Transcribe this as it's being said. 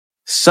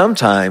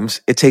Sometimes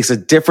it takes a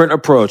different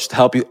approach to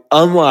help you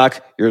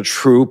unlock your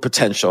true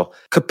potential.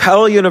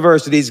 Capella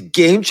University's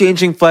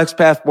game-changing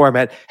FlexPath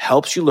format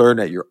helps you learn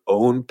at your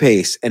own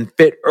pace and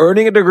fit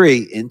earning a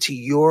degree into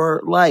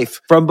your life.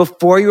 From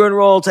before you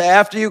enroll to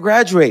after you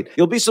graduate,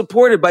 you'll be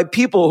supported by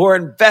people who are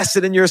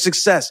invested in your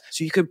success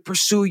so you can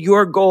pursue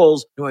your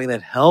goals knowing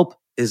that help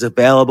is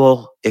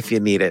available if you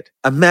need it.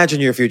 Imagine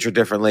your future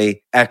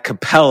differently at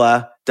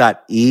capella.edu.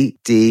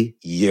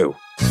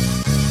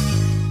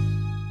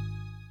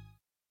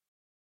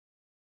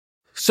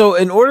 So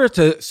in order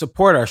to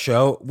support our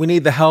show, we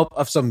need the help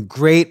of some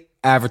great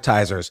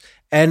advertisers.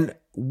 And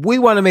we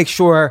want to make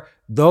sure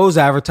those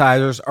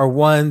advertisers are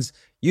ones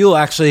you'll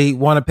actually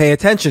want to pay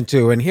attention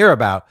to and hear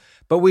about.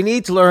 But we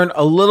need to learn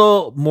a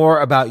little more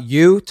about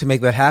you to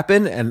make that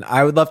happen. And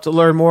I would love to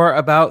learn more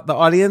about the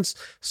audience.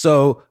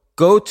 So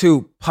go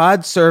to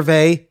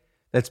PodSurvey,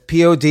 that's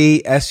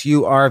PodSurvey,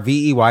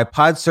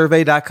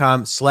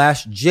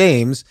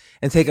 podsurvey.com/James,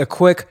 and take a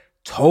quick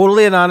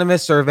totally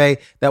anonymous survey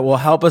that will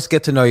help us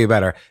get to know you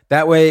better.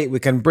 That way we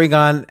can bring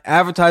on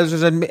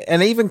advertisers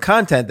and even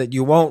content that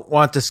you won't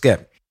want to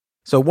skip.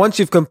 So once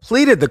you've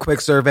completed the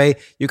quick survey,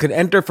 you can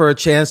enter for a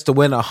chance to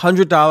win a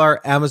 $100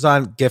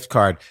 Amazon gift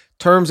card.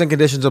 Terms and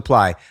conditions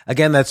apply.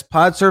 Again, that's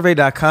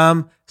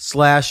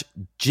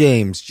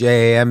podsurvey.com/James,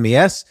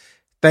 James.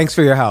 Thanks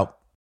for your help.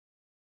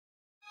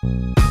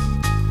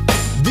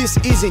 This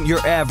isn't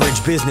your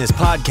average business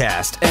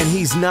podcast, and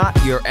he's not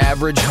your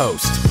average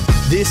host.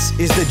 This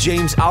is the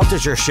James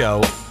Altucher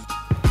Show.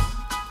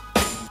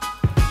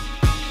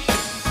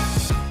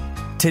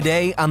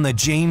 Today on the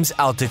James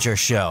Altucher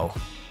Show.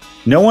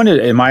 No one,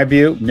 in my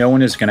view, no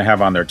one is going to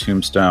have on their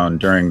tombstone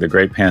during the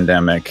great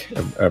pandemic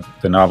of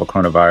the novel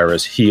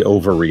coronavirus, he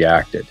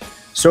overreacted.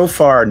 So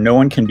far, no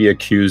one can be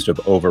accused of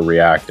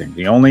overreacting.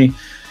 The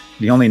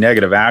only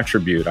negative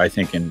attribute, I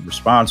think, in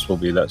response will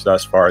be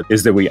thus far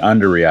is that we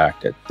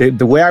underreacted.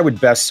 The way I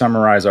would best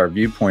summarize our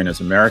viewpoint as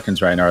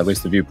Americans right now, or at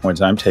least the viewpoints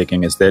I'm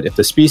taking, is that if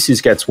the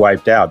species gets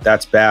wiped out,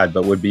 that's bad,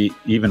 but would be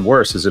even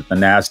worse is if the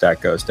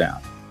NASDAQ goes down.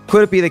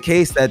 Could it be the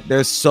case that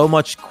there's so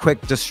much quick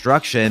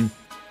destruction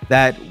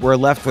that we're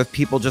left with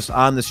people just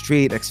on the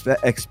street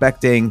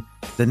expecting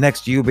the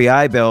next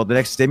UBI bill, the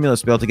next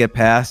stimulus bill to get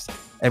passed,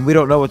 and we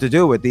don't know what to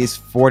do with these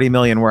 40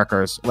 million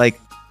workers? Like,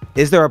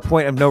 is there a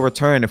point of no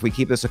return if we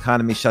keep this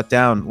economy shut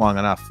down long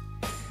enough?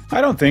 I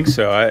don't think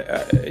so.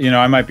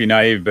 I might be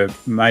naive, but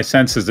my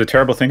sense is the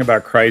terrible thing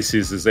about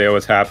crises is they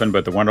always happen,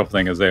 but the wonderful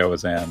thing is they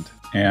always end.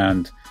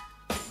 And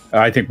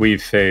I think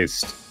we've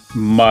faced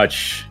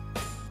much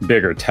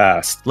bigger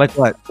tests. Like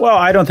what? Well,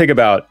 I don't think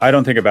about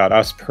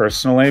us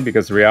personally,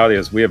 because the reality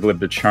is we have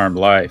lived a charmed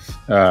life.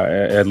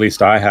 At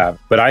least I have.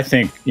 But I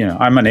think,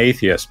 I'm an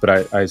atheist,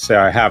 but I say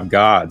I have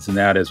gods, and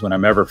that is when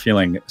I'm ever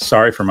feeling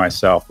sorry for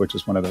myself, which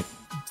is one of the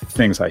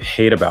things I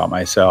hate about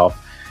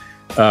myself.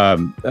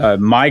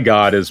 My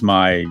God is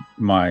my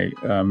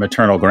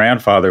maternal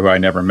grandfather, who I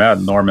never met,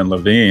 Norman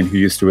Levine, who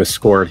used to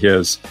escort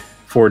his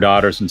 4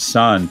 daughters and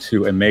son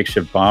to a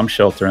makeshift bomb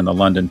shelter in the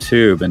London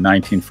Tube in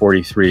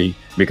 1943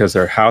 because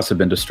their house had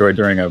been destroyed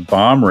during a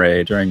bomb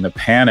raid. During the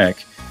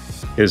panic,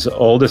 his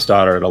oldest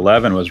daughter at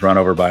 11 was run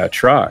over by a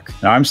truck.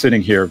 Now I'm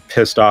sitting here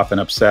pissed off and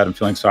upset and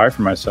feeling sorry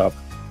for myself.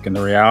 And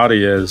the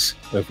reality is,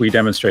 if we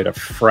demonstrate a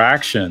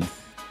fraction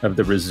of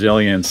the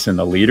resilience and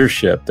the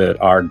leadership that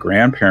our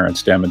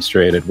grandparents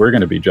demonstrated, we're going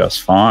to be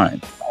just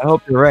fine. I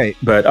hope you're right.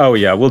 But, oh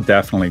yeah, we'll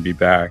definitely be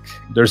back.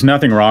 There's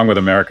nothing wrong with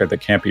America that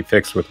can't be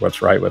fixed with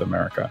what's right with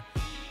America.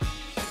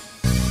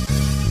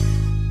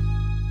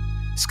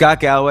 Scott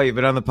Galloway, you've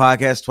been on the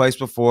podcast twice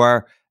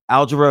before.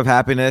 Algebra of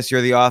Happiness,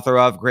 you're the author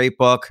of. Great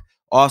book.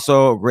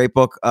 Also, a great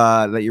book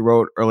that you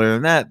wrote earlier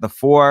than that, The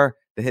Four,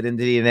 The Hidden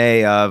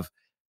DNA of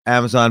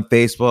Amazon,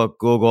 Facebook,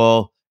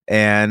 Google,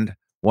 and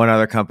one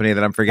other company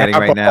that I'm forgetting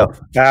right now.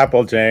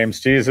 Apple, James.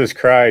 Jesus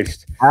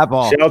Christ.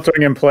 Apple.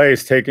 Sheltering in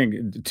place,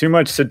 taking too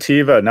much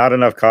sativa, not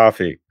enough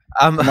coffee.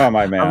 Come on,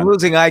 my man. I'm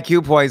losing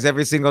IQ points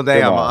every single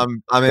day.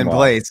 I'm in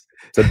place.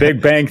 It's a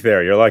big bank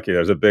there. You're lucky.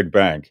 There's a big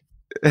bank.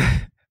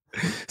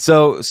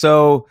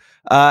 So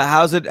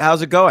how's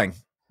it going?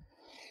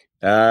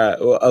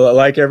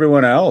 Like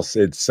everyone else,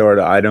 it's sort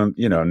of,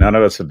 none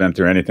of us have been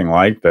through anything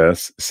like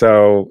this.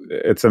 So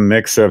it's a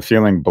mix of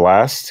feeling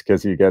blessed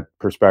because you get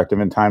perspective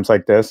in times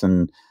like this,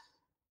 and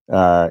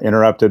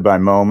interrupted by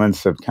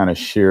moments of kind of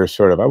sheer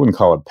sort of, I wouldn't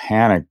call it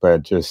panic,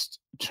 but just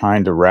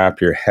trying to wrap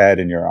your head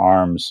in your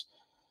arms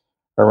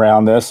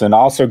around this. And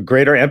also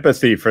greater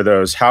empathy for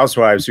those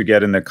housewives who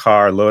get in the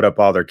car, load up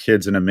all their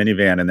kids in a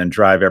minivan, and then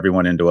drive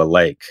everyone into a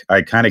lake.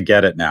 I kind of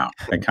get it now.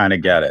 I kind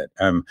of get it.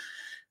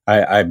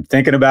 I'm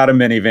thinking about a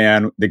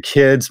minivan.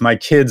 My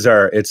kids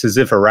it's as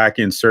if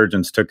Iraqi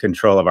insurgents took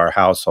control of our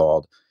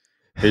household.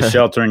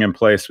 Sheltering in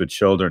place with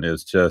children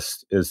is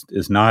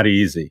not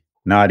easy.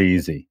 Not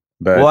easy.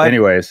 But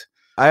anyways,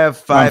 I have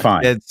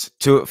 5 kids.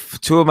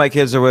 Two of my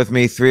kids are with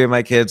me. 3 of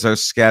my kids are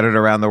scattered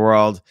around the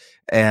world.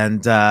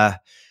 And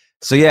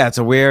so yeah, it's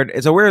a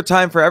weird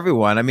time for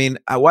everyone. I mean,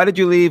 why did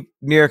you leave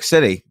New York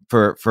City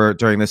for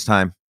during this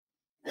time?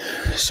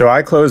 So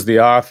I closed the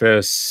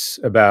office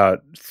about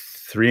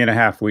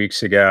 3.5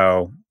 weeks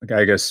ago,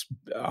 I guess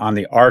on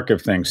the arc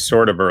of things,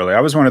 sort of early.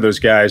 I was one of those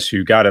guys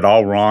who got it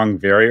all wrong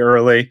very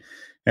early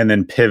and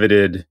then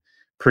pivoted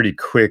pretty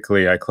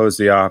quickly. I closed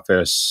the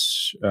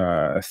office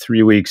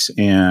 3 weeks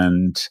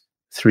and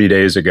 3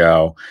 days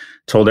ago,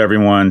 told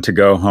everyone to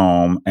go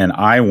home. And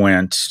I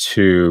went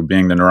to,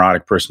 being the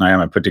neurotic person I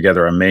am, I put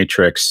together a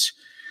matrix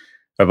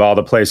of all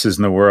the places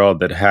in the world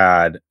that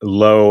had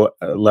low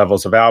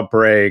levels of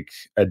outbreak,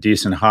 a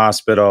decent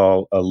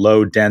hospital, a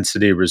low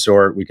density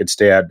resort we could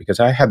stay at, because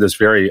I had this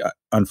very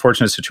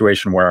unfortunate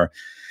situation where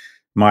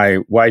my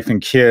wife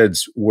and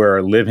kids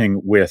were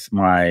living with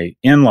my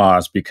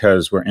in-laws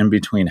because we're in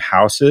between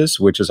houses,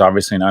 which is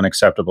obviously an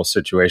unacceptable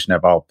situation to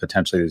have all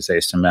potentially these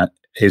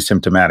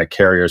asymptomatic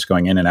carriers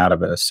going in and out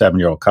of a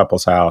 7-year-old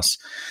couple's house.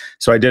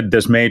 So I did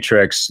this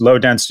matrix, low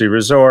density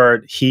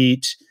resort,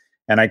 heat,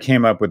 and I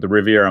came up with the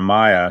Riviera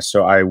Maya.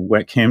 So I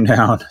came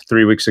down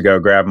 3 weeks ago,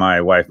 grabbed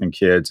my wife and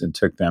kids, and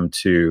took them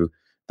to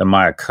the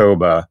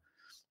Mayacoba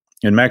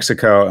in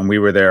Mexico. And we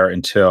were there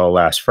until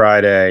last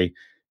Friday.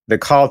 The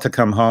call to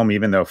come home,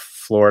 even though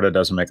Florida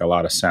doesn't make a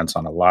lot of sense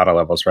on a lot of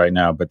levels right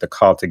now, but the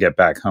call to get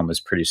back home is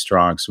pretty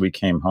strong. So we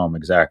came home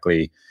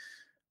exactly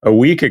a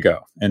week ago.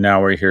 And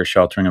now we're here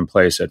sheltering in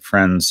place at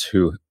friends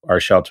who are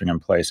sheltering in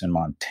place in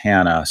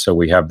Montana. So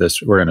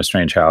we're in a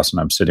strange house, and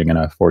I'm sitting in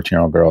a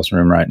 14-year-old girl's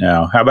room right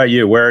now. How about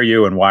you? Where are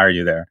you and why are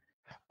you there?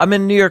 I'm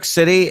in New York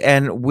City,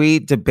 and we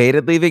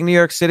debated leaving New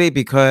York City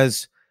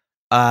because,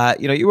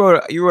 you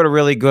wrote a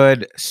really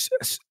good.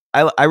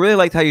 I really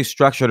liked how you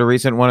structured a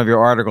recent one of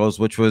your articles,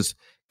 which was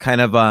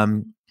kind of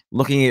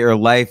looking at your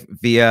life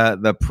via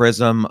the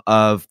prism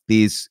of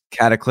these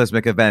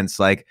cataclysmic events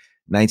like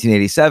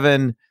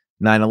 1987,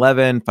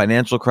 9/11,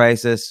 financial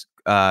crisis,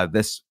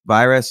 this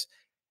virus.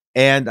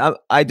 And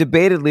I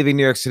debated leaving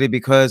New York City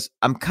because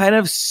I'm kind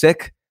of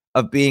sick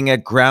of being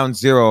at ground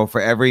zero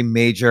for every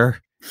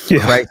major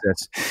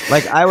crisis.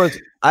 Like I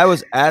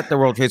was at the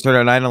World Trade Center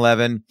on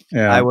 9/11.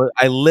 Yeah.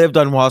 I lived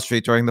on Wall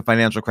Street during the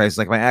financial crisis.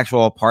 Like my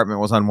actual apartment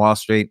was on Wall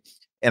Street,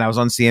 and I was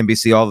on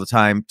CNBC all the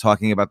time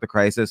talking about the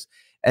crisis.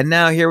 And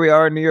now here we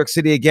are in New York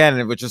City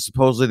again, which is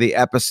supposedly the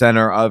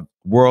epicenter of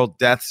world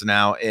deaths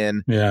now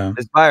in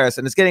this virus.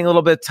 And it's getting a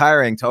little bit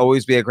tiring to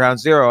always be at ground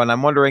zero. And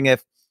I'm wondering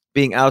if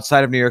being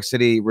outside of New York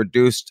City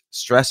reduced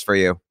stress for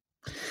you.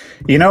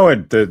 You know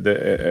what?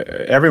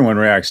 Everyone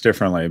reacts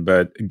differently,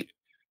 but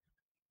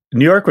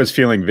New York was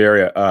feeling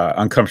very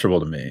uncomfortable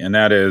to me. And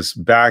that is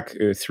back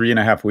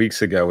 3.5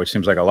 weeks ago, which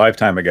seems like a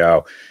lifetime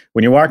ago.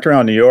 When you walked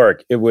around New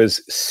York, it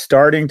was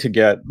starting to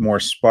get more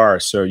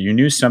sparse. So you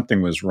knew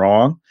something was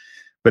wrong.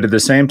 But at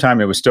the same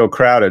time, it was still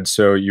crowded,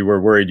 so you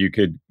were worried you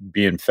could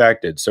be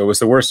infected. So it was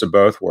the worst of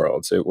both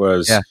worlds. It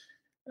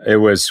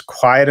was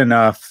quiet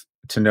enough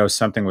to know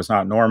something was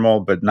not normal,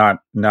 but not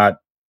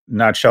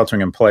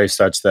sheltering in place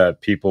such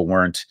that people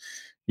weren't,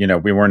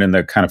 we weren't in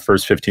the kind of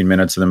first 15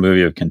 minutes of the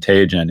movie of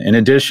Contagion. In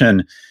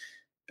addition,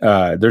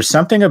 there's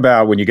something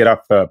about when you get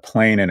off a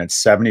plane and it's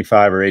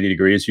 75 or 80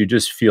 degrees, you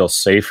just feel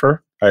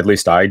safer. At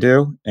least I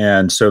do.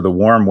 And so the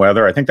warm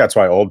weather, I think that's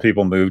why old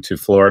people move to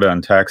Florida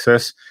and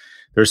Texas.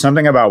 There's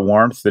something about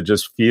warmth that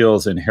just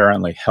feels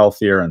inherently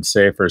healthier and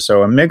safer.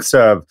 So a mix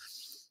of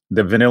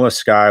the vanilla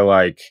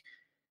sky-like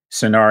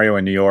scenario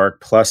in New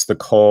York plus the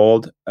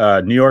cold,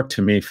 New York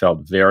to me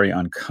felt very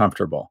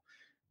uncomfortable.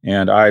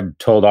 And I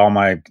told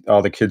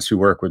all the kids who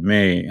work with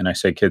me, and I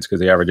say kids because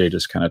the average age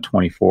is kind of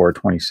 24,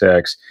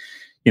 26,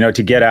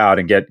 to get out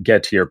and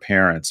get to your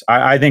parents.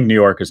 I think New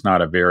York is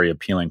not a very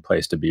appealing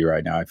place to be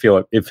right now. I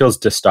feel it feels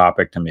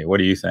dystopic to me. What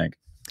do you think?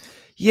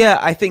 Yeah,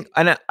 I think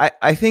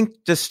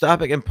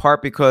dystopic in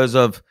part because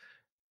of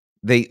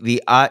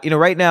the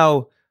right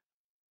now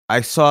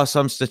I saw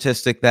some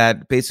statistic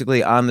that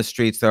basically on the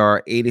streets there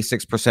are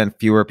 86%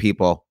 fewer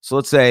people. So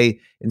let's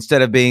say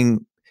instead of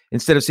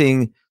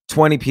seeing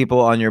 20 people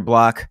on your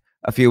block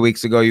a few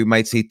weeks ago, you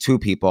might see 2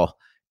 people,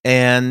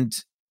 and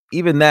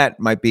even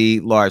that might be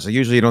large. Like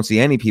usually you don't see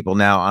any people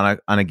now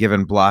on a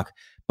given block.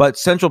 But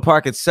Central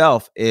Park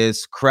itself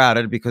is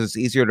crowded because it's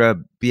easier to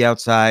be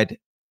outside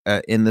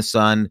in the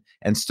sun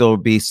and still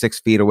be 6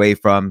 feet away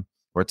from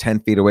or 10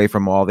 feet away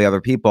from all the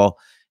other people.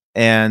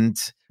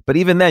 But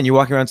even then, you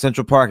walk around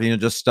Central Park and you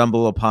just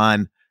stumble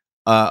upon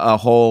a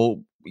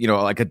whole,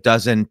 like a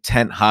dozen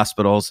tent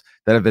hospitals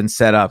that have been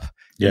set up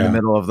in the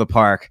middle of the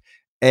park.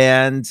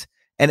 And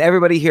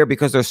everybody here,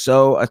 because they're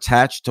so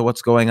attached to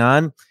what's going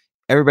on,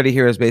 everybody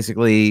here is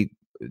basically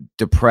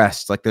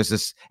depressed. Like there's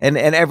this, and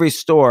every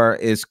store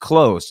is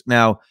closed.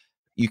 Now,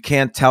 you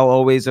can't tell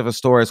always if a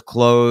store is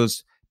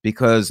closed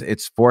because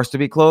it's forced to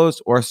be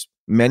closed, or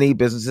many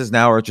businesses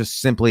now are just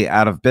simply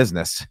out of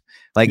business.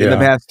 Like in the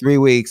past 3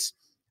 weeks,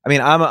 I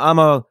mean,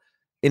 I'm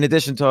in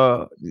addition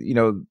to,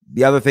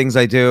 the other things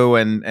I do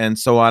and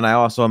so on, I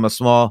also am a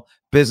small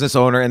business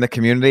owner in the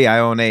community. I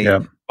own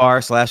a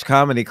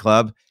bar/comedy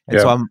club.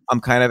 And so I'm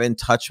kind of in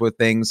touch with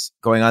things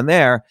going on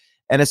there.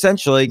 And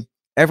essentially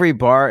every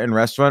bar and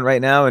restaurant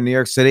right now in New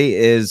York City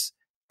is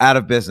out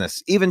of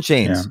business, even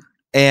chains.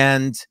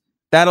 And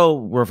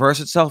that'll reverse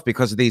itself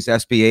because of these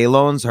SBA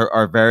loans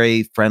are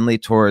very friendly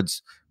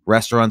towards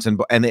restaurants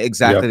and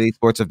exactly these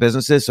sorts of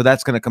businesses. So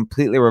that's going to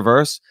completely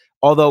reverse.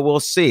 Although we'll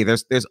see,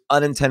 there's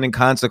unintended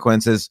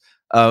consequences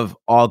of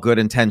all good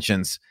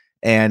intentions,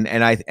 and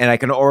I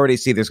can already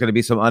see there's going to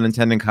be some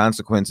unintended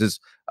consequences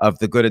of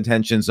the good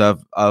intentions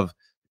of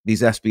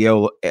these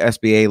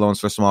SBA loans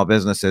for small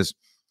businesses.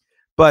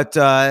 But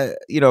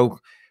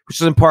which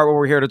is in part what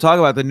we're here to talk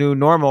about, the new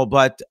normal.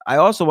 But I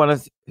also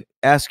want to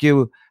ask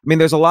you. I mean,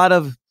 there's a lot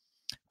of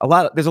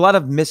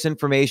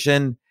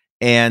misinformation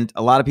and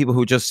a lot of people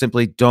who just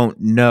simply don't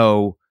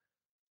know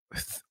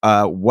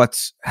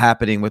what's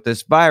happening with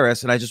this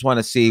virus. And I just want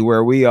to see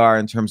where we are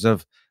in terms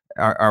of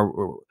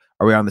are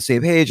we on the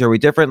same page? Are we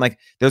different? Like,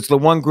 there's the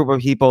one group of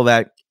people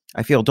that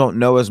I feel don't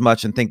know as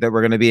much and think that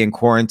we're going to be in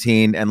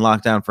quarantine and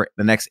lockdown for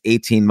the next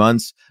 18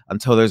 months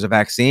until there's a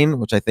vaccine,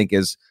 which I think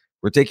is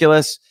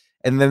ridiculous.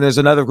 And then there's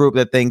another group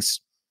that thinks,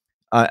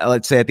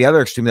 let's say at the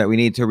other extreme, that we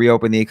need to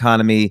reopen the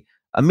economy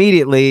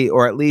immediately,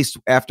 or at least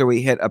after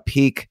we hit a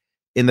peak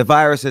in the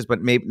viruses,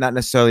 but maybe not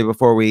necessarily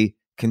before we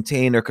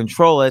contain or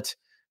control it.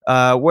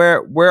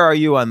 Where are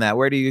you on that?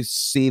 Where do you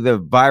see the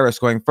virus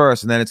going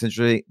first? And then it's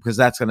interesting because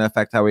that's going to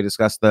affect how we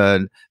discuss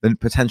the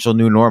potential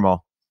new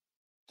normal.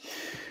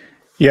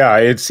 Yeah,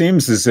 it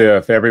seems as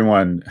if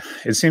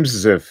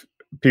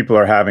people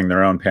are having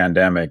their own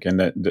pandemic, and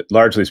that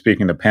largely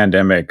speaking, the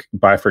pandemic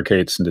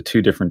bifurcates into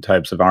two different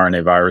types of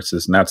RNA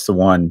viruses, and that's the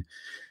one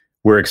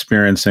we're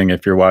experiencing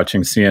if you're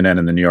watching CNN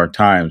and the New York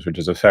Times, which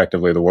is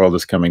effectively the world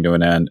is coming to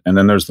an end. And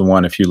then there's the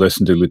one, if you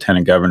listen to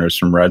lieutenant governors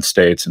from red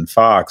states and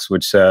Fox,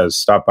 which says,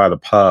 stop by the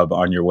pub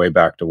on your way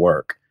back to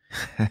work.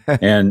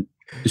 And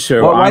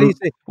so why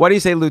do you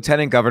say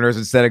lieutenant governors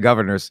instead of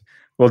governors?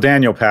 Well,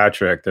 Daniel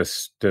Patrick,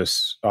 this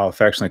I'll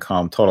affectionately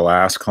call him total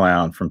ass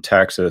clown from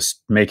Texas,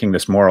 making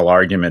this moral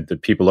argument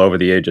that people over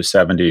the age of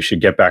 70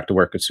 should get back to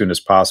work as soon as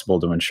possible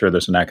to ensure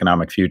there's an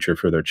economic future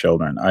for their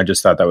children. I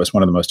just thought that was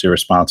one of the most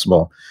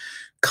irresponsible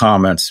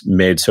comments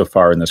made so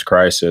far in this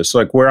crisis.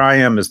 Like, where I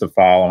am is the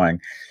following.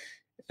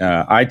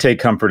 I take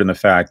comfort in the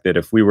fact that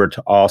if we were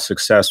to all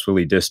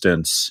successfully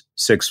distance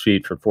 6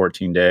 feet for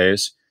 14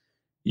 days,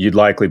 you'd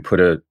likely put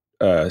a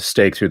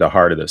stake through the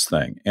heart of this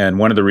thing. And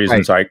one of the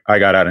reasons I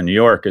got out of New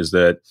York is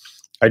that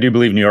I do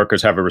believe New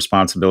Yorkers have a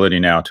responsibility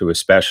now to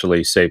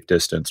especially safe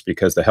distance,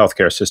 because the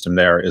healthcare system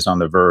there is on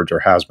the verge or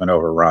has been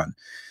overrun.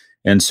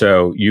 And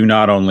so you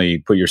not only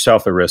put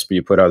yourself at risk, but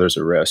you put others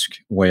at risk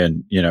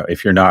when,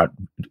 if you're not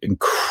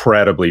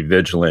incredibly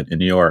vigilant in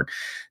New York.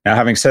 Now,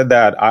 having said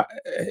that,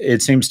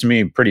 it seems to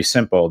me pretty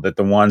simple that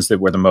the ones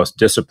that were the most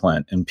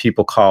disciplined, and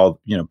people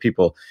call,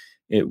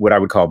 what I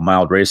would call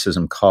mild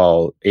racism,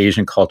 call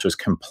Asian cultures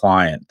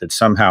compliant, that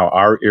somehow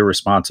our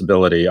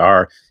irresponsibility,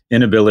 our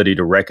inability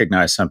to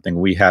recognize something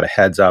we had a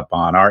heads up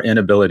on, our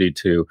inability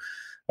to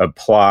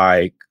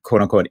apply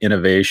quote unquote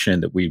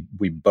innovation that we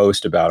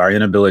boast about, our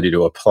inability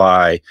to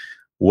apply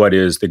what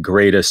is the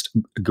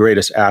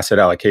greatest asset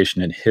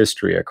allocation in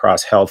history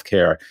across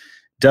healthcare,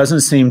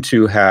 doesn't seem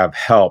to have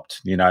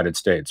helped the United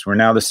States. We're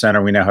now the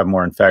center. We now have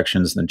more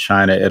infections than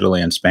China,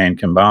 Italy, and Spain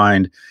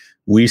combined.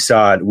 We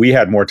saw it. We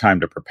had more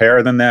time to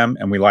prepare than them.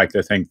 And we like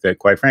to think that,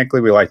 quite frankly,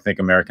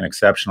 American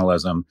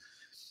exceptionalism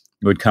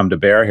would come to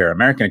bear here.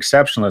 American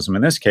exceptionalism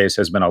in this case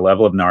has been a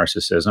level of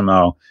narcissism.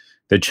 Oh,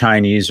 the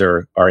Chinese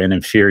are an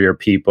inferior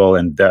people,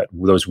 and that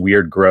those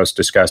weird, gross,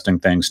 disgusting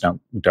things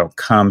don't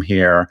come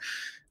here.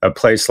 A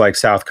place like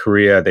South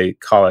Korea, they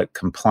call it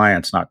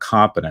compliance, not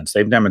competence.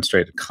 They've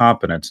demonstrated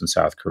competence in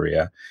South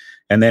Korea.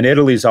 And then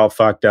Italy's all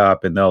fucked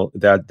up, and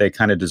they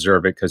kind of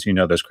deserve it because,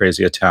 those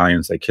crazy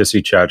Italians, they kiss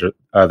each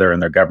other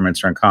and their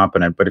governments are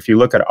incompetent. But if you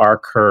look at our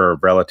curve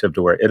relative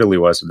to where Italy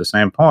was at the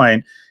same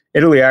point,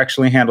 Italy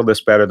actually handled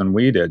this better than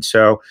we did.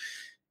 So,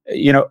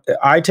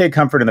 I take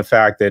comfort in the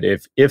fact that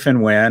if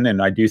and when,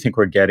 and I do think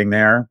we're getting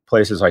there,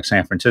 places like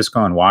San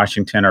Francisco and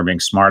Washington are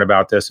being smart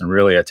about this and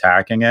really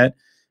attacking it,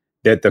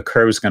 that the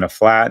curve is going to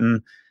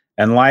flatten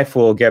and life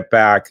will get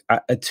back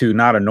to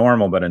not a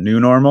normal, but a new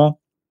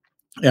normal.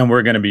 And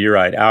we're going to be, you're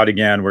right, out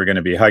again. We're going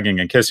to be hugging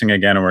and kissing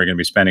again, and we're going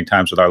to be spending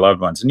times with our loved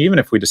ones. And even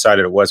if we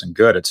decided it wasn't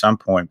good, at some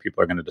point,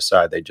 people are going to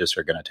decide they just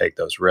are going to take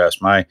those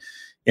risks. My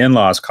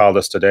in-laws called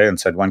us today and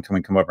said, when can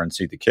we come over and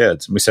see the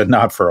kids? And we said,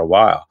 not for a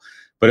while.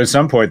 But at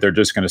some point, they're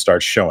just going to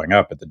start showing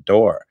up at the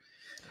door.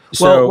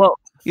 So, well,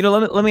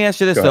 let me ask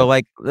you this, though.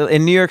 Like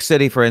in New York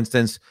City, for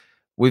instance,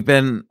 we've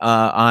been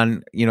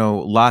on,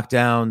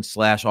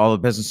 lockdown / all the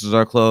businesses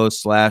are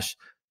closed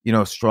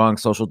 / strong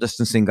social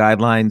distancing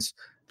guidelines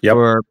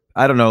for,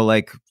 I don't know,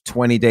 like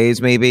 20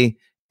 days maybe.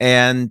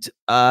 And,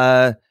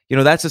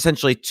 that's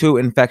essentially 2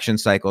 infection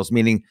cycles,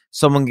 meaning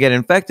someone get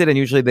infected and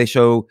usually they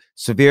show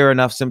severe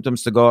enough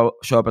symptoms to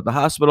show up at the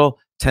hospital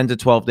 10 to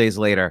 12 days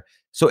later.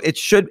 So it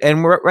should,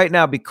 and we're right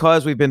now,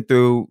 because we've been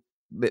through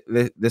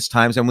this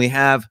times and we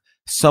have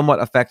somewhat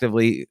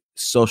effectively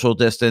social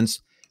distance,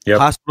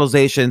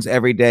 hospitalizations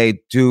every day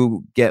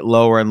do get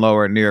lower and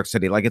lower in New York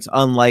City. Like, it's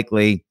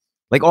unlikely,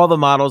 like all the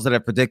models that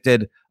have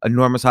predicted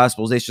enormous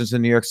hospitalizations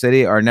in New York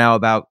City are now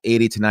about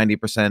 80 to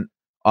 90%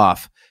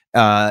 off.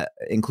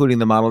 including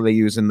the model they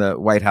use in the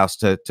White House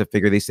to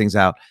figure these things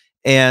out.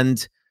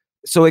 And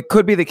so it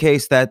could be the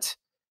case that,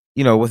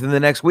 within the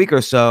next week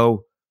or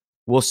so,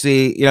 we'll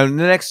see, within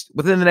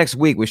the next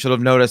week, we should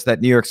have noticed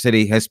that New York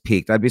City has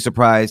peaked. I'd be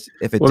surprised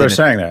if it didn't. Well, they're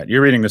saying that.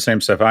 You're reading the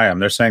same stuff I am.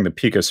 They're saying the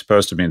peak is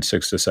supposed to be in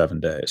 6 to 7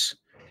 days.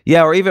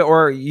 Yeah, or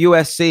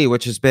USC,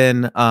 which has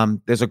been,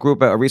 there's a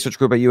research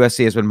group at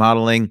USC has been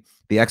modeling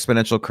the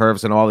exponential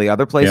curves in all the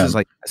other places,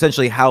 like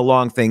essentially how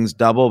long things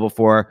double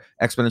before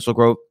exponential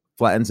growth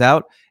flattens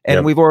out.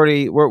 And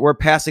we're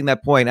passing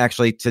that point.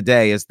 Actually,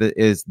 today is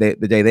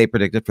the day they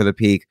predicted for the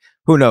peak.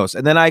 Who knows?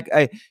 And then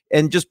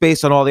and just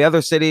based on all the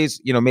other cities,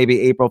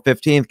 maybe April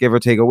 15th, give or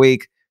take a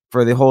week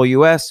for the whole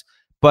US.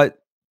 But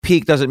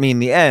peak doesn't mean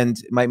the end.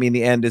 It might mean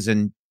the end is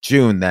in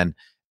June then,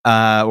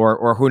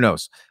 or who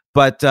knows?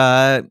 But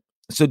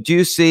so do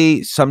you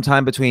see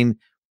sometime between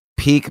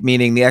peak,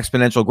 meaning the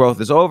exponential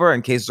growth is over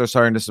and cases are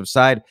starting to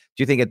subside?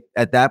 Do you think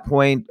at that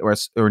point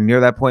or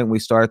near that point we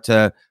start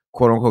to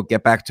quote unquote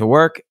get back to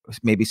work,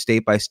 maybe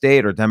state by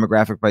state or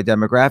demographic by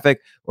demographic?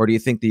 Or do you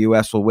think the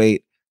US will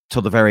wait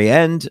till the very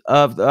end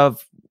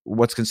of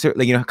what's considered,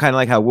 kind of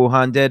like how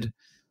Wuhan did?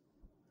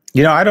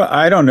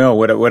 I don't know.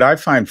 What I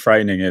find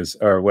frightening is,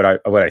 or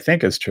what I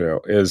think is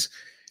true is,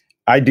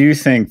 I do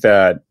think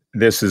that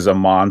this is a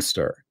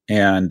monster.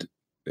 And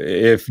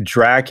if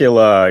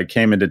Dracula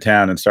came into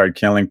town and started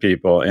killing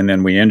people and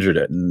then we injured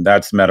it, and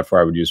that's the metaphor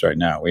I would use right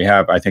now.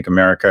 I think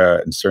America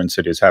and certain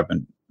cities have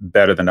been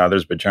better than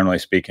others, but generally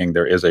speaking,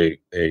 there is a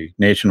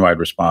nationwide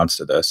response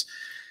to this.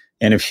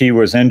 And if he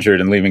was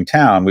injured and leaving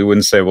town, we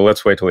wouldn't say, well,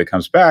 let's wait till he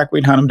comes back.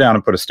 We'd hunt him down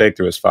and put a stake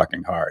through his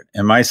fucking heart.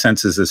 And my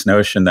sense is this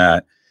notion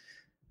that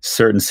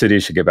certain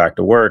cities should get back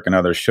to work and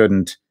others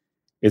shouldn't.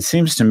 It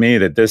seems to me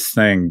that this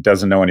thing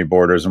doesn't know any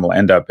borders and will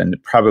end up in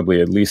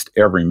probably at least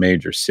every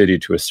major city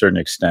to a certain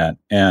extent.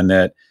 And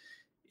that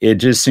it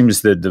just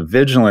seems that the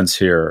vigilance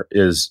here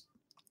is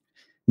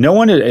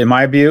in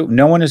my view,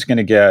 no one is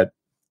going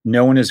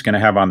to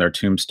have on their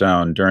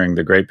tombstone during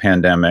the great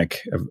pandemic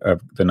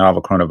of the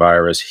novel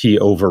coronavirus, he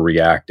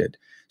overreacted.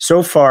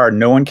 So far,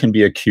 no one can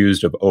be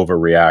accused of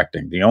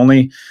overreacting. The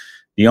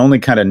only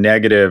kind of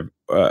negative,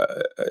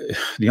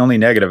 the only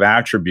negative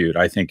attribute,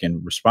 I think,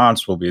 in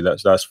response will be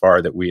thus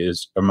far that we,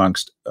 as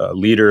amongst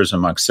leaders,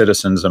 amongst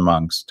citizens,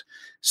 amongst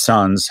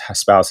sons,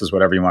 spouses,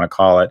 whatever you want to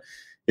call it,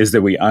 is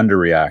that we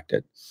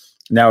underreacted.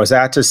 Now, is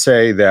that to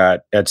say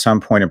that at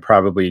some point it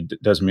probably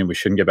doesn't mean we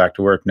shouldn't get back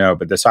to work? No,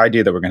 but this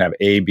idea that we're going to have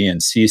A, B,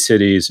 and C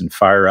cities and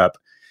fire up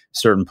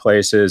certain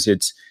places,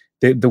 it's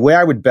the way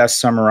I would best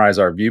summarize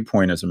our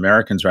viewpoint as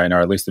Americans right now,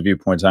 or at least the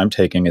viewpoints I'm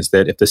taking, is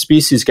that if the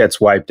species gets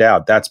wiped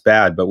out, that's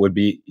bad, but would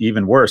be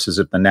even worse is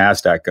if the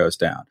NASDAQ goes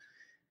down.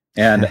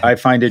 And I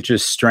find it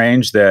just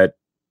strange that,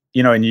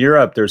 in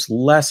Europe, there's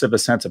less of a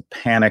sense of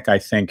panic, I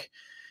think,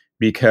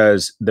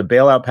 because the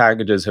bailout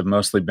packages have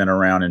mostly been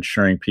around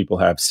ensuring people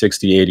have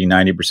 60, 80,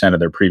 90% of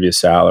their previous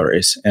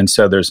salaries. And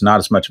so there's not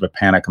as much of a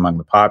panic among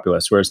the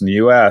populace. Whereas in the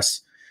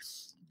US,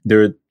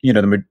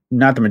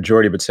 not the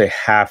majority, but say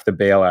half the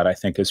bailout, I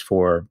think, is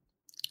for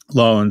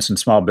loans and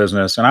small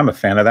business. And I'm a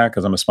fan of that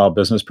because I'm a small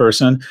business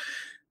person.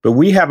 But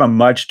we have a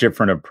much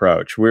different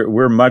approach.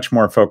 We're much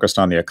more focused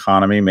on the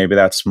economy. Maybe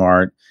that's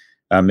smart.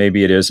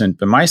 Maybe it isn't.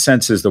 But my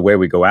sense is the way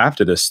we go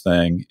after this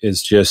thing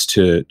is just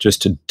to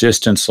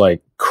distance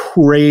like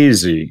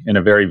crazy in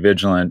a very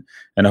vigilant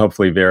and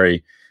hopefully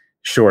very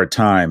short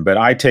time. But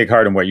I take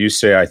heart in what you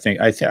say.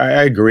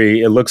 I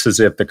agree. It looks as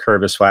if the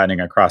curve is flattening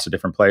across the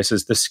different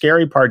places. The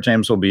scary part,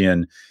 James, will be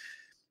in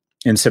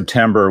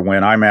September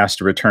when I'm asked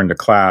to return to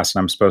class and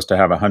I'm supposed to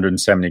have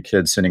 170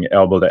 kids sitting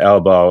elbow to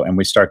elbow, and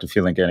we start to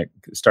feel it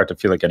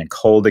getting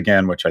cold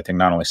again, which I think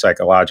not only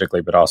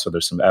psychologically, but also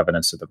there's some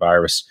evidence that the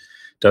virus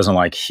doesn't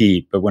like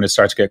heat. But when it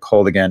starts to get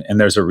cold again and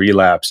there's a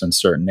relapse in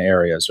certain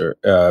areas,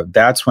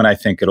 that's when I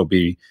think it'll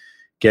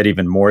get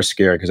even more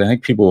scary, because I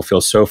think people will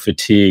feel so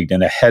fatigued,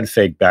 and a head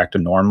fake back to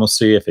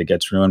normalcy, if it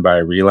gets ruined by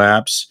a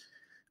relapse,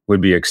 would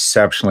be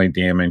exceptionally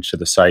damaging to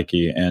the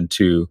psyche and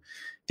to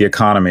the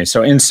economy.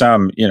 So in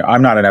some,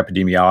 I'm not an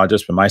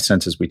epidemiologist, but my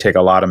sense is we take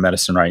a lot of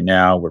medicine right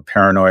now. We're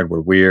paranoid.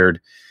 We're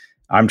weird.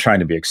 I'm trying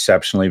to be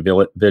exceptionally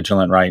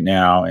vigilant right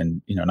now,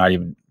 and,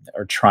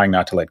 trying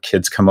not to let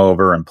kids come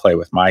over and play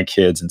with my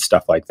kids and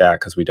stuff like that,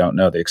 because we don't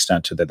know the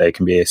extent to that they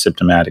can be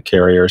asymptomatic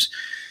carriers.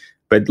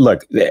 But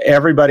look,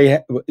 everybody,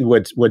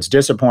 what's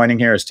disappointing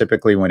here is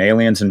typically when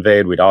aliens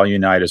invade, we'd all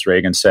unite, as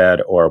Reagan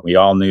said, or we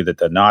all knew that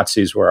the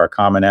Nazis were our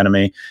common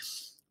enemy.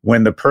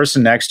 When the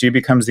person next to you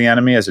becomes the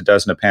enemy, as it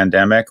does in a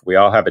pandemic, we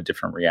all have a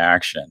different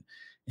reaction.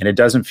 And it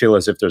doesn't feel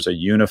as if there's a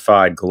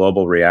unified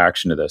global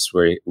reaction to this,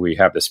 where we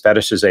have this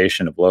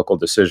fetishization of local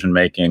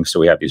decision-making. So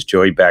we have these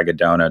joy bag of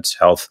donuts,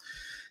 health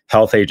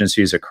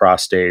agencies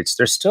across states.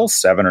 There's still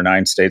 7 or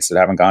 9 states that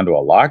haven't gone to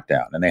a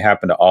lockdown, and they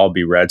happen to all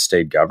be red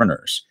state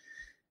governors.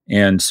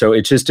 And so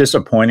it's just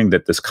disappointing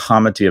that this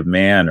comity of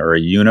man, or a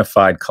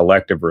unified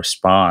collective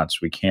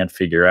response, we can't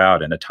figure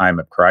out in a time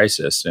of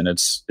crisis. And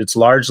it's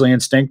largely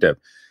instinctive.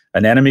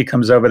 An enemy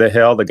comes over the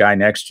hill, the guy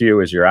next to you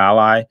is your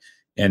ally.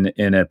 And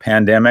in a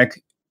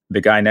pandemic,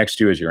 the guy next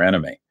to you is your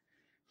enemy.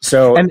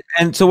 So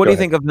And so what do you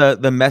ahead. think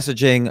of the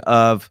messaging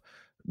of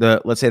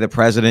let's say the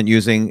president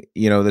using,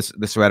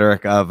 this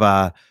rhetoric of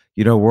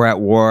we're at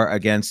war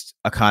against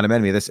a common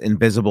enemy, this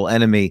invisible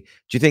enemy. Do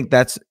you think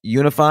that's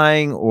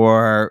unifying,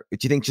 or do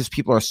you think just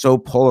people are so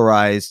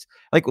polarized?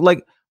 Like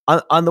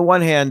on the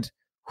one hand,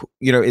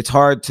 it's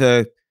hard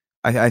to,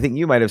 I think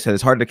you might have said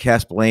it's hard to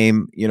cast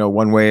blame,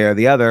 one way or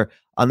the other.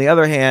 On the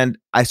other hand,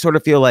 I sort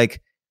of feel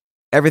like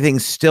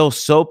everything's still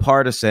so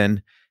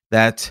partisan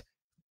that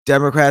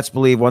Democrats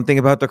believe one thing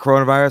about the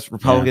coronavirus,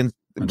 Republicans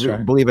that's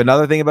right. believe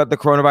another thing about the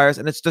coronavirus,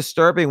 and it's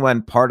disturbing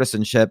when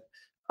partisanship,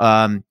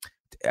 um,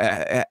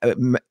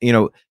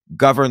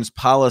 governs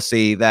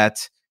policy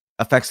that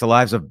affects the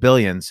lives of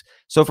billions.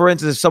 So, for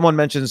instance, if someone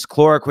mentions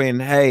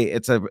chloroquine, hey,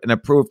 it's an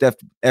approved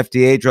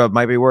FDA drug,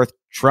 might be worth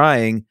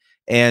trying,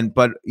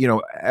 but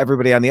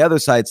everybody on the other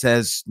side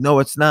says no,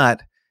 it's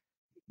not.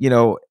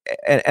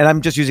 And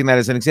I'm just using that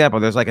as an example.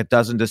 There's like a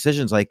dozen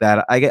decisions like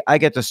that. I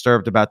get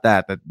disturbed about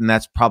that, and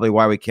that's probably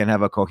why we can't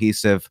have a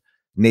cohesive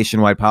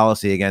nationwide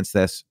policy against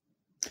this.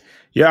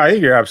 Yeah, I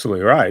think you're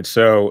absolutely right.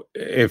 So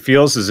it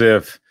feels as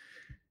if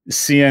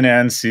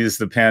CNN sees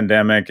the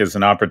pandemic as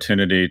an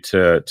opportunity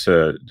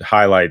to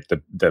highlight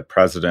the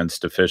president's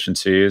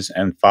deficiencies,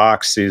 and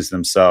Fox sees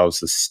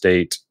themselves as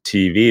state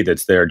TV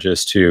that's there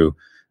just to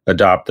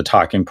adopt the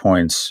talking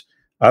points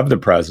of the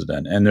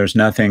president. And there's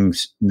nothing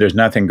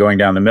going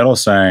down the middle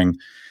saying,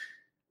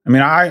 I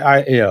mean,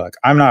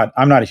 I'm not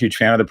a huge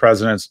fan of the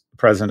president.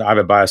 I have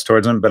a bias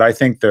towards him, but I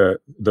think the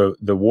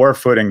war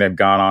footing they've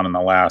gone on in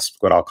the last,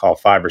 what I'll call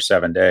 5 or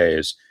 7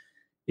 days,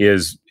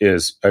 is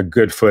a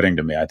good footing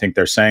to me. I think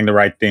they're saying the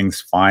right things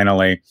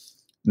finally.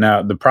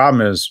 Now, the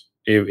problem is,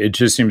 it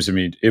just seems to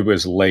me it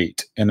was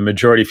late. And the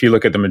majority, if you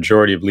look at the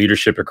majority of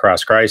leadership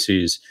across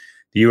crises,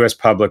 the U.S.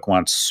 public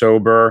wants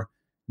sober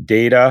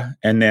data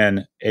and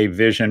then a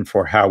vision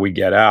for how we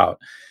get out.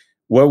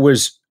 What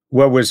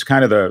was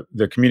kind of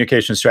the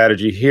communication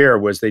strategy here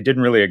was they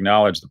didn't really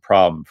acknowledge the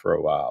problem for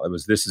a while. It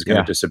was, this is going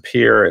to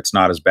disappear. It's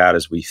not as bad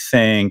as we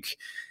think.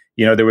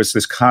 There was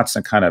this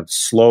constant kind of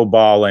slow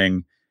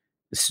balling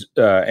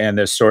and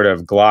this sort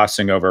of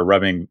glossing over,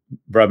 rubbing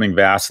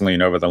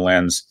Vaseline over the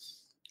lens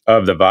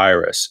of the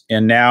virus.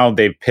 And now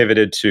they've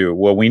pivoted to,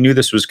 well, we knew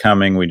this was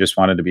coming. We just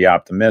wanted to be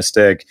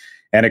optimistic.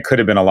 And it could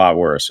have been a lot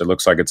worse. It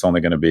looks like it's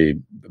only going to be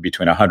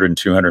between 100 and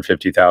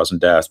 250,000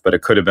 deaths, but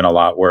it could have been a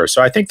lot worse.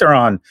 So I think I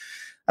don't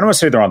want to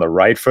say they're on the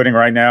right footing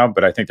right now,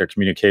 but I think their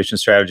communication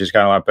strategy has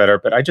gotten a lot better.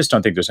 But I just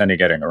don't think there's any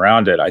getting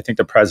around it. I think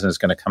the president is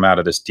going to come out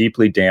of this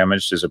deeply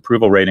damaged. His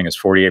approval rating is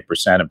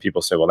 48%. And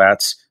people say, well,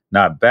 that's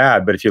not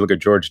bad. But if you look at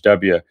George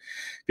W., if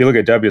you look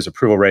at W's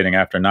approval rating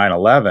after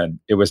 9/11,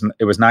 it was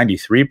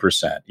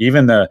 93%.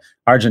 Even the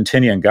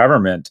Argentinian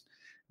government,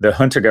 the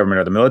junta government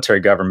or the military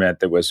government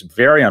that was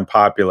very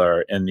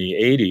unpopular in the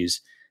 80s,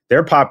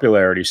 their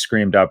popularity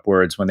screamed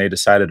upwards when they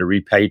decided to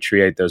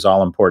repatriate those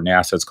all-important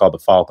assets called the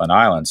Falkland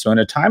Islands. So in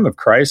a time of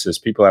crisis,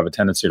 people have a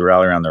tendency to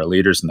rally around their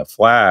leaders and the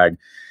flag.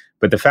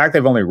 But the fact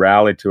they've only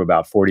rallied to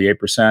about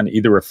 48%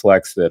 either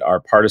reflects that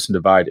our partisan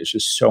divide is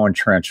just so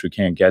entrenched we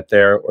can't get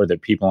there, or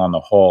that people on the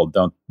whole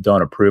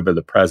don't approve of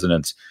the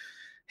president's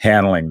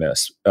handling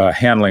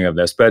of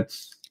this. But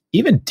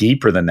even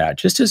deeper than that,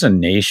 just as a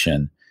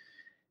nation,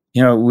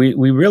 we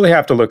really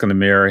have to look in the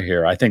mirror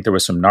here. I think there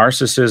was some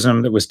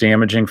narcissism that was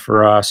damaging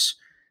for us.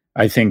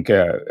 I think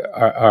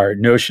our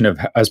notion of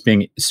us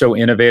being so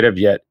innovative,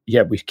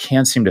 yet we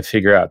can't seem to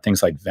figure out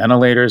things like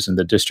ventilators and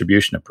the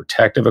distribution of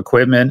protective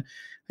equipment.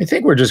 I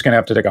think we're just going to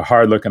have to take a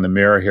hard look in the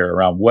mirror here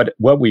around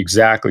what we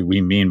exactly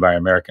mean by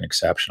American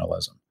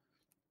exceptionalism.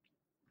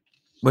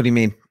 What do you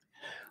mean?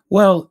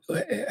 Well,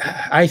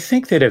 I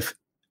think there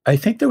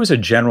was a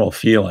general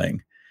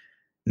feeling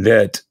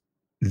that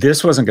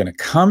this wasn't going to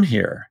come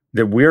here,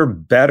 that we're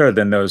better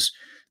than those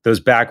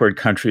backward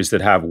countries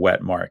that have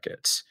wet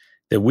markets,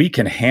 that we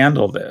can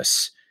handle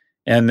this,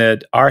 and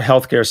that our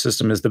healthcare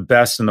system is the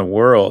best in the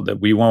world,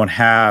 that we won't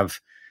have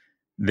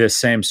this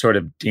same sort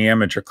of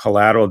damage or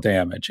collateral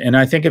damage. And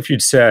I think if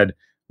you'd said,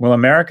 will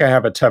America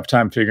have a tough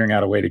time figuring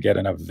out a way to get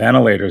enough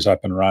ventilators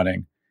up and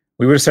running,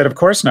 we would have said, of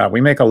course not. We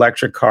make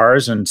electric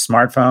cars and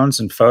smartphones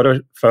and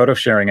photo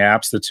sharing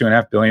apps that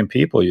 2.5 billion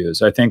people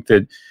use. I think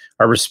that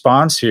our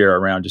response here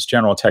around just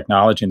general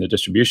technology and the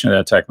distribution of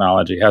that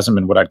technology hasn't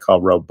been what I'd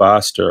call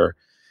robust or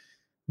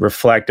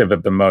reflective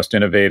of the most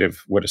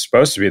innovative, what is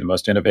supposed to be the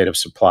most innovative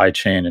supply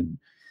chain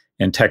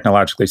and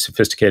technologically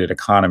sophisticated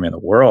economy in the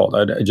world.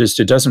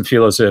 It doesn't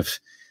feel as if,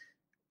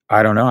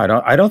 I don't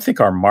know. I don't think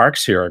our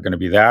marks here are going to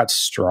be that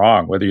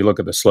strong, whether you look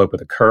at the slope of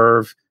the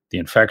curve, the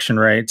infection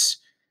rates.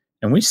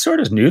 And we sort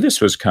of knew this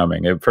was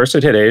coming. At first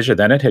it hit Asia,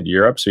 then it hit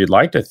Europe. So you'd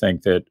like to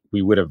think that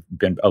we would have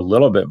been a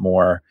little bit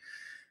more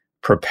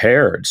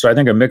prepared. So I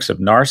think a mix of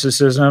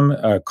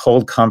narcissism,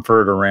 cold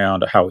comfort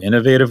around how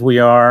innovative we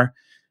are.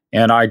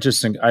 And I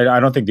just think, I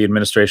don't think the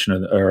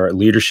administration or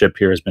leadership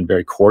here has been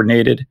very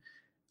coordinated.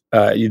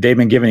 They've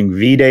been giving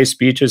V-Day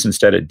speeches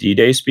instead of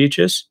D-Day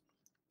speeches.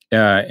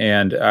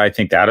 And I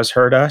think that has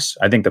hurt us.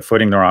 I think the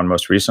footing they're on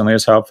most recently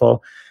is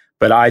helpful.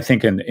 But I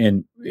think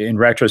in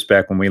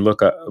retrospect, when we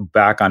look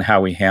back on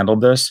how we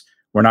handled this,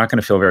 we're not going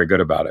to feel very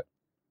good about it.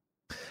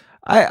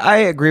 I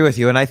agree with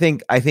you, and I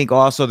think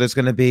also there's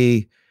going to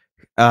be,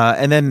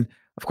 and then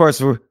of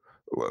course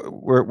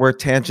we're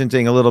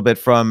tangenting a little bit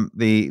from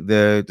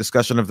the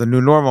discussion of the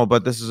new normal,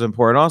 but this is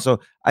important also.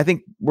 I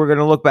think we're going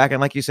to look back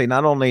and, like you say,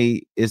 not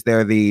only is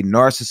there the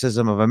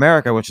narcissism of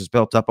America, which is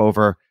built up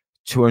over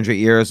 200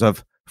 years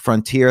of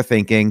frontier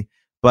thinking,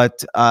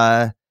 but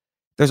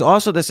there's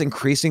also this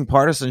increasing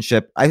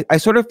partisanship. I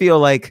sort of feel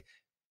like,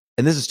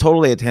 and this is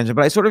totally a tangent,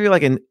 but I sort of feel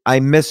like I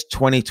miss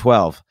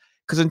 2012.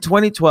 Because in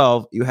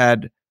 2012, you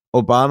had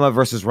Obama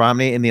versus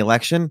Romney in the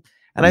election.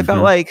 And I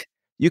felt like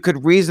you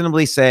could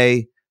reasonably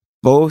say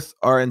both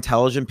are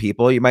intelligent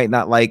people. You might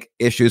not like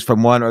issues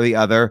from one or the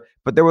other,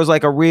 but there was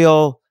like a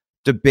real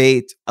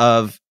debate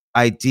of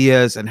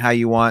ideas and how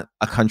you want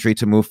a country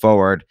to move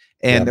forward.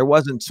 And there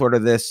wasn't sort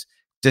of this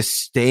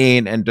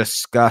disdain and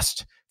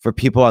disgust for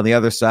people on the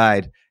other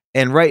side.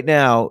 And right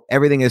now,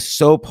 everything is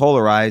so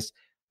polarized.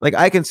 Like,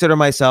 I consider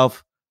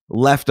myself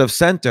left of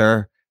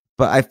center,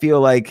 but I feel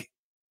like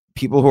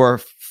people who are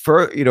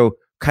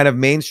kind of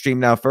mainstream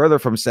now, further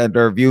from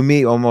center, view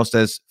me almost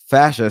as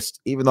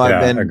fascist, even though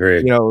I've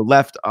been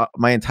left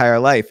my entire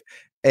life.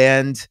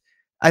 And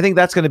I think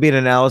that's going to be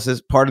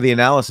part of the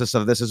analysis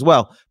of this as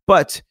well.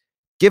 But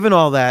given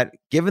all that,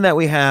 given that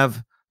we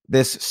have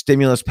this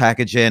stimulus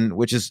package in,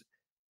 which is,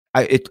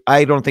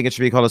 I don't think it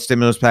should be called a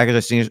stimulus package.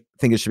 I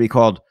think it should be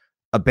called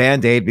a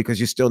Band-Aid, because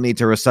you still need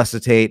to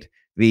resuscitate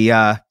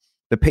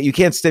you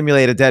can't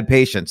stimulate a dead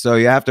patient, so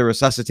you have to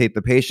resuscitate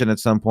the patient at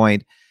some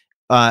point.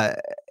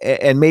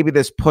 And maybe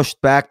this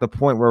pushed back the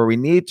point where we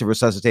need to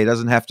resuscitate. It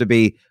doesn't have to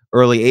be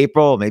early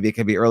April. Maybe it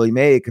could be early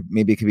May.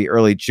 Maybe it could be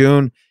early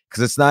June,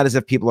 because it's not as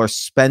if people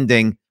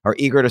are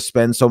eager to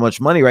spend so much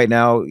money right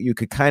now. You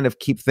could kind of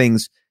keep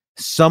things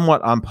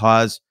somewhat on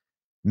pause,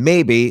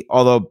 maybe,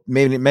 although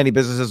maybe many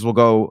businesses will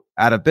go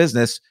out of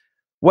business.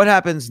 What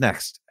happens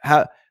next?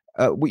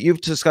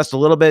 You've discussed a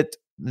little bit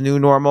the new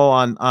normal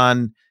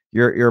on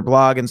your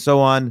blog and so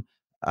on.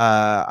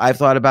 I've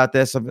thought about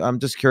this. I'm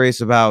just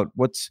curious about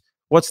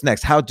what's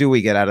next. How do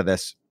we get out of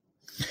this?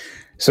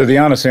 So the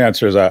honest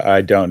answer is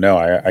I don't know.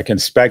 I can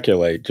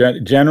speculate.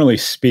 Generally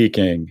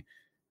speaking,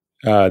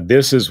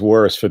 this is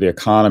worse for the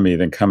economy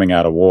than coming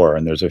out of war.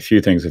 And there's a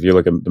few things. If you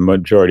look at the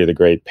majority of the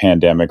great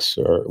pandemics,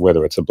 or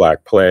whether it's the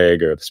Black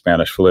Plague or the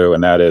Spanish flu,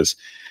 and that is,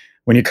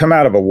 when you come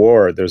out of a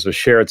war, there's a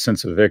shared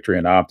sense of victory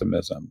and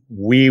optimism.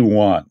 We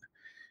won.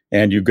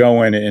 And you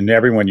go in and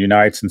everyone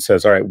unites and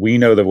says, all right, we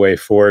know the way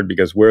forward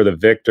because we're the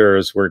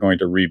victors. We're going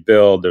to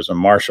rebuild. There's a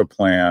Marshall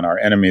Plan. Our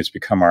enemies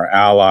become our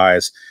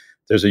allies.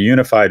 There's a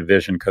unified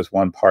vision because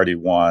one party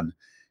won.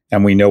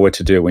 And we know what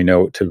to do. We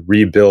know to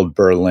rebuild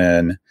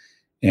Berlin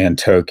and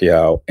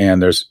Tokyo.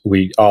 And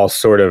we all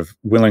sort of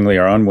willingly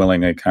or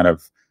unwillingly kind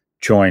of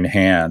join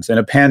hands. In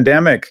a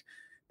pandemic,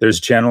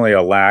 there's generally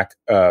a lack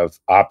of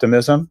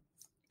optimism.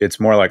 It's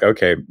more like,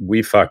 okay,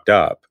 we fucked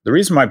up. The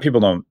reason why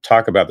people don't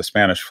talk about the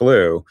Spanish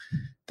flu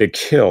that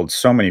killed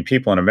so many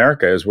people in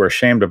America is we're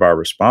ashamed of our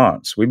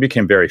response. We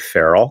became very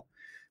feral.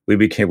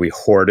 We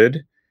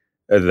hoarded.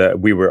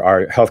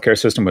 Our healthcare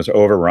system was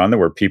overrun. There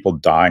were people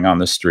dying on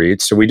the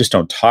streets. So we just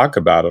don't talk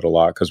about it a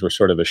lot because we're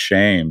sort of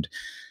ashamed.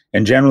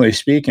 And generally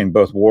speaking,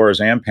 both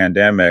wars and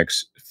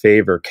pandemics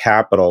favor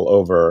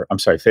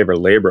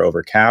labor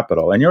over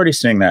capital. And you're already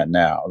seeing that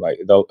now.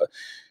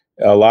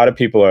 A lot of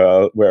people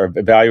are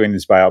evaluating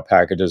these buyout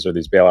packages or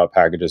these bailout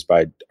packages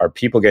by, are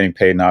people getting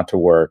paid not to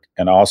work?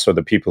 And also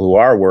the people who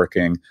are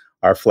working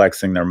are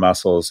flexing their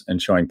muscles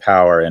and showing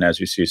power. And as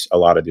you see, a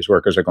lot of these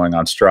workers are going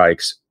on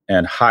strikes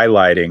and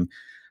highlighting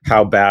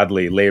how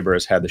badly labor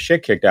has had the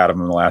shit kicked out of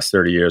them in the last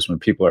 30 years when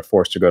people are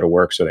forced to go to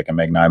work so they can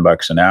make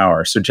 $9 an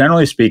hour. So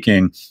generally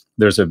speaking,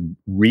 there's a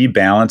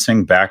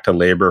rebalancing back to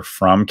labor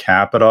from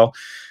capital.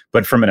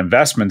 But from an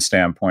investment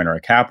standpoint or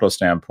a capital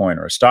standpoint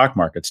or a stock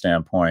market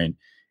standpoint,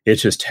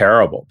 it's just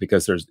terrible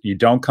because you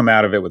don't come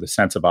out of it with a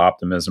sense of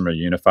optimism or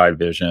unified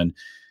vision.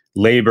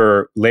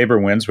 Labor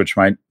wins, which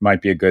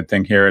might be a good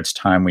thing here. It's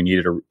time we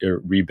needed a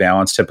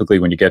rebalance. Typically,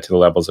 when you get to the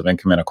levels of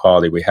income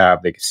inequality we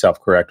have, they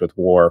self-correct with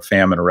war,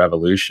 famine, or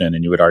revolution.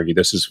 And you would argue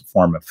this is a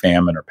form of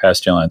famine or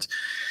pestilence.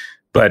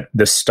 But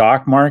the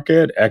stock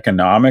market,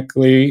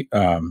 economically,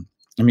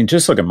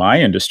 just look at my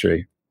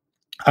industry.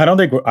 I don't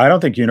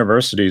think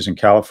universities in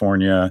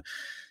California,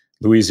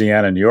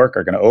 Louisiana, New York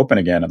are going to open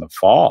again in the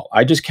fall.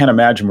 I just can't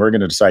imagine we're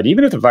going to decide,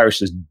 even if the virus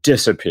just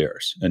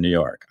disappears in New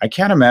York, I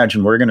can't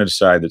imagine we're going to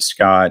decide that,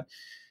 Scott,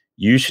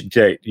 you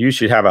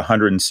should have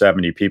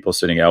 170 people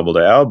sitting elbow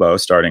to elbow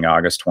starting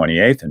August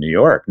 28th in New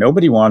York.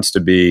 Nobody wants to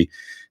be,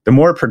 the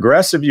more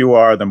progressive you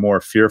are, the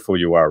more fearful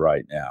you are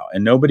right now.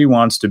 And nobody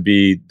wants to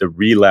be the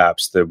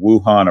relapse, the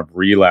Wuhan of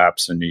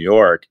relapse in New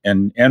York.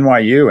 And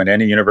NYU and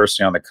any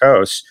university on the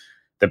coast,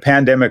 the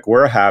pandemic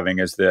we're having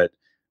is that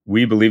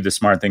we believe the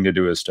smart thing to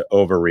do is to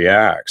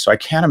overreact. So I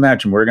can't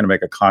imagine we're going to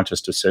make a conscious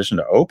decision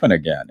to open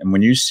again. And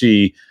when you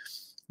see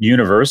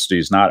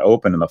universities not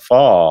open in the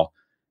fall,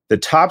 the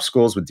top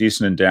schools with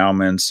decent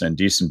endowments and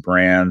decent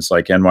brands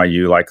like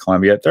NYU, like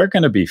Columbia, they're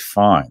going to be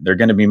fine. They're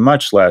going to be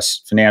much less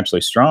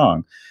financially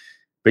strong.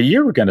 But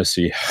you're going to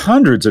see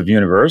hundreds of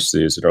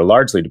universities that are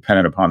largely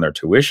dependent upon their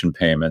tuition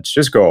payments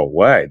just go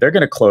away. They're going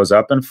to close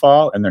up and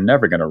fall, and they're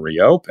never going to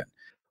reopen.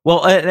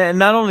 Well, and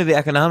not only the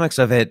economics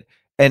of it,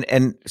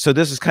 and so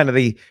this is kind of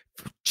the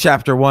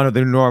chapter one of the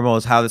new normal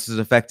is how this is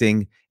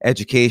affecting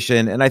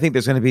education. And I think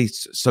there's going to be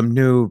some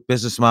new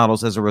business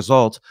models as a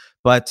result.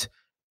 But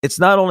it's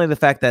not only the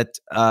fact that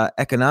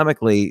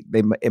economically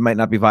it might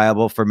not be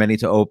viable for many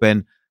to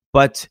open,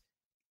 but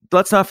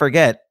let's not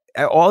forget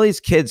all these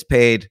kids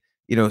paid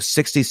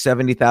 60,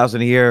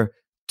 70,000 a year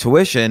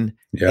tuition.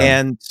 Yeah.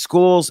 And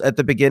schools at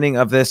the beginning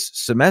of this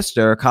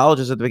semester,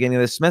 colleges at the beginning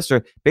of this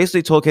semester,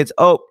 basically told kids,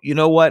 oh, you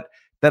know what?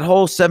 That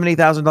whole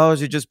 $70,000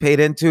 you just paid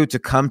into to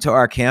come to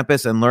our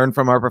campus and learn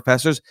from our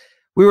professors,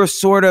 we were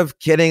sort of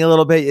kidding a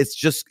little bit.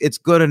 It's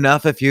good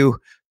enough if you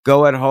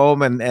go at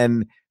home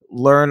and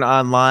learn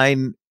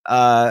online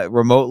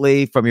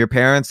remotely from your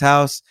parents'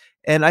 house.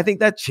 And I think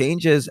that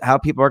changes how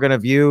people are going to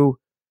view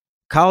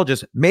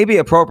colleges, maybe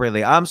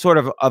appropriately. I'm sort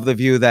of the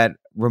view that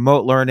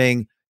remote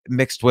learning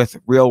mixed with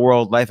real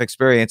world life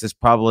experience is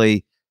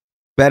probably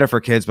better for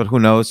kids, but who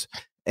knows?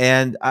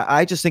 And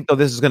I just think, though,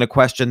 this is going to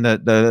question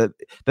the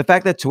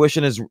fact that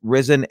tuition has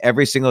risen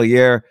every single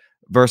year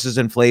versus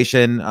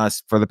inflation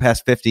for the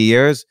past 50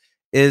 years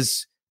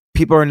is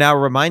people are now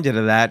reminded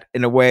of that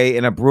in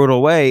a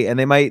brutal way, and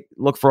they might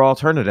look for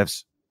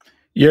alternatives.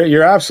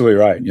 You're absolutely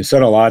right. You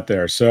said a lot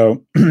there.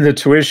 So the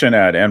tuition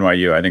at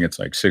NYU, I think it's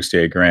like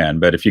 $68,000.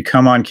 But if you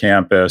come on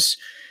campus,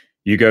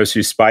 you go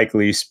see Spike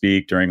Lee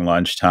speak during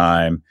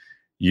lunchtime,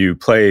 you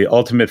play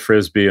ultimate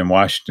frisbee in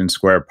Washington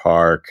Square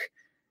Park,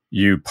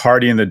 you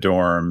party in the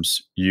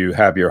dorms, you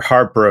have your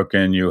heart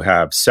broken, you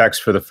have sex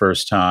for the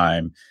first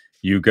time,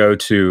 you go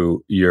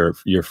to your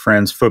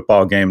friend's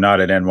football game, not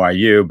at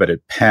NYU, but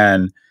at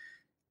Penn,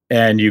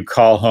 and you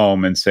call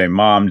home and say,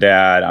 Mom,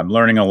 Dad, I'm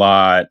learning a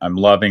lot. I'm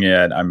loving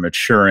it. I'm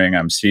maturing.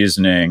 I'm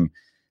seasoning.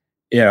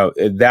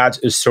 That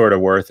is sort of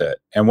worth it.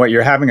 And what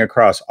you're having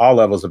across all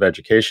levels of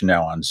education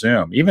now on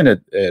Zoom, even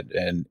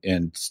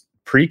in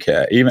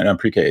pre-K, even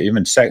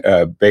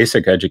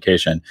basic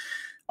education,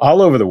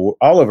 all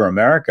over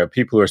America,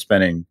 people who are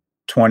spending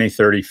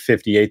 $20,000,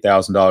 $30,000,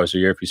 $58,000 a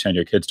year if you send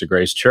your kids to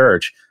Grace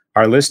Church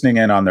are listening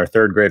in on their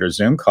third grader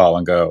Zoom call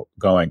and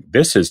going,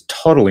 this is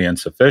totally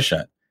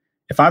insufficient.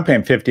 If I'm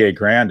paying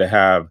 $58,000 to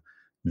have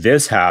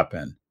this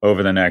happen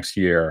over the next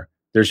year,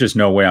 there's just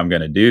no way I'm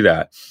going to do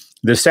that.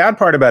 The sad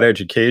part about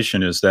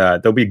education is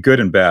that there'll be good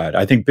and bad.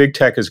 I think big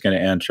tech is going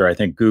to enter. I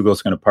think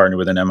Google's going to partner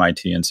with an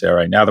MIT and say, all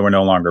right, now that we're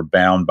no longer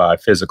bound by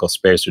physical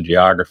space or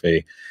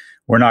geography,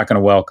 we're not going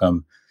to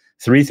welcome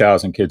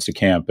 3,000 kids to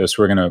campus.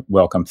 We're going to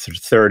welcome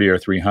 30 or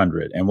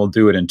 300. And we'll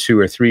do it in 2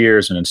 or 3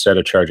 years. And instead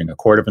of charging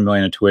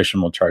 $250,000 in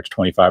tuition, we'll charge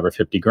 25 or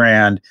 50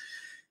 grand.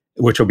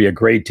 Which will be a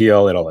great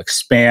deal. It'll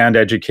expand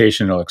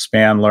education. It'll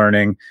expand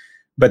learning.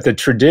 But the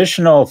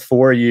traditional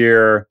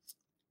 4-year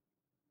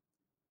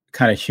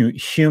kind of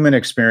human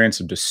experience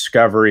of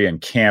discovery and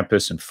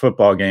campus and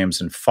football games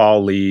and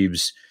fall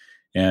leaves,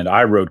 and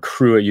I rode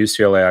crew at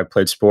UCLA, I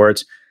played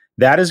sports,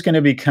 that is going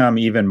to become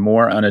even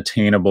more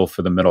unattainable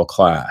for the middle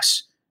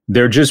class.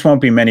 There just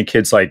won't be many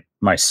kids like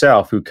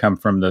myself who come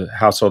from the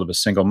household of a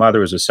single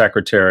mother as a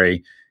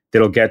secretary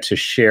that'll get to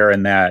share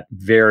in that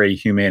very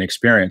humane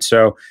experience.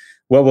 So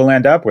what we'll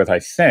end up with, I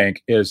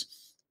think, is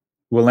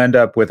we'll end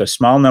up with a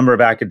small number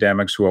of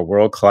academics who are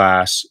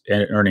world-class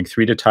and earning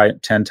 3 to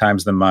 10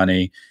 times the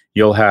money.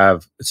 You'll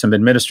have some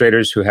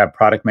administrators who have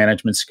product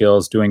management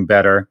skills doing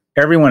better.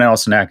 Everyone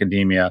else in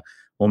academia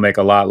will make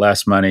a lot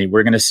less money.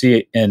 We're going to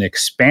see an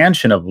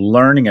expansion of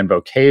learning and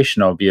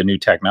vocational via new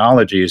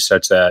technologies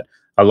such that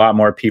a lot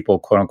more people,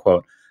 quote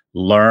unquote,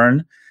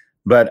 learn.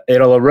 But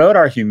it'll erode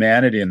our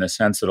humanity in the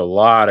sense that a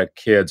lot of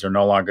kids are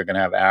no longer going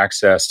to have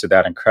access to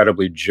that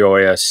incredibly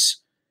joyous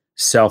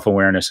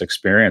self-awareness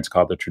experience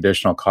called the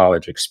traditional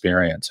college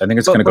experience. I think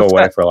it's going to go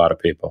away for a lot of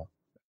people.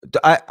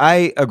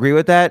 I agree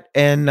with that.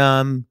 And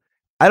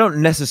I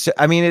don't necessarily,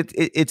 I mean,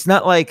 it's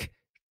not like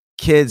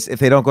kids, if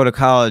they don't go to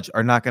college,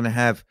 are not going to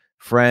have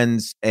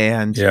friends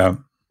and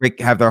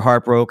have their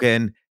heart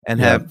broken and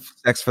have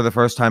sex for the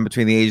first time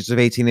between the ages of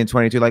 18 and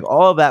 22. Like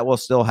all of that will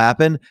still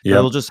happen. But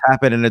it'll just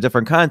happen in a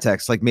different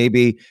context. Like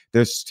maybe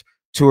there's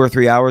 2 or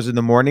 3 hours in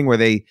the morning where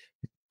they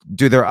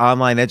do their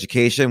online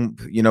education,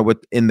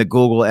 in the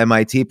Google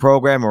MIT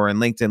program or in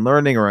LinkedIn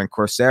Learning or in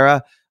Coursera.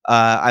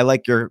 I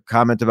like your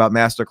comment about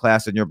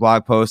masterclass in your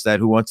blog post that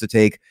who wants to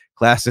take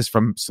classes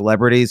from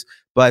celebrities.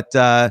 But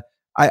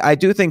I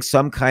do think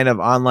some kind of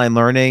online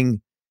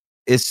learning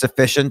is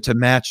sufficient to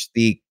match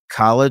the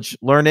college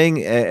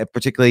learning,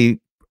 particularly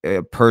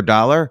per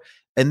dollar.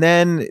 And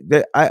then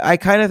I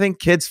kind of think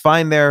kids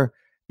find their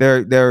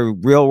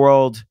real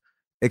world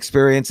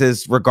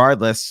experiences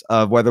regardless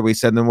of whether we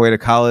send them away to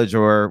college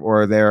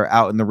or they're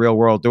out in the real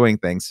world doing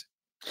things.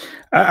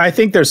 I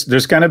think there's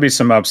going to be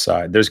some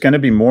upside. There's going to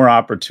be more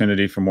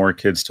opportunity for more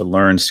kids to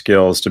learn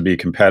skills to be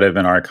competitive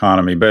in our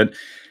economy. But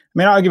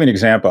mean, I'll give you an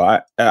example.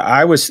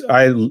 I was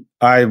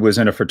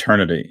in a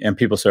fraternity, and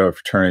people say a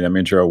fraternity, that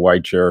means you're a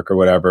white jerk or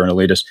whatever, an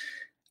elitist.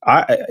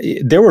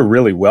 There were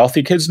really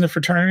wealthy kids in the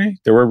fraternity.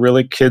 There were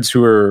really kids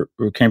who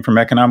came from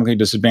economically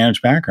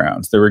disadvantaged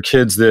backgrounds. There were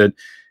kids that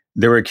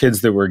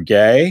were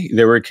gay.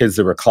 There were kids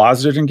that were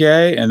closeted and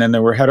gay, and then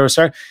there were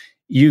heterosexual.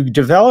 You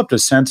developed a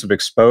sense of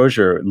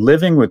exposure,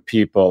 living with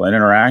people and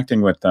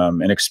interacting with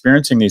them and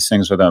experiencing these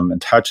things with them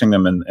and touching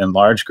them in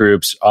large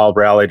groups, all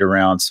rallied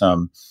around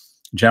some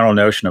general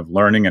notion of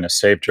learning in a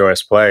safe,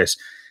 joyous place.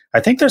 I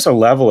think there's a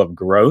level of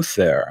growth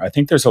there. I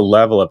think there's a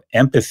level of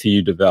empathy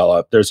you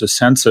develop. There's a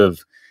sense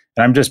of,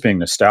 and I'm just being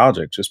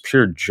nostalgic, just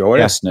pure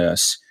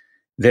joyousness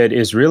that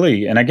is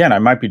really, and again, I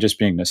might be just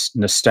being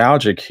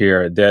nostalgic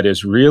here, that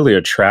is really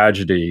a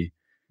tragedy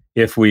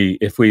if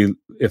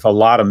a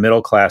lot of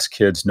middle class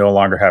kids no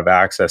longer have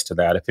access to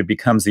that. If it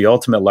becomes the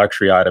ultimate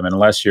luxury item,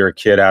 unless you're a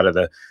kid out of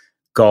the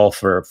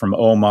Gulf or from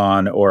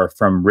Oman or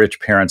from rich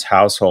parents'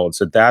 households,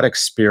 that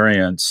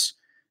experience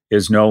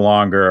is no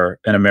longer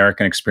an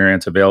American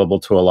experience available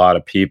to a lot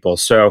of people.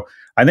 So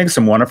I think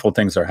some wonderful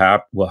things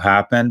will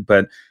happen,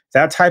 but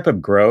that type of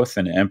growth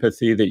and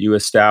empathy that you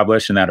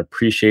establish and that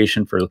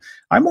appreciation for,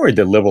 I'm worried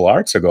that liberal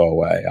arts will go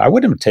away. I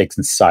wouldn't have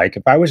taken psych.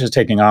 If I was just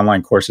taking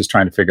online courses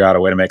trying to figure out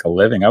a way to make a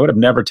living, I would have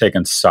never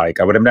taken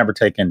psych. I would have never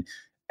taken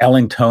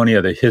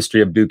Ellingtonia, the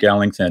history of Duke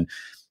Ellington.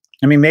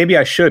 I mean, maybe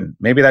I shouldn't.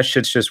 Maybe that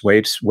shit's just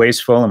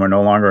wasteful and we're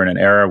no longer in an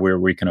era where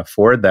we can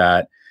afford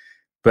that.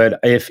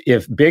 But if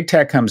big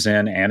tech comes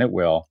in, and it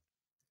will,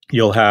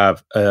 you'll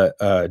have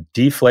a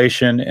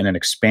deflation and an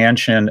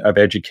expansion of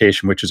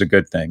education, which is a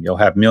good thing. You'll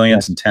have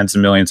millions and tens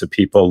of millions of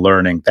people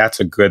learning. That's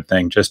a good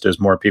thing, just as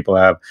more people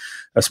have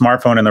a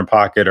smartphone in their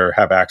pocket or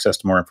have access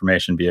to more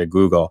information via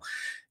Google.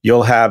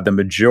 You'll have the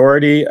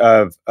majority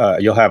of,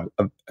 you'll have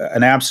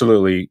an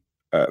absolutely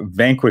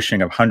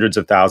vanquishing of hundreds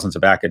of thousands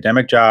of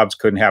academic jobs.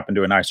 Couldn't happen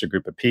to a nicer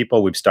group of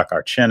people. We've stuck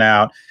our chin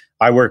out.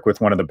 I work with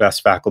one of the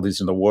best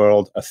faculties in the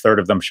world. A third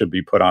of them should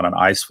be put on an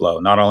ice floe.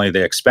 Not only are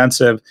they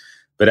expensive,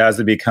 but as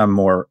they become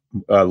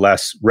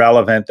less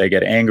relevant, they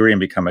get angry and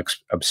become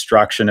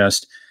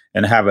obstructionist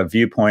and have a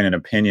viewpoint and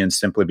opinion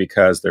simply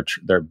because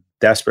they're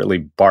desperately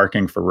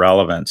barking for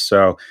relevance.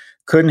 So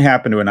couldn't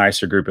happen to a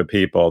nicer group of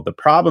people. The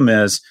problem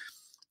is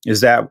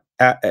that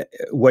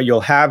what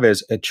you'll have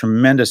is a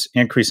tremendous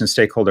increase in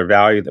stakeholder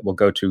value that will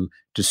go to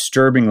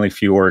disturbingly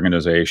few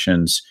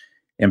organizations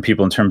and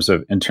people in terms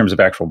of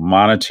actual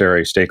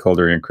monetary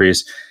stakeholder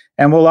increase.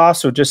 And we'll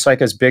also, just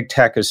like as big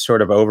tech has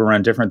sort of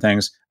overrun different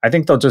things, I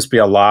think there'll just be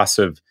a loss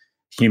of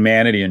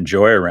humanity and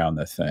joy around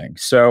the thing.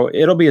 So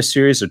it'll be a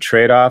series of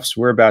trade-offs.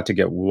 We're about to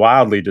get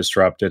wildly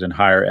disrupted in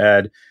higher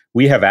ed.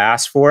 We have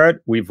asked for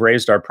it. We've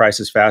raised our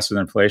prices faster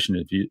than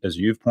inflation, as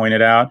you've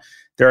pointed out.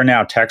 There are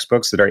now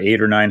textbooks that are $800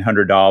 or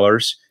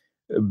 $900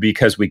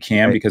 because we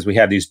can, because we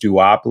have these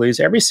duopolies.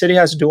 Every city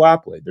has a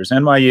duopoly. There's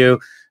NYU,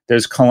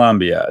 there's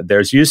Columbia,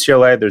 there's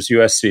UCLA, there's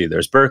USC,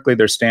 there's Berkeley,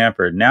 there's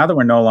Stanford. Now that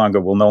will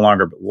no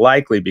longer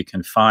likely be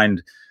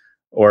confined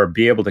or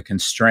be able to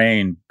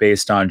constrain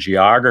based on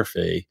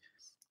geography,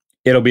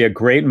 it'll be a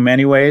great in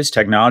many ways.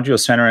 Technology will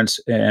center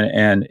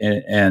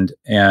and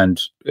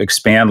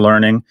expand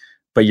learning,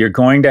 but you're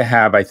going to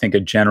have, I think, a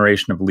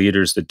generation of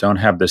leaders that don't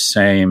have the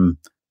same,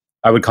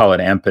 I would call it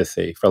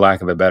empathy, for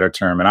lack of a better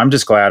term. And I'm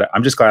just glad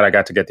I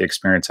got to get the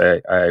experience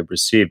I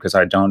received, because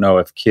I don't know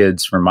if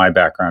kids from my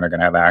background are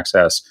going to have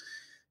access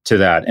to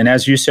that. And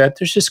as you said,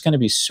 there's just going to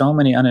be so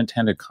many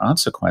unintended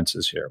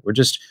consequences here.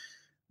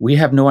 We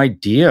have no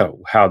idea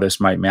how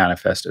this might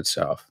manifest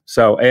itself.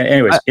 So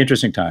anyways,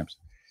 interesting times.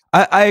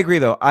 I agree,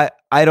 though.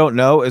 I don't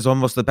know is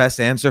almost the best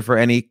answer for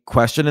any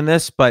question in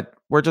this, but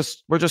we're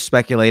just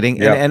speculating.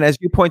 Yeah. And as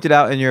you pointed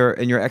out in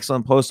your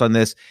excellent post on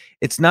this,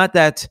 it's not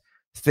that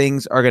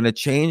things are going to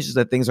change, is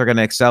that things are going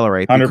to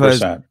accelerate. 100%.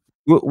 Because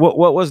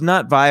what was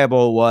not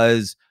viable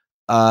was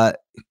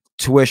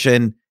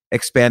tuition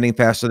expanding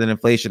faster than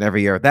inflation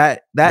every year.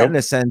 That yep. in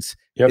a sense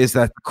yep. is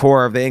the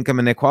core of the income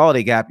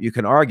inequality gap. You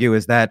can argue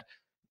is that,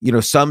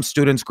 some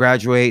students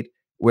graduate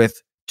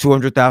with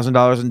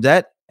 $200,000 in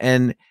debt,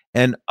 and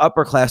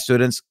upper class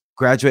students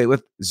graduate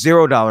with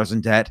 $0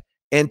 in debt,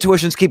 and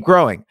tuitions keep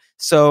growing.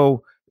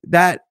 So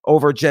that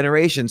over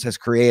generations has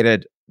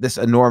created this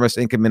enormous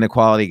income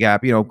inequality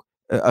gap.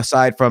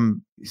 Aside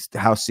from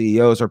how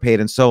CEOs are paid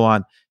and so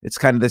on, it's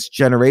kind of this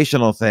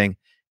generational thing.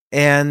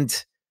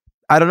 And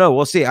I don't know,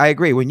 we'll see. I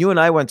agree. When you and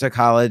I went to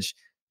college,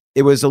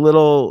 it was a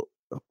little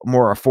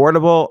more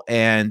affordable,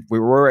 and we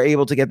were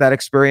able to get that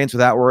experience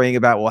without worrying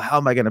about, well, how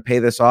am I going to pay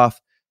this off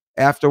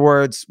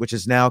afterwards, which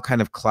is now kind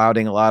of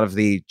clouding a lot of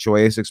the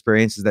joyous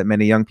experiences that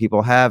many young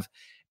people have.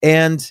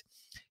 And,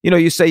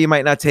 you say you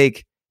might not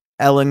take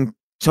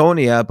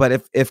Ellingtonia,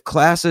 but if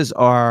classes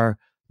are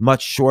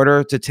much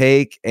shorter to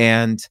take,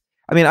 and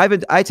I mean,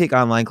 I take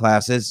online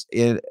classes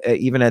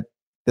even at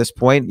this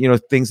point,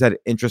 things that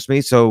interest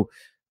me. So,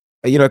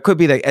 it could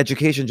be that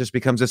education just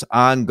becomes this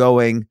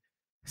ongoing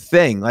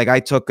thing. Like I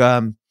took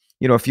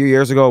a few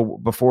years ago,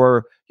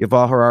 before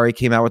Yuval Harari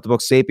came out with the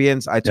book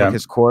Sapiens, I took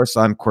his course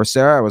on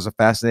Coursera. It was a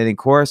fascinating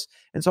course.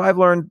 And so I've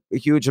learned a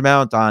huge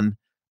amount on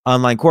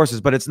online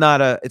courses, but it's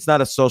not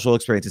a social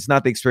experience. It's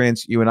not the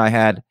experience you and I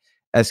had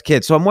as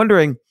kids. So I'm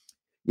wondering,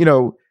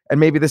 and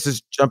maybe this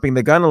is jumping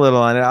the gun a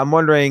little on it. I'm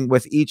wondering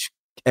with each,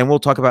 and we'll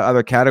talk about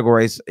other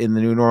categories in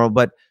the new normal,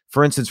 but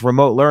for instance,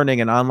 remote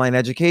learning and online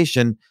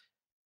education,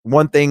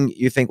 one thing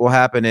you think will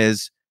happen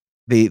is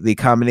the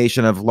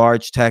combination of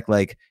large tech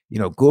like,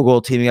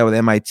 Google teaming up with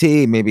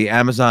MIT, maybe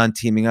Amazon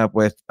teaming up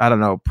with, I don't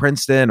know,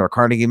 Princeton or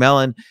Carnegie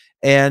Mellon.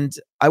 And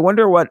I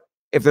wonder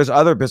if there's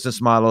other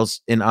business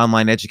models in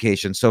online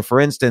education. So for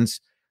instance,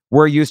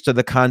 we're used to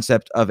the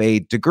concept of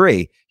a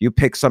degree. You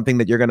pick something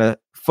that you're going to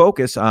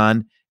focus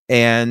on,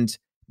 and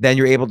then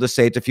you're able to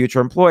say to future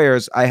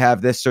employers, I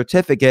have this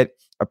certificate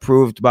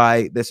approved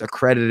by this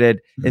accredited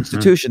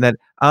institution that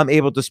I'm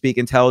able to speak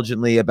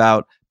intelligently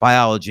about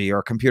biology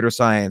or computer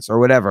science or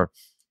whatever.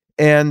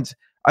 And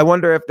I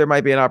wonder if there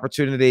might be an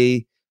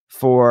opportunity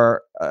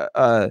for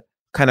a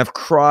kind of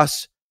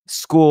cross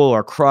school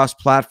or cross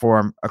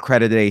platform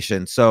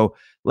accreditation. So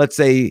let's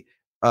say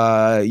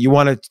you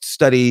want to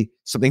study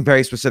something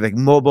very specific,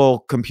 mobile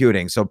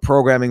computing, so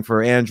programming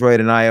for Android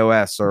and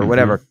iOS or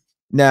whatever.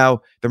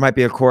 Now, there might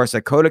be a course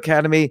at Code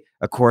Academy,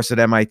 a course at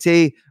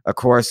MIT, a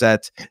course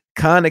at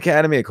Khan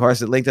Academy, a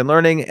course at LinkedIn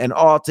Learning, and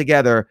all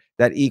together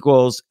that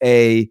equals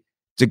a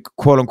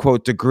quote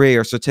unquote degree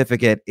or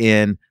certificate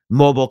in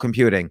mobile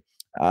computing.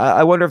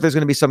 I wonder if there's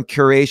going to be some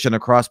curation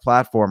across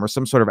platform or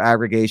some sort of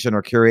aggregation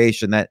or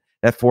curation that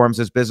forms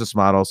as business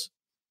models.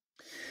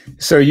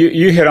 So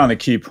you hit on the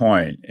key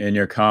point in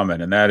your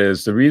comment, and that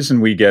is the reason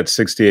we get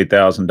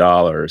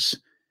 $68,000.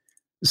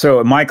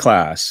 So in my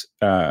class,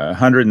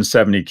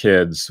 170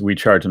 kids, we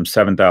charge them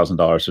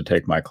 $7,000 to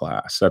take my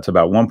class. That's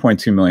about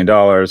 $1.2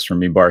 million from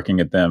me barking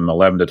at them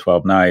 11 to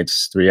 12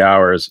 nights, 3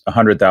 hours,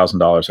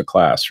 $100,000 a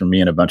class from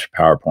me and a bunch of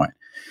PowerPoint.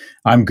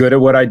 I'm good at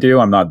what I do.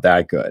 I'm not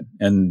that good.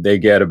 And they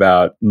get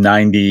about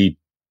 90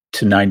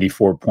 to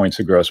 94 points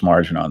of gross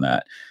margin on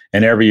that.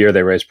 And every year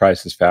they raise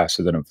prices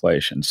faster than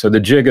inflation. So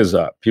the jig is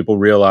up. People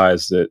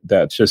realize that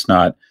that's just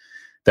not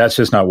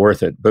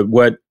worth it. But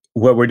what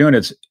we're doing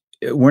is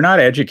we're not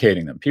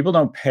educating them. Parents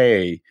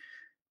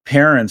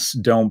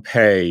don't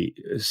pay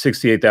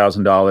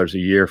 $68,000 a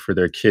year for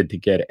their kid to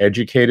get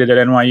educated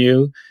at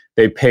NYU.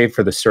 They pay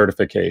for the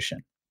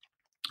certification.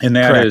 And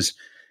that Correct. Is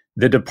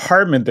the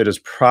department that has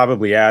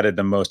probably added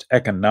the most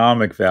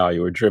economic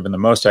value or driven the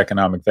most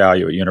economic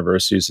value at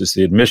universities is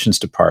the admissions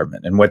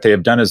department. And what they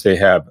have done is they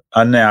have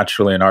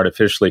unnaturally and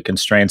artificially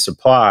constrained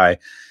supply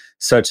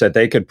such that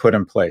they could put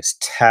in place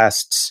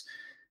tests,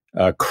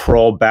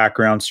 crawl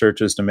background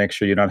searches to make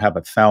sure you don't have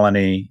a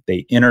felony.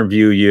 They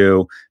interview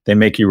you. They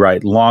make you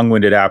write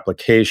long-winded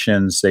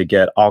applications. They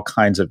get all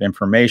kinds of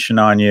information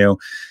on you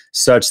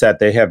such that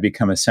they have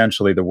become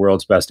essentially the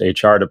world's best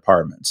HR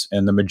departments.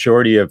 And the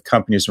majority of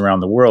companies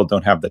around the world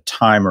don't have the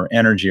time or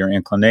energy or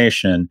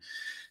inclination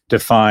to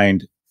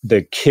find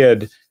the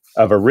kid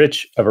of a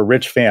rich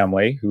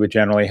family who would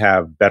generally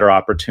have better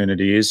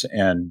opportunities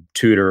and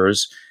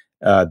tutors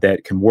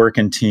that can work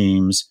in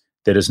teams,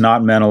 that is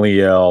not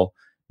mentally ill,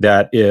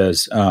 that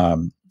is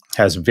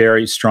has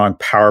very strong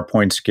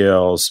PowerPoint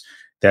skills,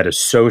 that is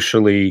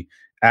socially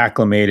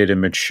acclimated and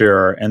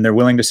mature, and they're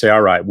willing to say,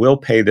 all right, we'll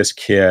pay this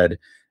kid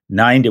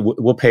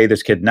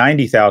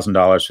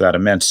 $90,000 for that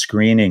immense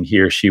screening he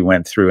or she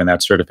went through in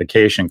that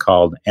certification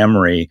called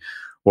Emory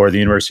or the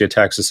University of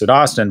Texas at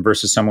Austin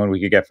versus someone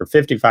we could get for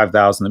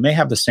 $55,000 that may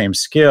have the same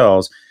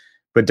skills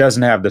but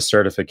doesn't have the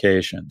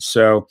certification.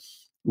 So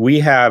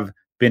we have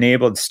been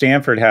able,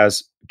 Stanford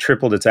has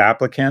tripled its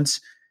applicants.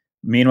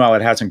 Meanwhile,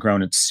 it hasn't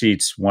grown its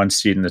seats, one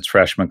seat in its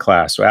freshman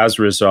class. So as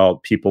a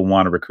result, people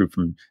want to recruit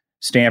from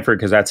Stanford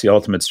because that's the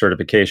ultimate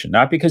certification.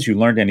 Not because you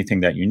learned anything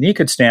that unique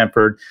at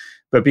Stanford,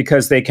 but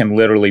because they can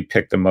literally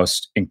pick the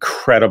most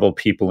incredible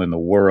people in the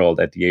world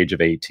at the age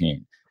of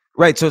 18.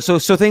 Right. So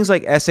things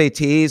like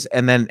SATs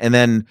and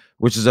then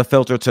which is a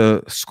filter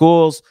to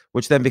schools,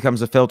 which then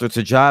becomes a filter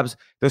to jobs.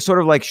 They're sort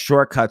of like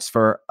shortcuts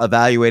for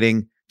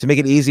evaluating to make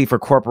it easy for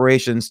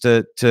corporations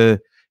to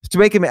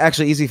make it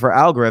actually easy for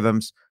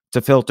algorithms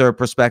to filter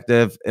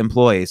prospective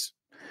employees.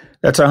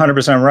 That's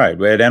 100%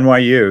 right. At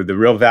NYU, the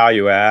real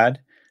value add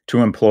to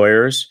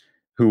employers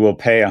who will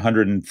pay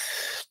 $120,000,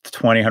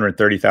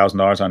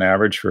 $130,000 on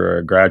average for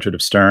a graduate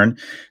of Stern,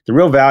 the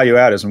real value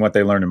add isn't what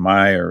they learned in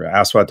my or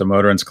Aswat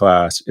Damodaran's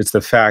class. It's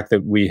the fact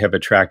that we have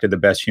attracted the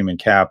best human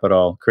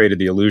capital, created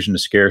the illusion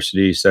of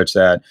scarcity such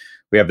that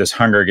we have this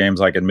Hunger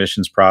Games-like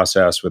admissions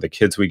process where the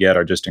kids we get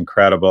are just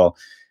incredible.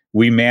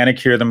 We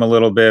manicure them a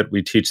little bit.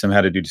 We teach them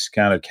how to do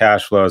discounted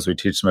cash flows. We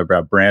teach them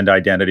about brand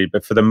identity.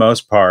 But for the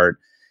most part,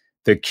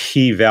 the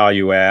key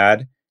value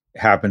add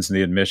happens in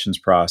the admissions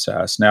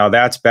process. Now,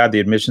 that's bad.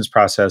 The admissions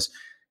process,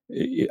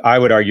 I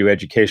would argue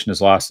education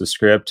has lost the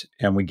script.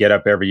 And we get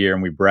up every year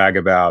and we brag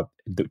about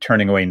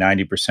turning away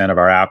 90% of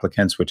our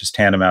applicants, which is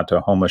tantamount to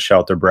a homeless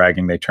shelter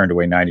bragging they turned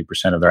away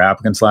 90% of their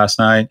applicants last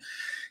night.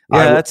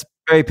 Yeah,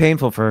 very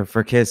painful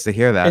for kids to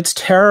hear that. It's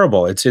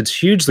terrible. It's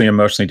hugely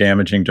emotionally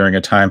damaging during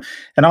a time.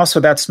 And also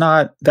that's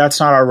not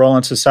our role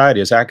in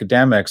society. As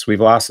academics, we've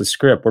lost the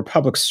script. We're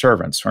public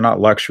servants. We're not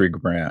luxury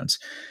brands.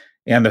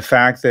 And the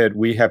fact that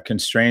we have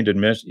constrained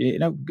admission,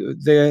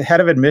 the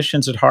head of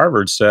admissions at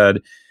Harvard said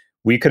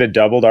we could have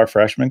doubled our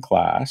freshman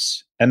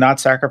class and not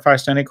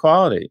sacrificed any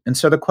quality. And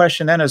so the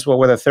question then is, well,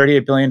 with a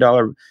 $38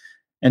 billion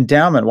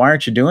endowment, why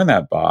aren't you doing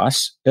that,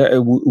 boss?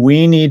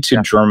 We need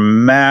to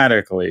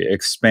dramatically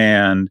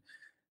expand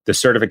the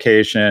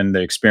certification,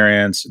 the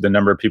experience, the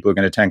number of people who are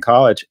going to attend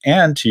college.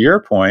 And to your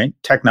point,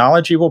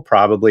 technology will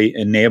probably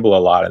enable a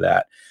lot of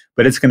that.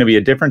 But it's going to be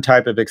a different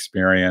type of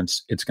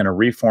experience. It's going to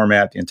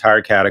reformat the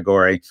entire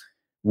category.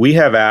 We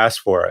have asked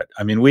for it.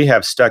 I mean, we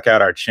have stuck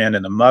out our chin,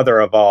 and the mother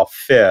of all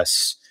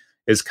fists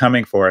is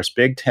coming for us.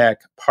 Big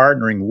tech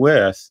partnering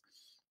with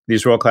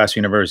these world-class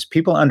universities.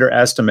 People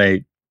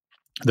underestimate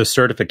the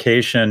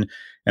certification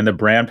and the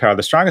brand power.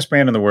 The strongest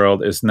brand in the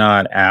world is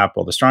not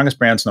Apple. The strongest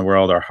brands in the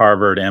world are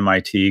Harvard,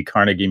 MIT,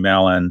 Carnegie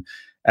Mellon,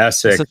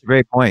 Essex. That's a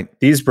great point.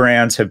 These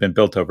brands have been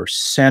built over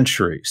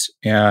centuries,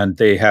 and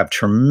they have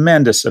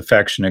tremendous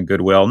affection and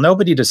goodwill.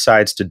 Nobody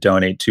decides to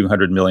donate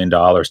 $200 million to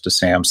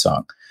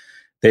Samsung.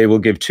 They will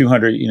give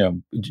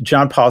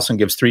John Paulson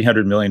gives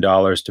 $300 million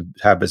to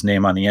have his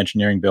name on the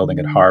engineering building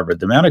at Harvard.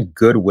 The amount of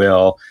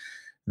goodwill,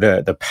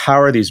 the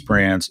power of these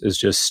brands is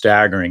just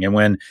staggering. And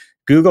when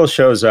Google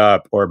shows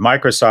up or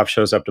Microsoft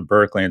shows up to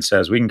Berkeley and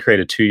says, we can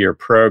create a 2-year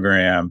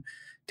program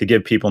to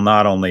give people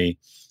not only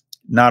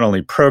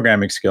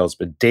programming skills,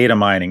 but data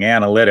mining,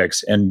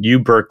 analytics, and you,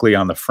 Berkeley,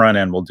 on the front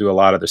end will do a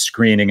lot of the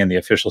screening and the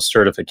official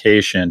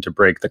certification to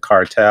break the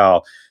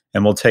cartel.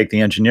 And we'll take the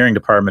engineering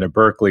department at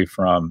Berkeley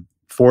from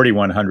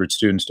 4,100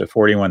 students to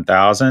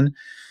 41,000.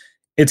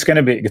 It's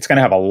going to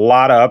have a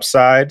lot of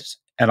upsides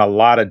and a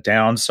lot of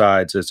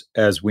downsides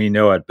as we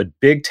know it. But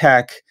big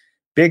tech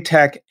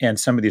and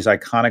some of these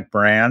iconic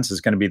brands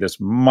is going to be this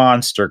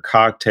monster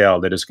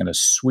cocktail that is going to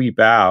sweep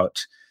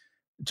out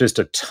just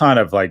a ton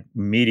of like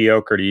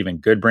mediocre to even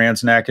good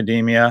brands in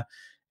academia.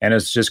 And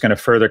it's just going to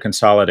further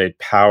consolidate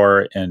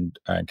power and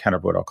kind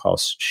of what I'll call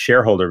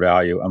shareholder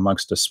value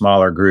amongst a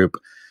smaller group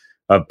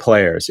of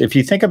players. If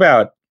you think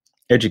about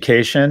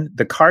education,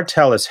 the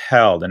cartel is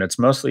held, and it's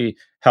mostly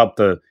helped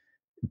the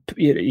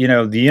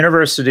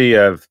University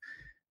of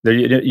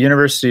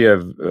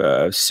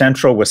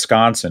Central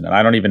Wisconsin, and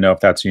I don't even know if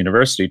that's a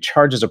university,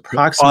 charges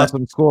approximately.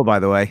 Awesome school, by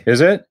the way.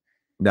 Is it?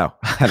 No,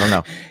 I don't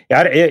know.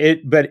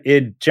 But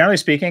generally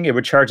speaking, it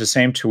would charge the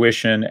same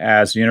tuition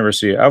as the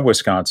University of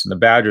Wisconsin, the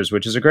Badgers,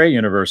 which is a great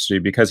university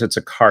because it's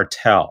a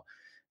cartel.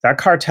 That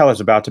cartel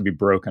is about to be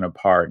broken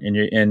apart,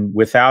 and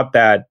without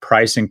that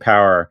pricing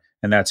power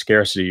and that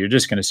scarcity, you're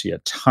just going to see a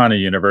ton of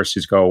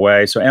universities go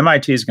away. So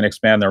MIT is going to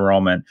expand their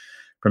enrollment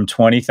from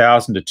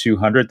 20,000 to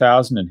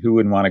 200,000, and who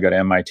wouldn't want to go to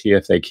MIT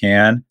if they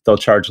can? They'll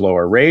charge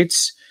lower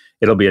rates.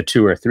 It'll be a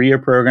 2 or 3 year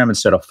program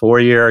instead of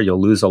 4-year.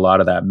 You'll lose a lot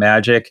of that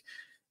magic.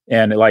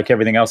 And like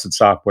everything else in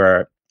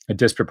software, a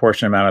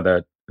disproportionate amount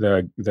of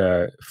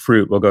the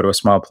fruit will go to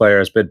small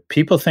players. But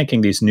people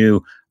thinking these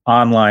new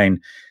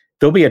online,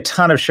 there'll be a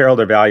ton of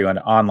shareholder value in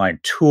online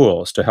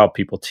tools to help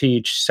people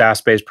teach,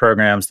 SaaS-based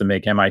programs that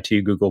make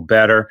MIT, Google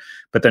better.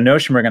 But the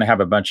notion we're going to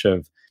have a bunch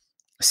of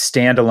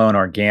standalone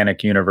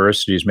organic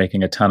universities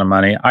making a ton of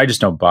money, I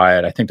just don't buy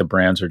it. I think the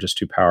brands are just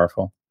too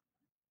powerful.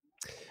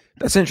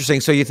 That's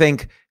interesting. So you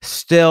think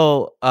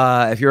still,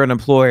 if you're an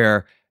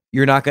employer,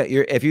 you're not going.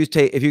 If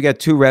you get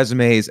 2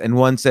 resumes and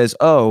one says,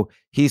 "Oh,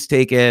 he's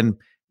taken,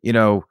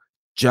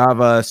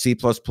 Java, C++,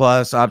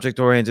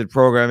 object-oriented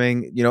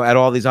programming, at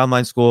all these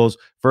online schools,"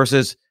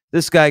 versus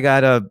this guy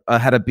had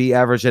a B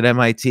average at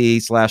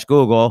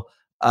MIT/Google.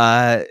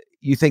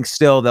 You think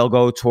still they'll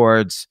go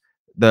towards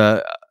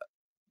the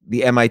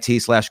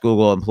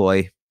MIT/Google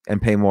employee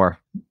and pay more?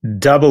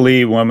 Double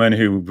E woman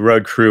who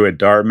rode crew at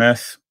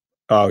Dartmouth.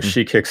 Oh,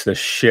 she kicks the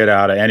shit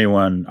out of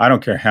anyone. I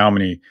don't care how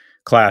many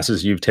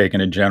classes you've taken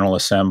at General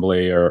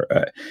Assembly or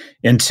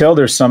until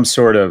there's some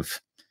sort of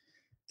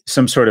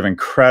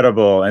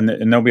incredible, and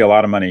there'll be a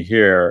lot of money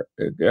here,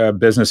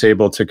 business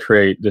able to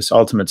create this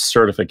ultimate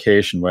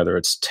certification, whether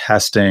it's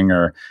testing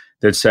or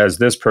that says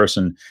this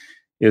person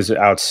is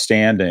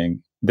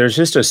outstanding. There's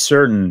just a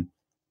certain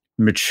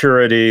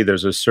maturity,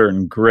 there's a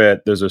certain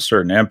grit, there's a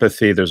certain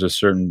empathy, there's a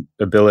certain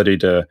ability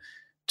to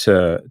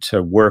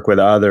work with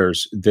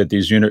others that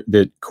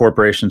that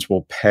corporations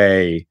will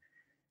pay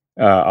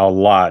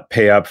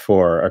pay up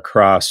for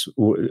across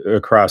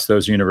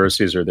those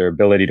universities, or their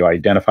ability to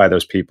identify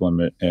those people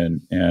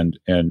and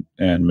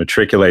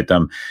matriculate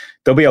them.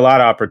 There'll be a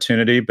lot of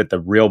opportunity, but the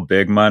real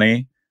big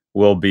money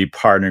will be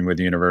partnering with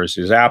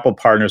universities. Apple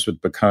partners with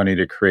Bocconi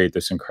to create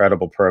this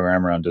incredible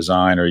program around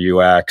design or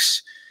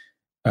UX.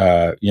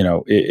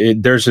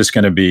 There's just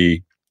going to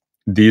be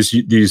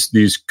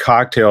these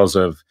cocktails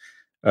of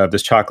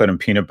this chocolate and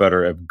peanut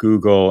butter of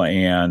Google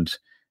and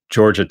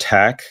Georgia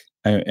Tech.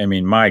 I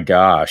mean, my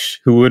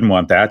gosh, who wouldn't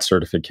want that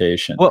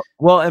certification?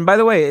 Well, and by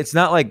the way, it's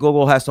not like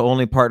Google has to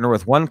only partner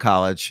with one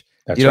college.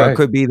 That's right. It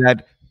could be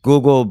that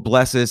Google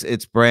blesses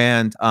its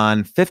brand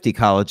on 50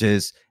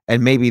 colleges,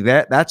 and maybe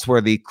that's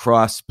where the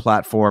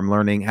cross-platform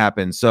learning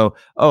happens. So,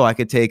 I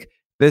could take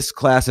this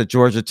class at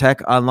Georgia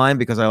Tech online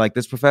because I like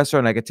this professor,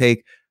 and I could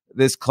take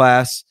this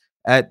class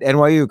at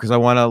NYU because I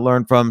want to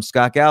learn from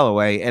Scott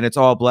Galloway, and it's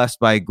all blessed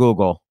by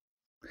Google.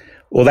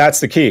 Well,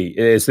 that's the key,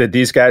 is that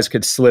these guys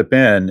could slip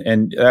in.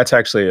 And that's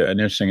actually an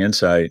interesting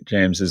insight,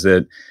 James, is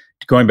that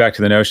going back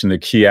to the notion, the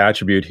key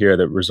attribute here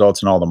that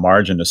results in all the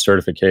margin is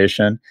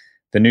certification.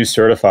 The new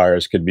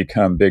certifiers could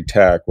become big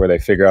tech, where they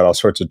figure out all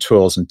sorts of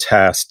tools and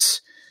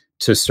tests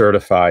to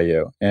certify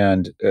you.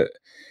 And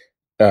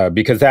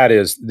because that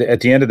is, at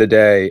the end of the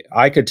day,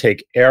 I could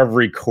take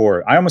every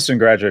course. I almost didn't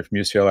graduate from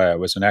UCLA. I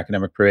was in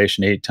academic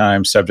probation 8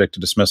 times, subject to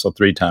dismissal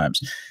 3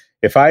 times.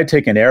 If I had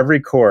taken every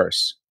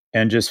course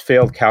and just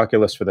failed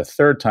calculus for the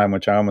 3rd time,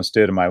 which I almost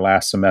did in my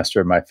last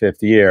semester of my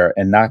 5th year,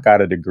 and not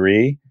got a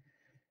degree,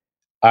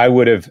 I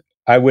couldn't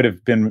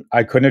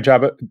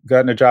have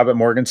gotten a job at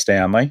Morgan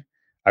Stanley.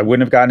 I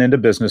wouldn't have gotten into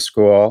business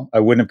school. I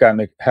wouldn't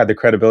have had the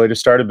credibility to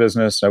start a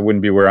business. I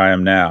wouldn't be where I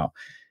am now.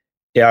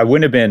 Yeah, I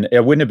wouldn't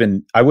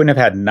have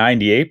had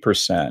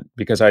 98%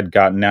 because I'd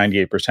gotten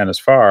 98% as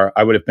far.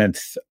 I would have been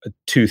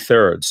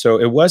 2/3. So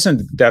it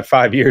wasn't that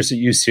 5 years at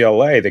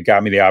UCLA that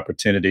got me the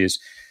opportunities.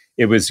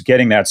 It was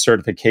getting that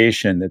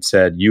certification that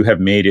said, you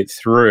have made it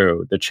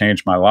through, that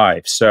changed my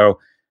life. So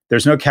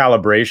there's no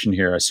calibration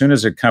here. As soon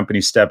as a company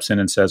steps in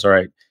and says, all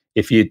right,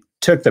 if you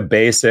took the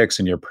basics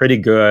and you're pretty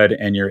good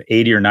and you're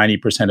 80 or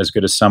 90% as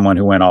good as someone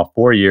who went all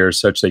 4 years,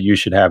 such that you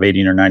should have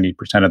 80 or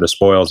 90% of the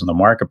spoils in the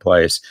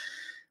marketplace.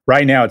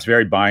 Right now, it's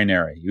very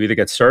binary. You either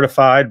get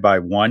certified by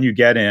 1, you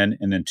get in,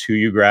 and then 2,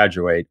 you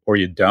graduate, or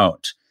you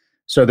don't.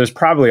 So there's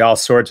probably all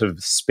sorts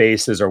of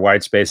spaces or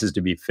white spaces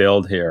to be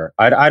filled here.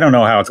 I don't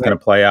know how it's going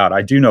to play out.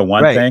 I do know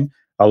one thing: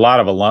 a lot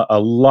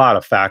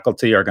of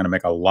faculty are going to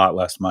make a lot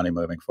less money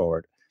moving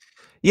forward.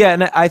 Yeah,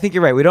 and I think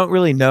you're right. We don't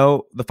really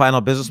know the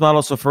final business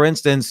model. So, for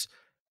instance,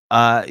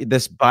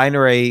 this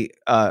binary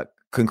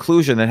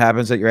conclusion that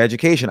happens at your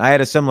education. I had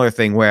a similar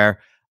thing where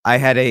I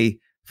had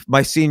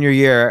my senior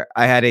year,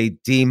 I had a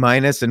D- in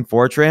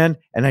Fortran,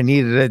 and I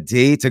needed a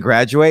D to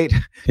graduate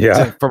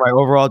for my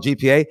overall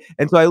GPA.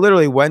 And so I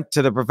literally went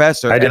to the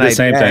professor. I did the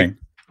same thing.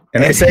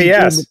 And they say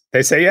yes.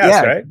 They say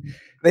yes, right?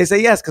 They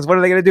say yes, because what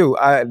are they going to do?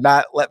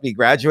 Not let me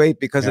graduate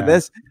because of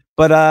this?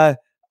 But,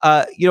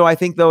 I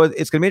think, though,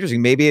 it's going to be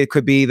interesting. Maybe it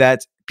could be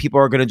that people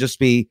are going to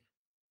just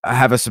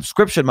have a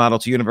subscription model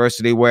to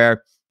university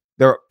where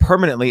they're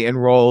permanently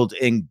enrolled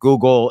in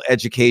Google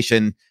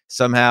education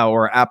somehow,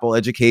 or Apple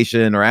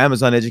education, or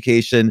Amazon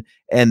education.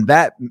 And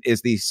that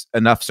is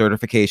enough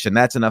certification.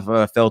 That's enough of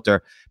a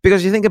filter.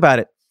 Because you think about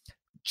it,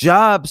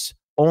 jobs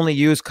only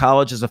use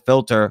college as a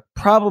filter,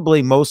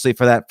 probably mostly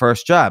for that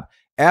first job.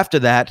 After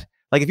that,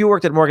 like if you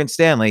worked at Morgan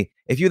Stanley,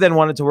 if you then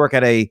wanted to work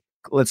at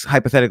let's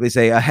hypothetically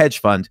say a hedge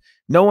fund,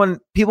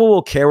 people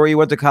will care where you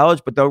went to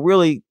college, but they'll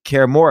really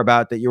care more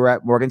about that you were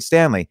at Morgan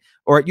Stanley.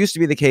 Or it used to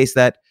be the case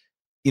that,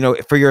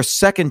 for your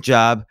second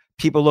job,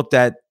 people looked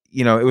at,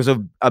 it was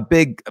a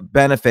big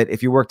benefit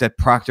if you worked at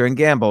Procter &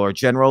 Gamble or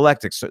General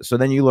Electric. So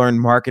then you learn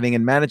marketing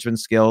and management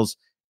skills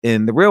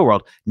in the real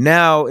world.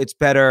 Now it's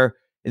better,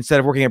 instead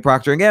of working at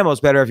Procter & Gamble, it's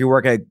better if you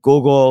work at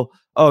Google.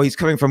 Oh, he's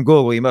coming from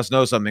Google, he must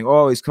know something.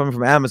 Oh, he's coming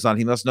from Amazon,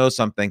 he must know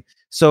something.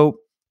 So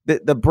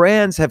the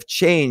brands have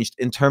changed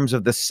in terms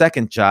of the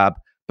second job,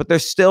 but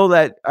there's still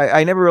that,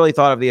 I never really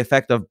thought of the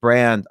effect of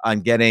brand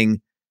on getting,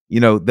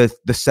 the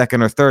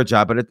second or third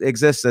job, but it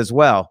exists as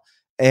well.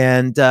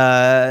 And,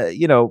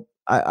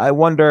 I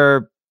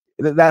wonder,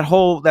 that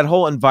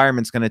whole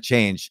environment's going to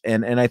change.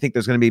 And I think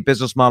there's going to be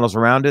business models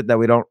around it that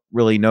we don't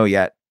really know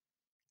yet.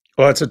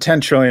 Well, it's a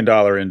 $10 trillion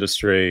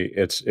industry.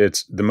 It's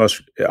the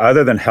most,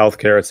 other than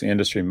healthcare, it's the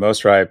industry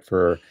most ripe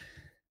for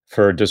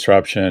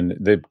disruption.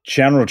 The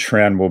general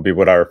trend will be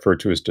what I refer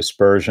to as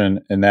dispersion.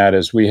 And that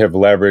is, we have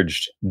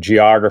leveraged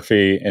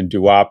geography and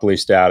duopoly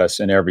status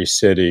in every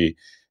city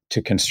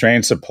to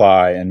constrain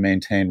supply and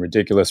maintain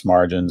ridiculous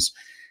margins.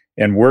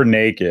 And we're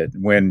naked.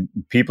 When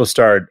people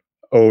start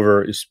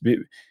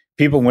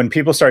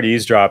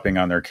eavesdropping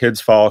on their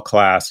kids' fall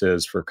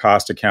classes for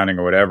cost accounting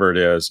or whatever it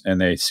is, and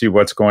they see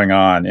what's going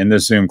on in the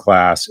Zoom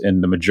class,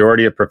 and the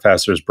majority of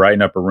professors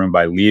brighten up a room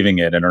by leaving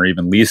it and are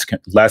even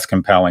less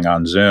compelling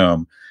on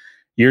Zoom,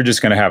 you're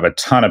just going to have a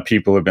ton of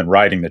people who've been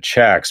writing the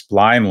checks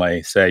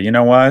blindly say, you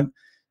know what,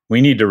 we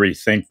need to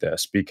rethink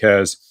this,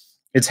 because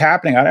it's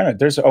happening. I don't know.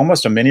 There's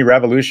almost a mini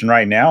revolution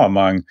right now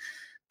among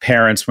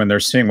parents when they're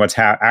seeing what's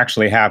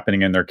actually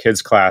happening in their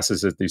kids'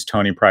 classes at these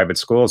Tony private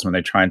schools when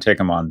they try and take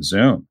them on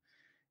Zoom.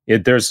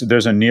 There's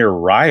a near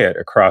riot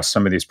across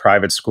some of these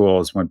private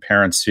schools when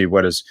parents see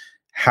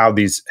how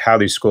these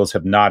schools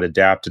have not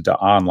adapted to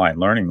online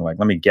learning. Like,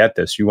 let me get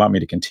this. You want me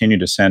to continue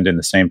to send in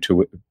the same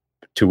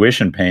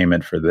tuition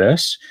payment for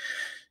this?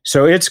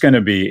 So it's going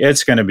to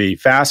be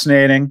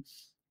fascinating.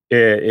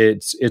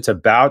 It's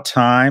about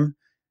time.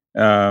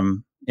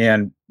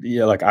 And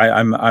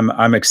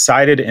I'm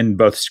excited and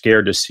both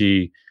scared to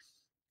see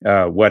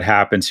what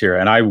happens here.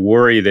 And I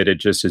worry that it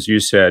just, as you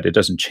said, it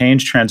doesn't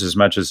change trends as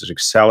much as it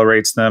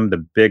accelerates them. The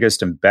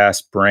biggest and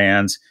best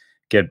brands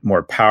get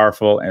more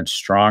powerful and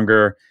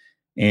stronger,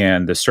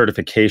 and the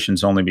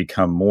certifications only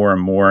become more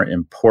and more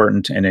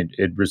important, and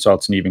it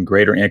results in even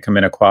greater income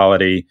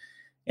inequality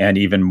and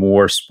even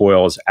more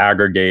spoils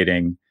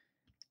aggregating.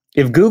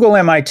 If Google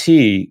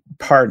MIT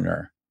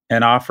partner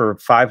and offer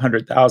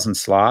 500,000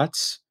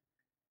 slots,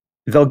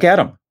 they'll get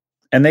them,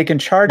 and they can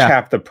charge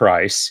half the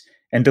price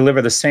and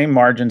deliver the same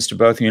margins to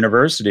both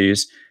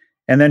universities.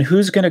 And then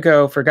who's going to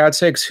go, for God's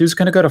sakes, who's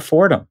going to go to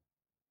Fordham?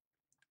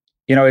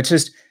 It's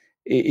just,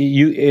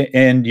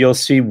 you'll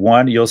see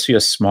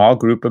a small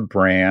group of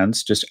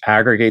brands just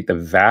aggregate the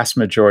vast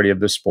majority of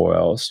the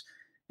spoils.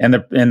 And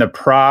the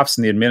profs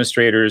and the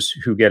administrators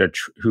who get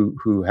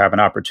who have an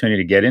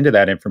opportunity to get into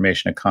that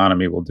information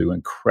economy will do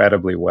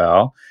incredibly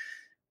well.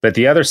 But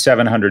the other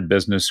 700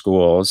 business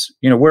schools,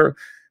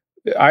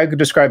 I could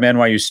describe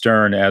NYU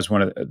Stern as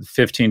one of the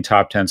 15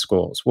 top 10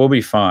 schools. We'll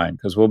be fine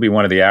because we'll be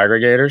one of the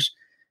aggregators.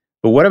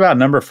 But what about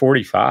number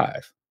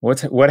 45?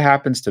 What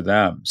happens to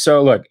them?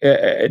 So look,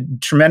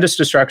 tremendous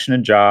destruction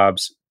in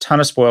jobs, ton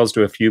of spoils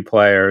to a few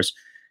players,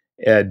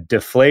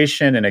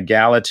 deflation and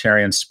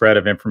egalitarian spread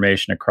of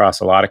information across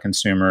a lot of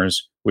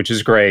consumers, which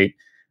is great.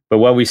 But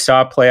what we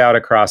saw play out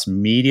across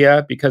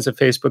media because of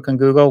Facebook and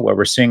Google, what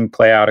we're seeing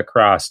play out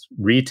across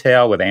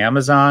retail with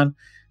Amazon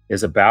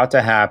is about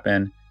to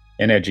happen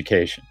in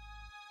education.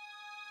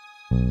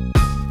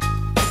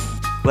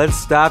 Let's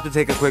stop to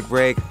take a quick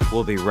break.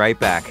 We'll be right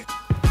back.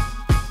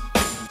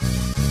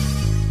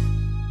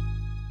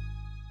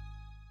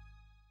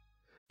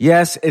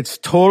 Yes, it's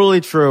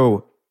totally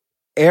true.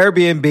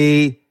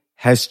 Airbnb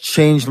has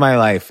changed my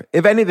life.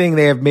 If anything,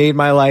 they have made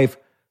my life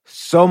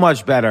so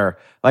much better.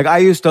 Like, I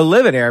used to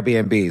live in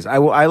Airbnbs.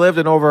 I lived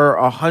in over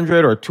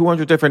 100 or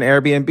 200 different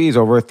Airbnbs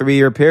over a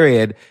 3-year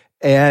period,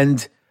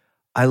 and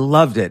I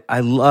loved it.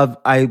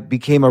 I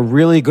became a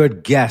really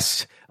good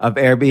guest of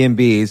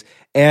Airbnbs,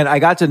 and I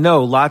got to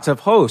know lots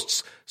of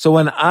hosts. So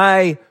when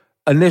I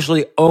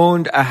initially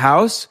owned a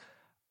house,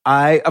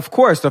 of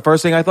course, the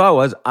first thing I thought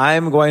was,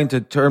 I'm going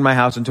to turn my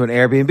house into an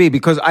Airbnb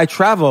because I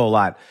travel a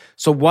lot.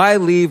 So why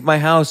leave my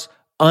house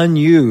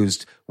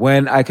unused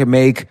when I can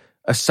make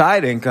a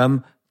side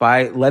income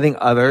by letting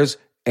others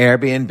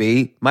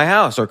Airbnb my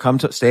house or come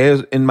to stay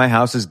in my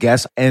house as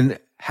guests? And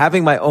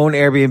having my own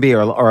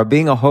Airbnb or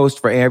being a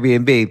host for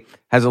Airbnb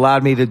has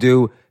allowed me to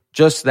do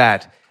just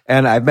that.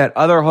 And I've met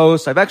other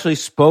hosts. I've actually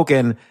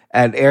spoken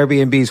at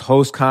Airbnb's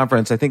host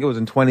conference. I think it was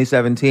in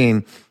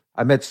 2017.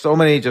 I met so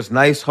many just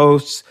nice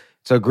hosts.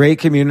 It's a great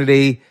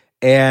community.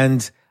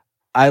 And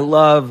I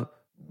love,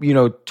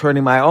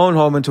 turning my own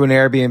home into an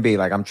Airbnb.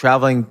 Like, I'm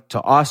traveling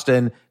to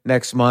Austin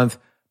next month.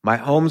 My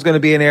home's going to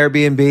be an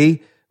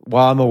Airbnb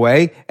while I'm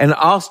away, and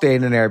I'll stay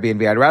in an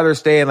Airbnb. I'd rather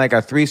stay in like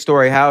a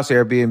 3-story house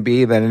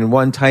Airbnb than in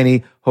one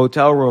tiny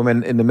hotel room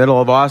in the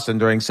middle of Austin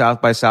during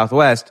South by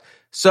Southwest.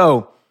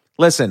 So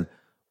listen,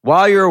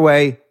 while you're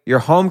away, your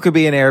home could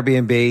be an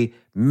Airbnb.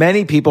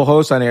 Many people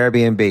host on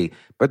Airbnb,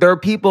 but there are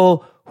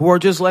people who are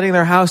just letting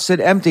their house sit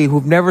empty,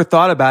 who've never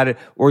thought about it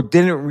or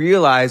didn't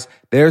realize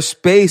their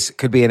space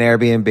could be an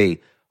Airbnb.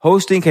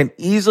 Hosting can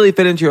easily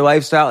fit into your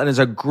lifestyle and is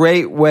a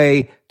great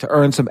way to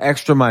earn some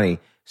extra money.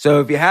 So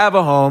if you have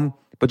a home,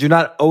 but you're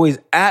not always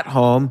at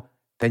home,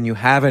 then you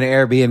have an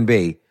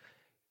Airbnb.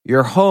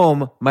 Your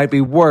home might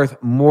be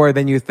worth more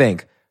than you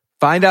think.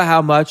 Find out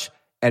how much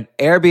at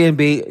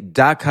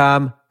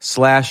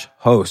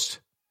airbnb.com/host.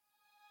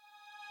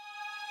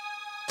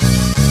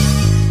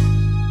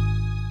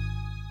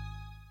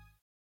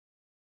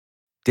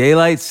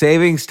 Daylight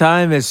savings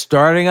time is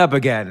starting up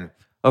again.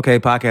 Okay,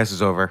 podcast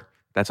is over.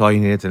 That's all you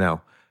needed to know.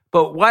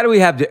 But why do we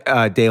have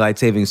daylight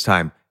savings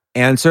time?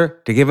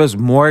 Answer: to give us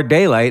more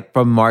daylight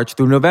from March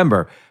through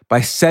November.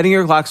 By setting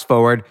your clocks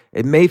forward,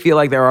 it may feel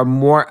like there are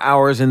more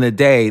hours in the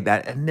day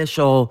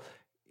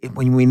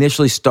when we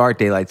initially start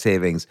daylight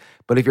savings.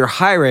 But if you're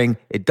hiring,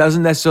 it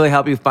doesn't necessarily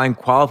help you find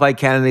qualified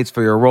candidates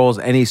for your roles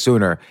any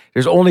sooner.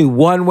 There's only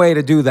one way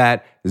to do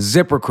that: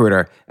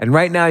 ZipRecruiter. And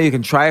right now you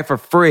can try it for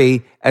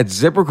free at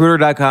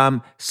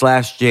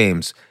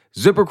ZipRecruiter.com/James.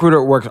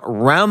 ZipRecruiter works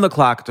around the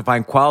clock to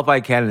find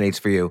qualified candidates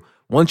for you.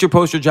 Once you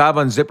post your job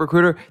on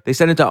ZipRecruiter, they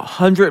send it to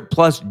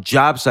 100+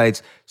 job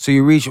sites so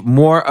you reach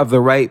more of the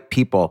right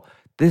people.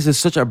 This is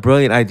such a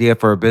brilliant idea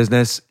for a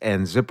business,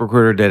 and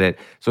ZipRecruiter did it.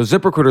 So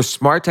ZipRecruiter's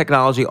smart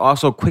technology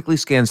also quickly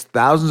scans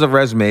thousands of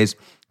resumes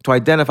to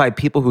identify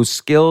people whose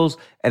skills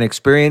and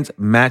experience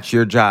match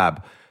your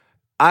job.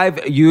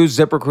 I've used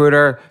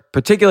ZipRecruiter,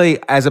 particularly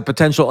as a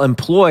potential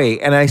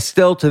employee, and I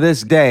still to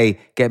this day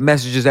get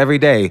messages every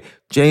day.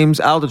 James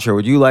Altucher,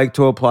 would you like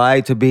to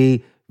apply to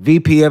be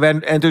VP of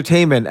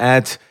Entertainment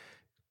at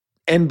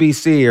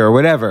NBC or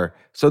whatever.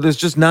 So there's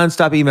just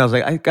nonstop emails.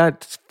 Like I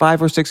got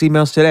 5 or 6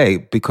 emails today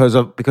because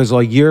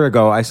a year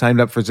ago I signed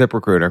up for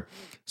ZipRecruiter.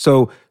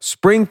 So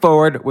spring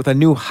forward with a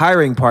new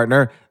hiring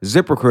partner,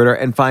 ZipRecruiter,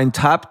 and find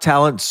top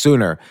talent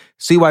sooner.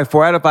 See why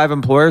 4 out of 5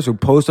 employers who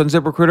post on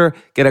ZipRecruiter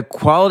get a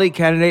quality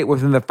candidate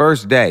within the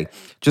first day.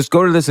 Just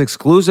go to this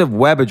exclusive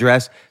web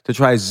address to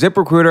try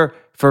ZipRecruiter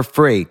for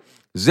free.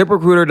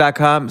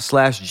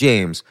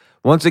 ZipRecruiter.com/James.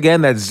 Once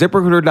again, that's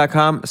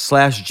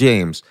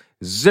ZipRecruiter.com/James.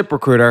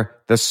 ZipRecruiter,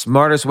 the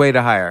smartest way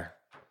to hire.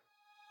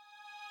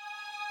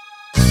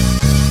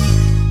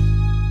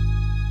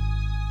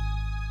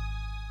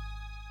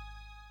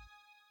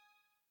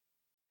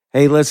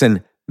 Hey,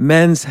 listen,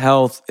 men's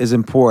health is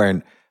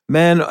important.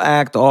 Men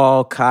act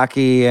all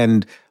cocky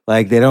and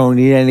like they don't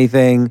need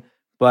anything.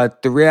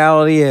 But the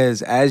reality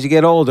is, as you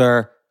get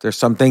older, there's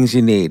some things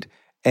you need.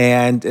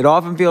 And it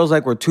often feels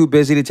like we're too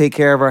busy to take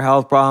care of our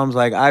health problems.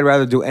 Like I'd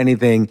rather do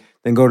anything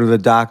than go to the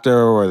doctor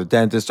or the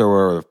dentist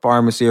or the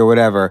pharmacy or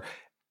whatever.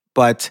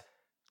 But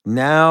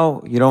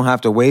now you don't have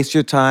to waste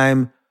your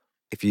time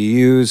if you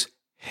use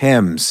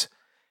Hims.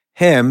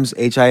 Hims,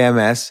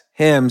 H-I-M-S,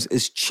 Hims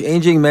is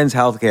changing men's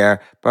healthcare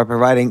by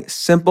providing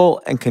simple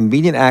and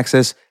convenient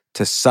access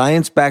to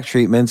science-backed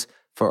treatments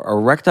for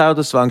erectile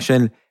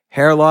dysfunction,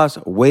 hair loss,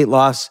 weight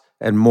loss,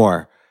 and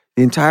more.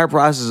 The entire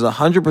process is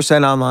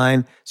 100%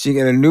 online, so you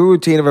get a new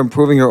routine of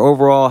improving your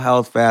overall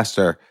health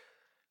faster.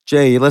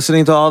 Jay, you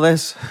listening to all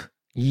this?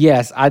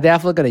 Yes, I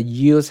definitely gonna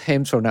use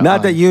Hims from now Not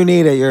on. that you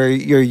need it.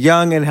 You're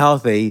young and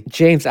healthy.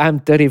 James, I'm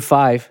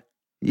 35.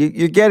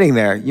 You're getting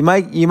there. You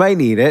might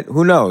need it.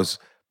 Who knows?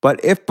 But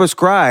if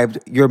prescribed,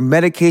 your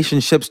medication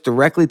ships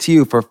directly to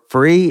you for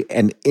free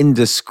and in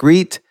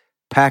discreet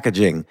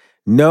packaging.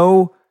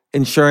 No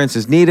insurance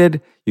is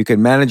needed. You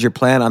can manage your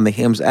plan on the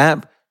Hims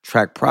app,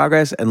 track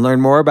progress, and learn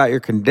more about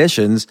your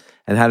conditions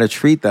and how to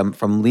treat them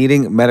from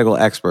leading medical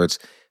experts.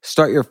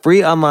 Start your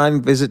free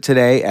online visit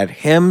today at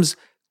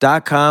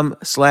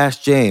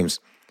hims.com/James.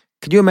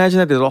 Can you imagine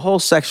that? There's a whole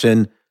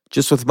section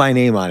just with my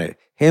name on it.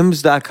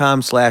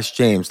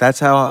 hims.com/James.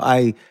 That's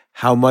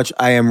how much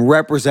I am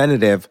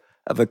representative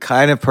of the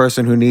kind of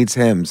person who needs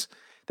Hims.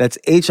 That's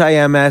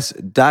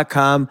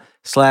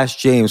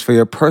HIMS.com/James for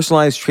your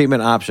personalized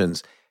treatment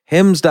options.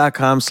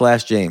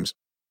 HIMS.com/James.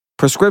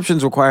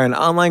 Prescriptions require an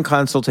online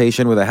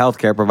consultation with a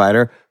healthcare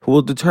provider who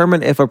will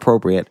determine if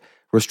appropriate.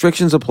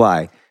 Restrictions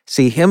apply.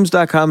 See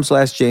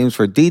HIMS.com/James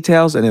for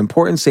details and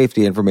important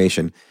safety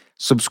information.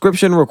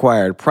 Subscription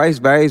required. Price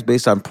varies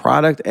based on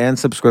product and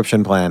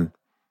subscription plan.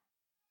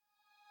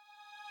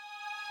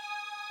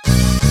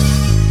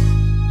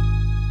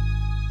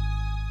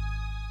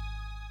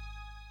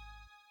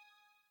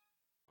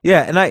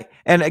 Yeah,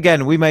 and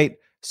again, we might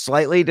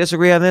slightly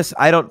disagree on this.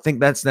 I don't think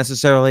that's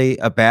necessarily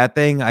a bad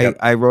thing. Yep.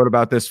 I wrote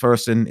about this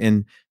first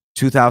in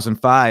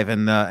 2005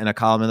 in a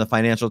column in the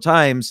Financial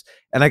Times,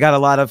 and I got a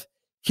lot of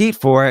heat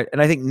for it.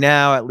 And I think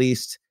now at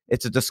least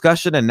it's a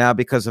discussion. And now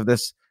because of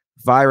this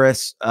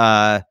virus,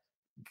 it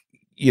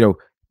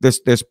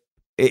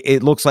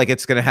looks like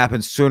it's going to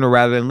happen sooner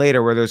rather than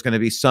later, where there's going to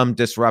be some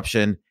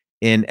disruption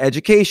in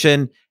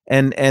education.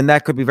 And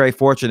that could be very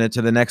fortunate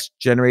to the next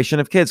generation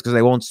of kids because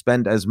they won't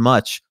spend as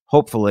much,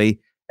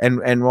 hopefully,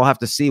 and we'll have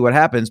to see what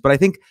happens. But I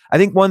think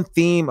one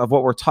theme of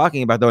what we're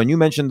talking about, though, and you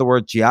mentioned the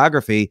word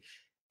geography,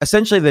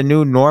 essentially the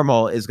new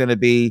normal is going to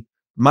be,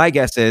 my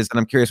guess is, and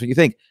I'm curious what you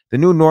think, the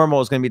new normal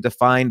is going to be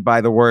defined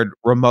by the word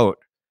remote.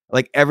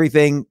 Like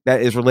everything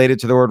that is related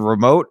to the word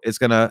remote is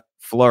going to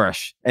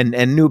flourish, and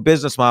new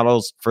business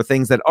models for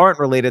things that aren't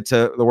related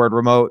to the word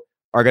remote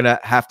are going to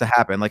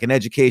happen. Like in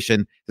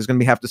education, there's going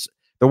to be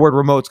the word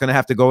remote's going to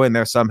have to go in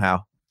there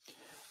somehow.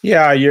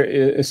 Yeah,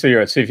 so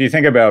if you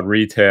think about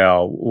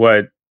retail,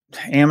 what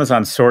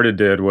Amazon sort of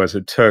did was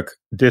it took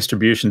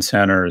distribution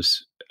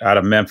centers out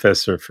of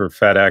Memphis or for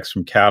FedEx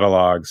from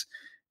catalogs,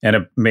 and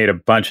it made a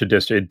bunch of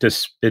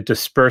it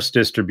dispersed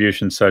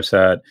distribution such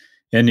that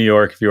in New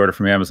York, if you order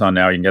from Amazon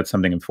now, you can get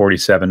something in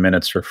 47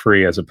 minutes for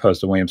free, as opposed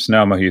to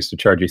Williams-Sonoma, who used to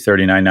charge you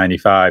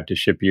 $39.95 to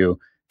ship you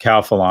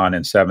Calphalon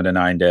in 7 to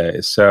 9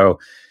 days. So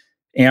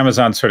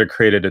Amazon sort of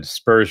created a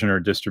dispersion or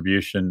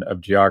distribution of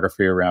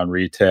geography around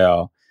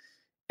retail.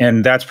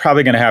 And that's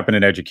probably going to happen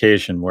in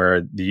education,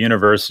 where the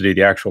university,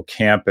 the actual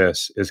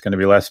campus, is going to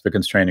be less of a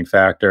constraining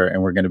factor,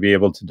 and we're going to be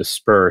able to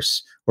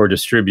disperse or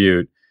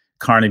distribute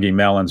Carnegie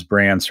Mellon's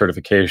brand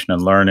certification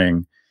and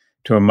learning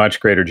to a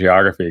much greater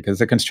geography. Because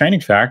the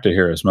constraining factor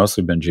here has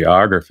mostly been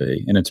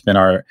geography. And it's been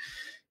our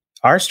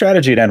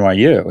strategy at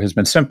NYU has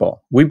been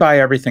simple. We buy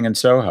everything in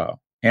Soho.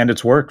 And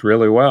it's worked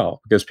really well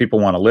because people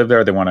want to live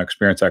there. They want to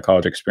experience that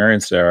college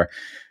experience there.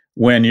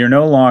 When you're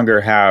no longer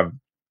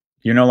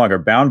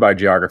bound by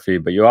geography,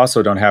 but you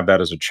also don't have that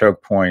as a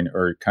choke point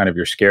or kind of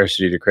your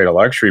scarcity to create a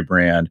luxury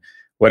brand,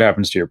 what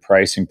happens to your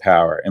pricing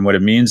power? And what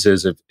it means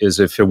is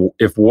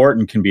if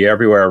Wharton can be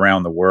everywhere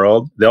around the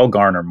world, they'll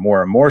garner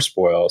more and more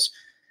spoils.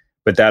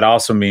 But that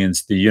also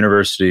means the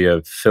University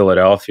of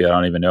Philadelphia, I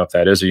don't even know if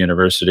that is a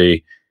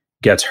university,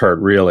 gets hurt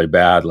really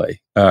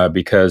badly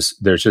because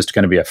there's just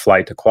going to be a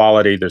flight to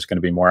quality. There's going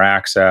to be more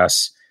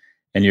access.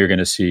 and you're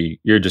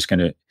just going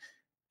to,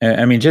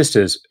 I mean, just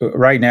as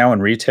right now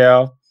in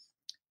retail,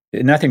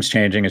 nothing's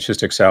changing. It's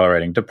just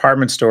accelerating.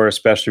 Department store,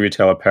 especially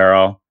retail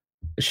apparel,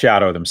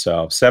 shadow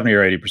themselves. 70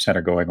 or 80%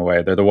 are going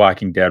away. They're the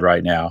walking dead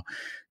right now.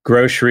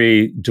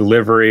 Grocery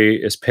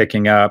delivery is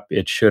picking up.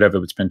 It should have.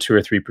 It's been 2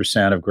 or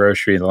 3% of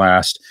grocery in the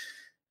last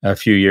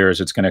few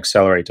years. It's going to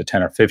accelerate to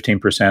 10 or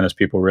 15% as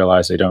people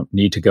realize they don't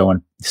need to go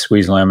and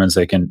squeeze lemons.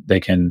 They can, they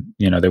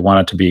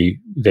want it to be,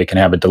 they can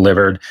have it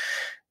delivered.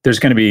 There's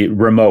going to be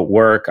remote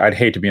work. I'd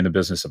hate to be in the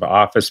business of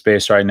office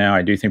space right now.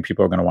 I do think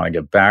people are going to want to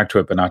get back to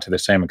it, but not to the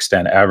same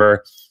extent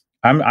ever.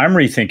 I'm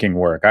rethinking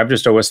work. I've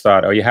just always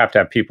thought, you have to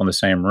have people in the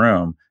same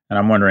room. And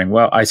I'm wondering,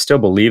 well, I still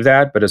believe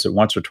that, but is it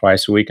once or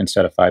twice a week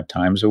instead of 5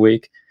 times a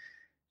week?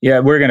 Yeah,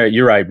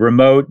 you're right.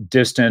 Remote,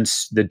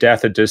 distance, the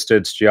death of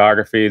distance,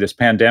 geography. This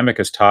pandemic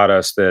has taught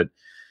us that,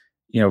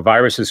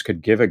 viruses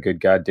could give a good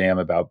goddamn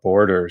about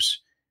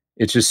borders.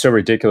 It's just so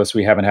ridiculous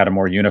we haven't had a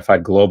more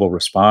unified global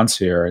response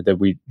here, that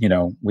we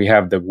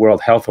have the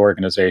World Health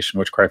Organization,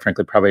 which quite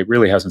frankly probably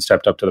really hasn't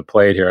stepped up to the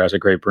plate here as a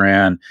great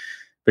brand.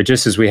 But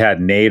just as we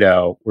had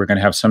NATO, we're going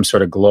to have some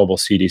sort of global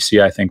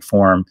CDC, I think,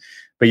 form.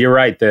 But you're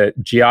right, the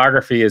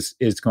geography is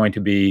going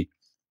to be,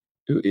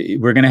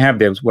 we're going to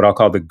have what I'll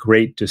call the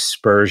great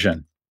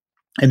dispersion.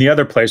 And the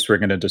other place we're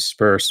going to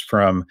disperse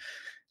from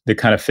the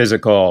kind of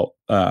physical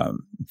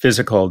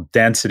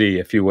density,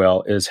 if you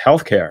will, is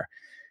healthcare.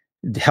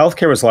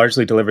 Healthcare was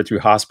largely delivered through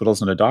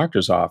hospitals and a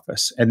doctor's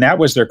office. And that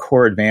was their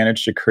core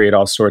advantage, to create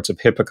all sorts of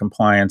HIPAA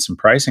compliance and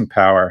pricing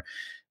power.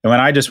 And when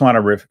I just want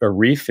a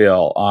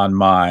refill on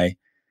my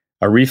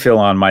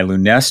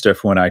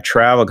Lunesta when I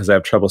travel because I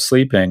have trouble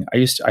sleeping,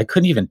 I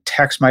couldn't even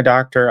text my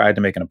doctor. I had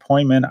to make an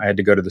appointment. I had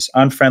to go to this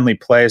unfriendly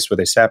place where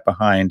they sat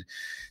behind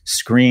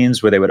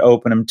screens where they would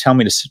open them, tell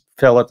me to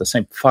fill out the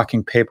same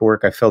fucking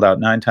paperwork I filled out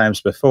 9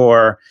 times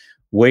before,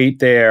 wait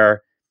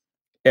there.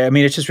 I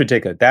mean, it's just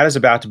ridiculous. That is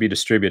about to be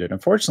distributed.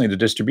 Unfortunately, the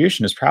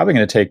distribution is probably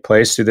going to take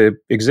place through the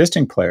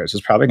existing players.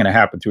 It's probably going to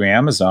happen through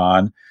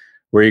Amazon,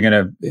 where you're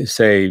going to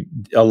say,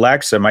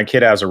 Alexa, my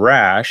kid has a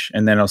rash.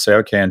 And then it'll say,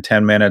 okay, in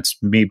 10 minutes,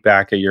 meet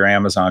back at your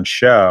Amazon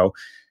show.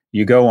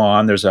 You go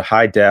on, there's a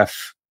high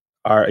def,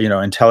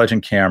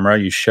 intelligent camera.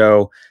 You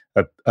show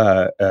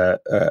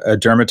a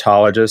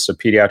dermatologist, a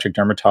pediatric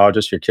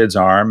dermatologist, your kid's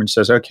arm, and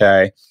says,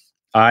 okay,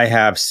 I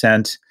have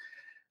sent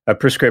a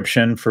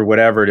prescription for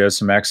whatever it is,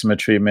 some eczema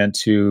treatment,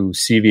 to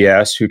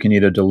CVS, who can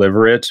either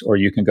deliver it or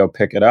you can go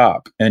pick it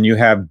up. And you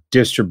have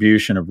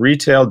distribution of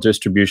retail,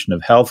 distribution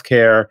of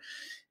healthcare.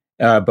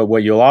 But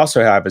what you'll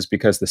also have is,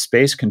 because the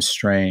space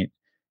constraint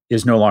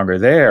is no longer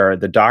there,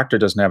 the doctor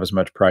doesn't have as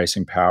much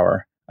pricing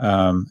power.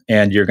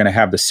 And you're going to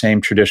have the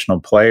same traditional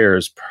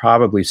players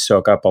probably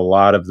soak up a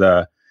lot of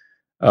the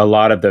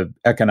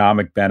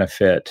economic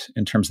benefit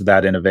in terms of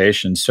that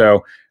innovation.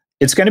 So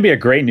it's going to be a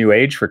great new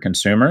age for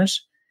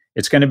consumers.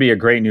 It's going to be a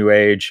great new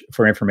age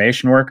for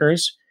information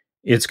workers.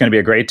 It's going to be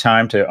a great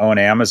time to own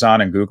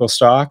Amazon and Google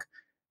stock.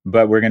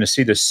 But we're going to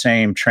see the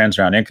same trends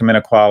around income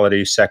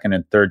inequality, second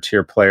and third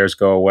tier players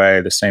go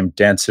away, the same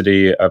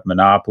density of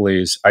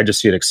monopolies. I just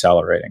see it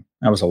accelerating.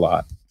 That was a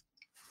lot.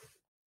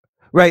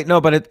 Right.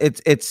 No, but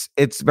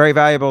it's very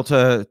valuable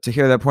to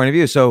hear that point of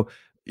view. So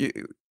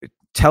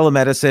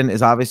telemedicine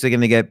is obviously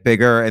going to get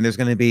bigger, and there's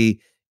going to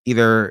be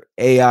either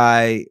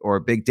AI or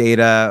big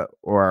data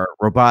or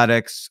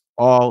robotics,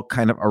 all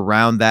kind of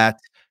around that,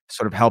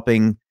 sort of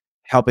helping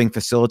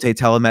facilitate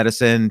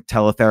telemedicine,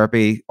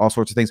 teletherapy, all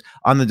sorts of things.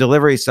 On the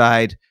delivery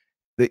side,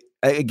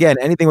 again,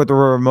 anything with the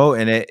remote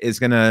in it is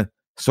going to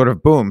sort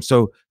of boom.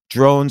 So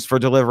drones for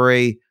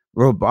delivery,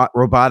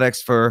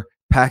 robotics for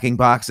packing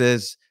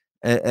boxes,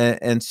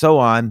 and so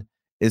on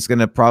is going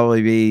to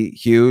probably be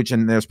huge.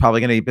 And there's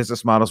probably going to be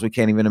business models we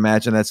can't even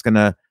imagine that's going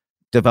to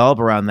develop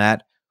around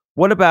that.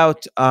 What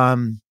about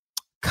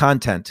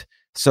content?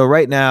 So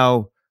right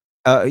now,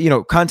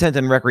 content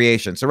and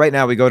recreation. So right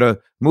now we go to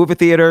movie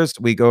theaters,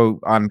 we go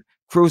on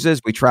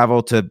cruises, we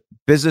travel to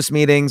business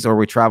meetings, or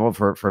we travel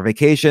for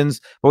vacations,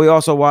 but we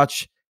also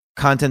watch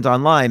content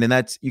online.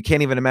 And you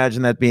can't even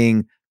imagine that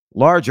being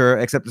larger,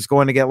 except it's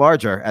going to get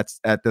larger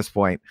at this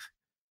point.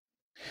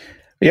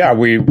 Yeah,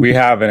 we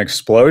have an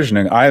explosion,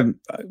 and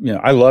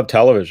I love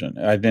television.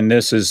 I think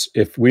this is,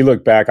 if we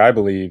look back, I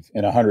believe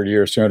in 100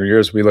 years, 200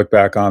 years, we look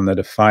back on the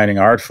defining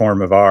art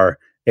form of our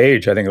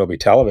age, I think it'll be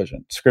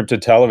television.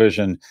 Scripted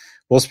television.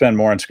 We'll spend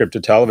more on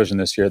scripted television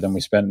this year than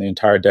we spent in the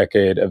entire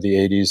decade of the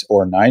 80s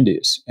or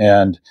 90s.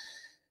 And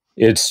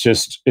it's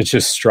just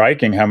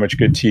striking how much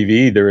good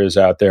TV there is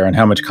out there and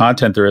how much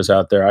content there is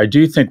out there. I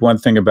do think one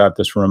thing about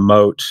this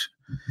remote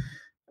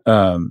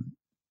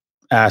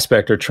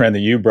aspect or trend that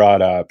you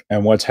brought up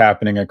and what's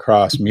happening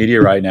across media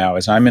right now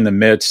is I'm in the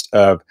midst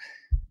of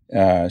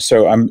my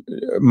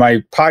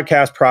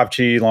podcast Prop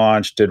G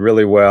launched, did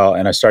really well,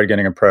 and I started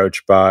getting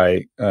approached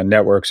by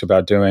networks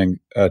about doing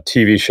a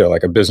TV show,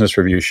 like a business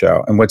review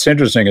show. And what's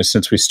interesting is,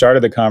 since we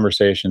started the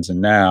conversations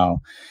and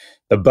now,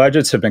 the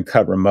budgets have been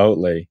cut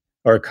remotely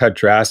or cut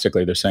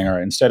drastically. They're saying, all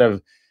right, instead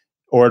of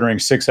ordering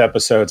 6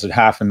 episodes at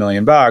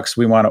 $500,000.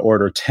 We want to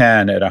order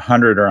 10 at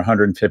 100 or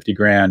 150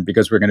 grand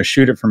because we're going to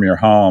shoot it from your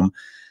home.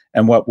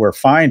 And what we're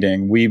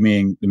finding, we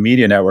mean the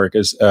media network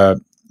is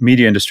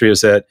media industry,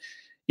 is that,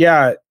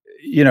 yeah,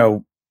 you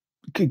know,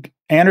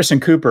 Anderson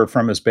Cooper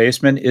from his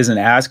basement isn't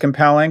as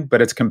compelling,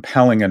 but it's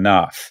compelling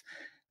enough.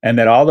 And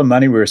that all the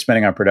money we were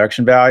spending on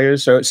production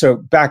values. So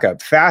back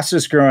up,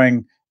 fastest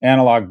growing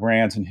analog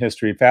brands in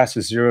history,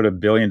 fastest $0 to $1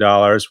 billion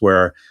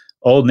were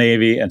Old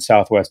Navy and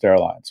Southwest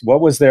Airlines. What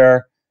was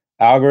their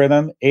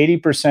algorithm?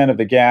 80% of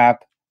the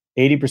Gap,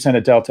 80%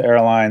 of Delta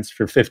Airlines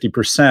for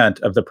 50%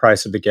 of the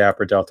price of the Gap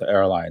or Delta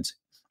Airlines.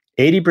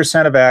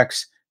 80% of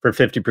X for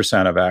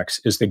 50% of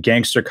X is the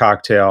gangster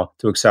cocktail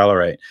to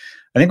accelerate.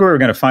 I think what we're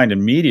going to find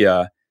in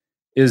media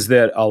is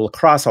that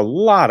across a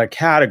lot of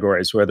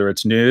categories, whether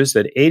it's news,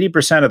 that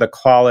 80% of the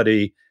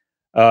quality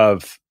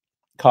of,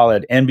 call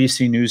it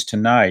NBC News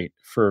Tonight,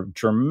 for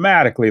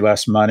dramatically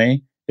less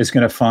money is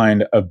going to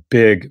find a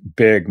big,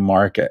 big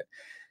market.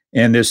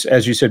 And this,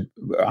 as you said,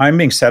 I'm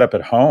being set up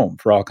at home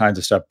for all kinds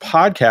of stuff.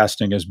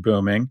 Podcasting is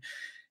booming.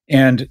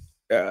 And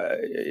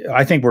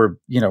I think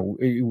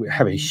we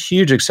have a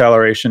huge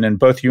acceleration, and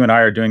both you and I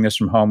are doing this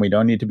from home. We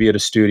don't need to be at a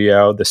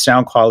studio. The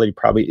sound quality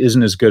probably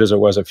isn't as good as it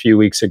was a few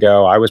weeks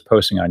ago. I was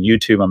posting on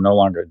YouTube. I'm no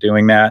longer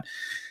doing that.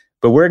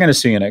 But we're going to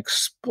see an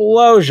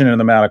explosion in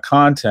the amount of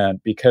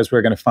content because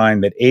we're going to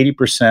find that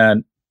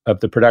 80%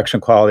 of the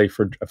production quality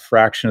for a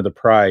fraction of the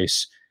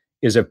price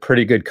is a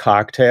pretty good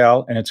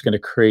cocktail, and it's going to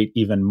create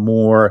even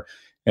more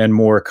and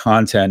more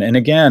content. And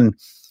again,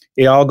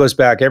 it all goes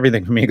back,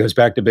 everything for me goes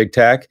back to big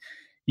tech.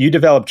 You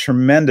develop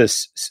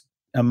tremendous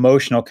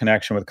emotional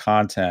connection with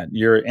content.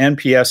 Your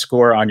NPS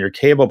score on your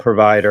cable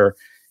provider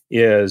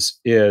is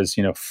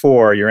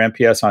 4. Your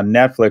NPS on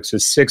Netflix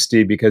is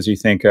 60 because you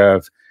think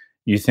of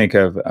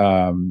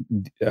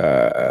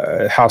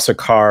House of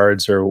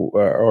Cards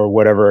or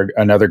whatever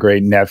another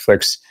great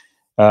Netflix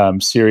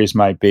series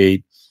might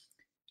be.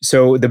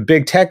 So the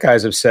big tech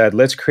guys have said,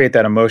 let's create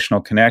that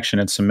emotional connection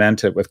and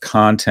cement it with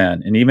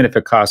content. And even if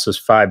it costs us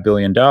 $5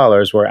 billion,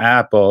 we're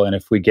Apple, and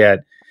if we get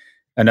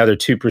another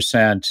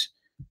 2%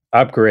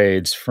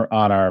 upgrades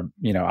on our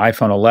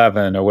iPhone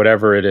 11 or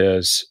whatever it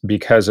is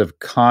because of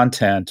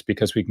content,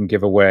 because we can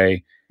give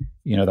away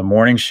the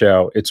morning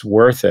show, it's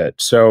worth it.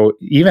 So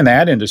even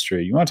that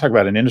industry, you want to talk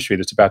about an industry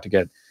that's about to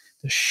get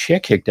the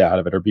shit kicked out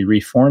of it or be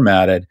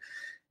reformatted.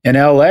 In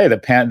LA,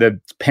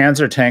 the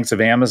Panzer tanks of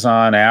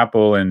Amazon,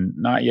 Apple, and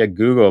not yet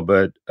Google,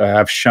 but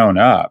have shown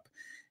up.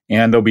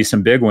 And there'll be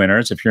some big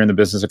winners. If you're in the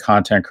business of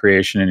content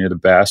creation and you're the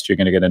best, you're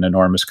going to get an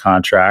enormous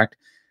contract.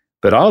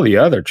 But all the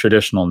other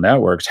traditional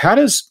networks, how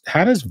does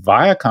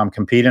Viacom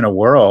compete in a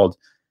world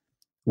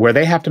where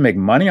they have to make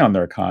money on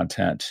their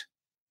content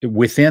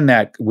within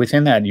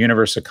that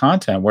universe of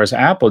content, whereas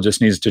Apple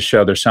just needs to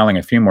show they're selling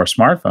a few more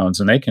smartphones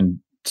and they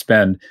can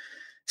spend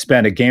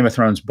a Game of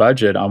Thrones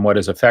budget on what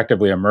is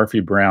effectively a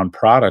Murphy Brown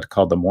product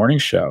called The Morning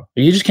Show.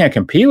 You just can't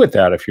compete with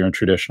that if you're in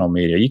traditional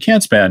media. You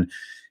can't spend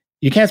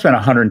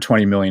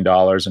 $120 million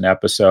an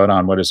episode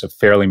on what is a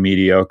fairly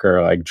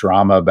mediocre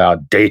drama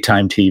about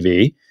daytime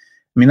TV.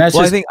 I mean, I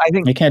think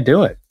you can't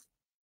do it.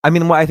 I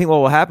mean, I think what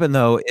will happen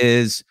though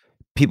is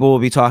people will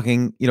be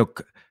talking,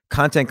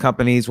 content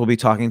companies will be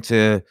talking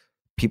to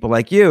people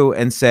like you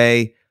and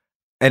say,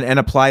 and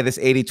apply this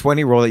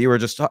 80-20 rule that you were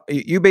just,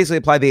 you basically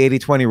apply the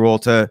 80-20 rule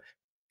to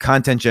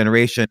content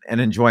generation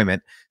and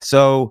enjoyment.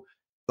 So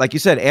like you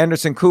said,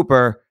 Anderson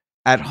Cooper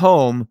at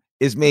home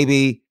is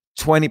maybe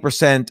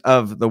 20%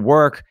 of the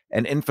work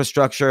and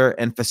infrastructure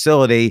and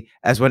facility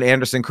as when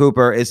Anderson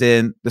Cooper is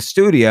in the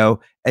studio.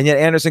 And yet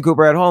Anderson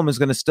Cooper at home is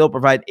going to still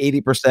provide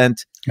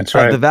 80%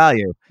 of the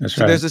value.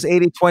 So there's this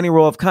 80-20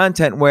 rule of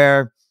content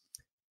where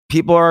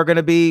people are going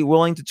to be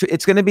willing to,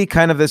 it's going to be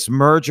kind of this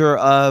merger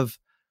of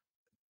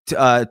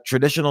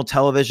traditional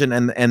television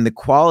and the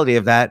quality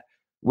of that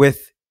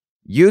with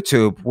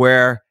YouTube,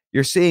 where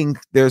you're seeing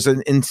there's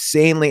an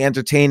insanely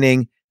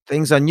entertaining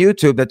things on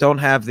YouTube that don't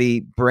have the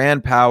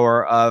brand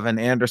power of an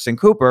Anderson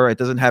Cooper. It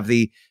doesn't have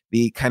the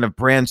kind of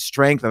brand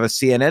strength of a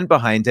CNN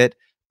behind it,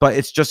 but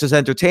it's just as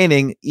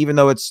entertaining, even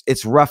though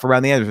it's rough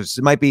around the edges.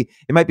 It might be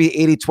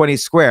 80-20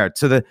 squared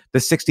to the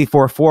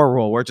 64-4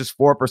 rule, where just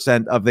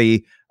 4% of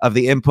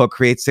the input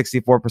creates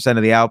 64%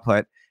 of the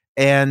output.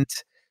 And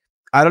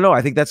I don't know.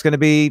 I think that's going to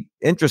be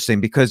interesting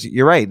because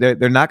you're right.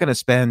 They're not going to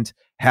spend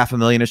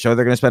 $500,000 a show.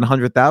 They're going to spend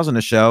 $100,000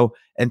 a show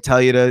and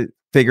tell you to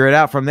figure it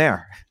out from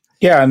there.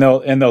 Yeah, and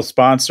they'll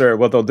sponsor.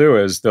 What they'll do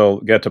is they'll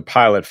get to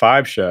pilot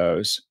 5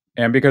 shows,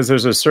 and because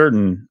there's a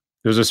certain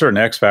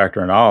X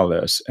factor in all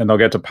of this, and they'll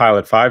get to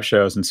pilot 5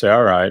 shows and say,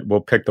 all right,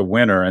 we'll pick the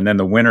winner, and then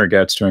the winner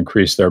gets to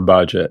increase their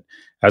budget,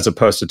 as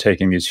opposed to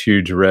taking these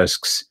huge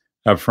risks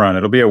up front.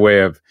 It'll be a way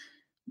of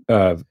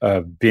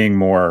being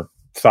more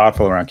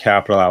thoughtful around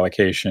capital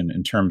allocation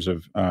in terms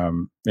of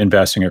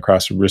investing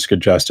across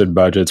risk-adjusted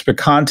budgets. But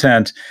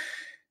content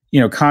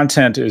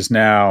is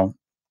now.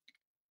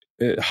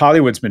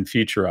 Hollywood's been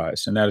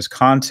featureized, and that is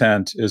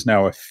content is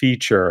now a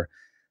feature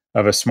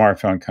of a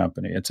smartphone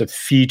company. It's a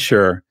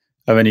feature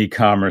of an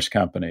e-commerce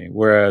company,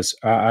 whereas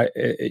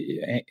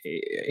HBO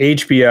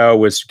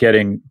was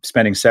spending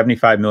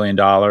 $75 million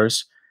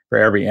for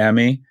every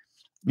Emmy,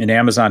 and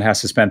Amazon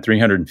has to spend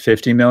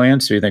 $350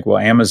 million. So you think, well,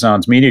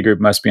 Amazon's media group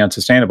must be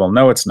unsustainable.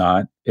 No, it's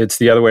not. It's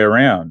the other way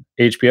around.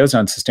 HBO is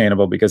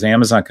unsustainable because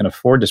Amazon can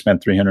afford to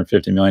spend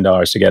 $350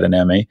 million to get an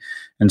Emmy.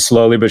 And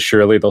slowly but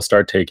surely, they'll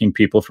start taking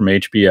people from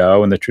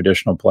HBO and the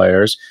traditional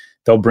players.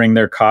 They'll bring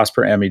their cost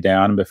per Emmy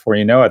down. And before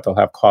you know it, they'll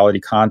have quality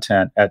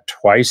content at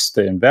twice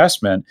the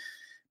investment.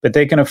 But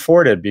they can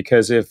afford it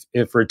because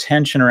if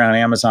retention around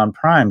Amazon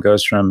Prime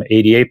goes from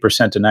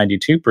 88% to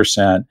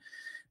 92%,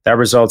 that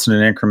results in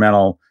an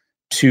incremental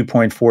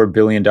 $2.4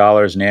 billion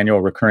in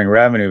annual recurring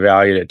revenue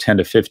valued at 10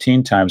 to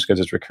 15 times because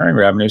it's recurring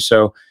revenue.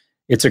 So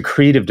it's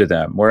accretive to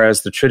them,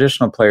 whereas the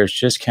traditional players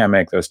just can't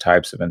make those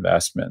types of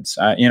investments.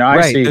 I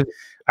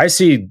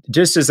see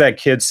just as that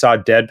kid saw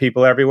dead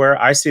people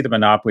everywhere, I see the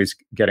monopolies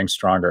getting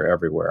stronger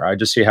everywhere. I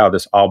just see how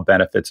this all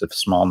benefits a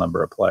small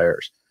number of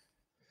players.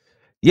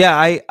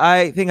 Yeah,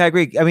 I think I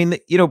agree. I mean,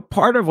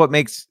 part of what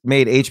made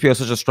HBO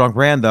such a strong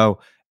brand, though,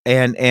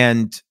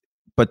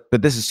 but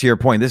this is to your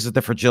point. This is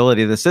the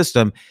fragility of the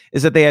system,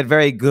 is that they had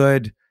very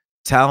good,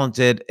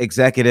 talented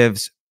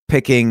executives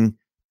picking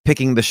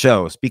the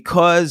shows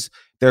because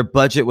their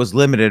budget was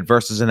limited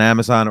versus an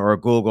Amazon or a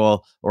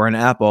Google or an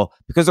Apple.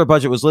 Because their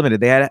budget was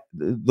limited, they had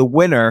the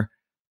winner,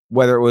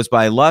 whether it was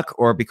by luck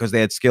or because they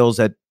had skills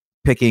at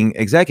picking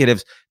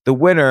executives. The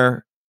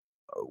winner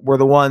were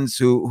the ones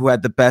who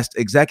had the best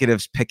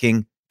executives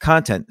picking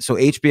content. So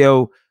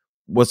HBO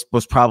was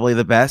probably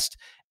the best.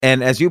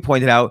 And as you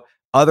pointed out,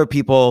 other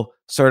people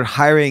started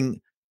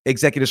hiring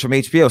executives from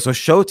HBO. So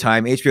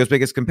Showtime, HBO's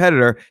biggest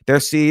competitor, their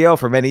CEO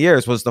for many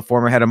years was the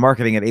former head of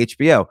marketing at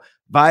HBO.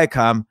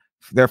 Viacom,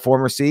 their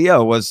former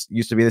CEO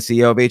used to be the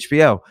CEO of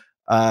HBO.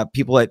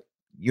 People at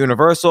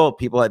Universal,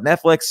 people at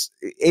Netflix,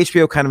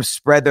 HBO kind of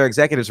spread their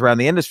executives around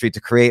the industry to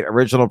create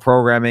original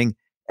programming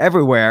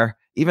everywhere.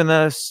 Even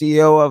the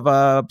CEO of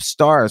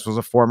Starz was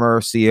a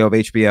former CEO of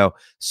HBO.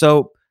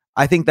 So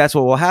I think that's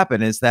what will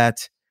happen is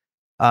that,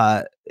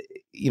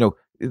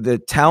 the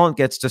talent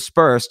gets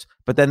dispersed,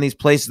 but then these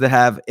places that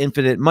have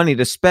infinite money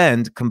to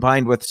spend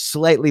combined with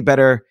slightly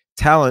better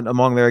talent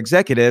among their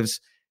executives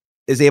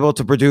is able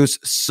to produce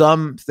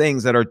some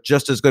things that are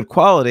just as good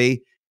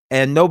quality.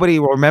 And nobody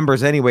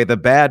remembers anyway the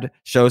bad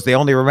shows. They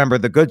only remember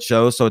the good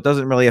shows. So it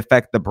doesn't really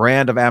affect the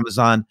brand of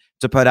Amazon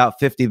to put out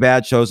 50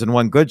 bad shows and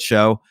one good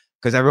show,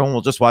 because everyone will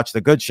just watch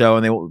the good show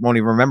and they won't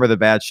even remember the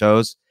bad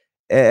shows.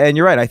 And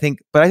you're right. I think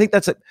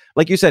that's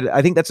like you said,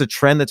 I think that's a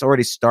trend that's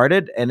already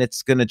started and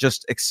it's going to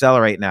just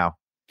accelerate now.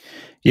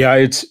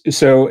 Yeah,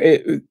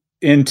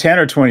 in 10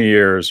 or 20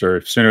 years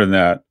or sooner than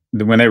that,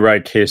 when they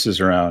write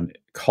cases around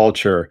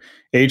culture,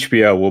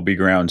 HBO will be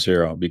ground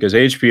zero because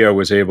HBO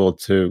was able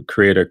to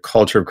create a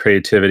culture of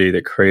creativity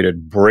that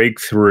created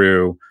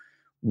breakthrough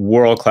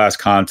world-class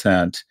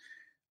content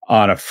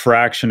on a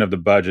fraction of the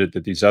budget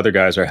that these other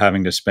guys are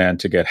having to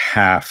spend to get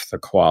half the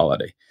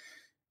quality.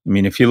 I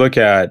mean, if you look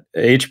at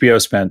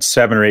HBO spent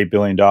 $7 or $8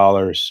 billion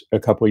a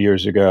couple of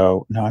years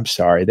ago. No, I'm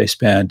sorry. They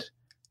spent,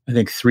 I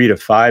think, $3 to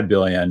 $5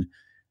 billion.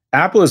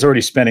 Apple is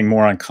already spending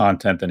more on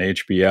content than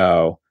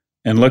HBO.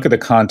 And look at the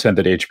content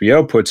that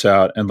HBO puts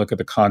out and look at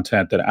the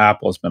content that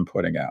Apple has been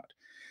putting out.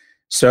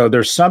 So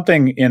there's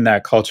something in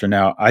that culture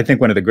now. I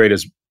think one of the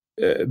greatest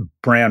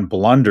brand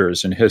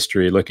blunders in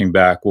history, looking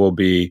back, will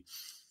be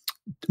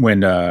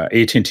when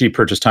AT&T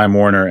purchased Time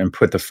Warner and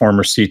put the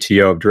former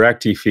CTO of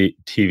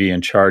DirecTV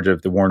in charge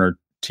of the Warner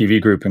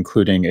TV group,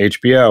 including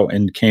HBO,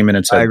 and came in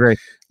and said,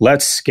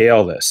 let's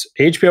scale this.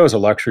 HBO is a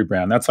luxury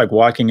brand. That's like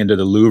walking into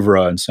the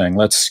Louvre and saying,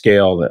 let's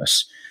scale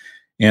this.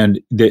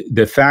 And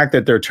the fact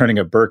that they're turning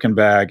a Birkin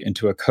bag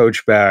into a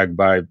Coach bag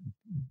by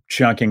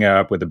chunking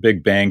up with a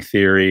Big Bang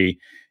Theory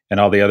and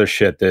all the other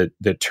shit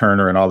that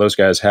Turner and all those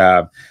guys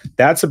have,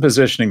 that's the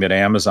positioning that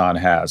Amazon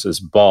has,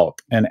 is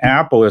bulk. And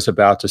Apple is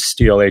about to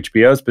steal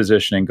HBO's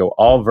positioning, go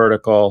all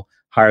vertical,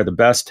 hire the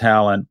best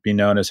talent, be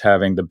known as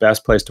having the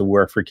best place to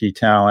work for key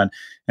talent.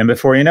 And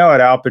before you know it,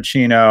 Al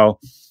Pacino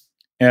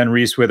and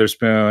Reese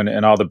Witherspoon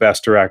and all the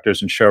best directors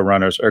and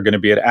showrunners are going to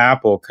be at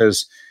Apple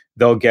because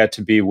they'll get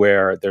to be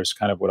where there's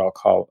kind of what I'll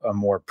call a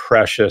more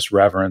precious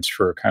reverence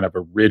for kind of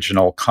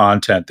original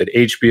content that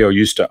HBO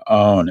used to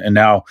own. And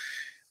now,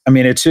 I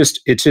mean,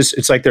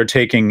 it's like they're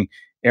taking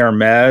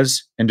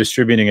Hermes and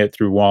distributing it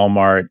through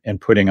Walmart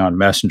and putting on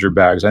messenger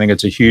bags. I think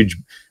it's a huge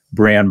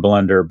brand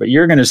blunder, but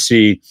you're going to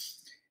see,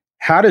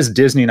 how does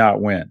Disney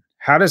not win?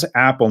 How does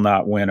Apple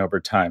not win over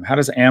time? How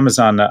does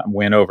Amazon not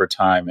win over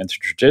time? And the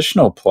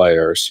traditional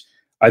players,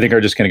 I think, are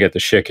just going to get the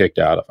shit kicked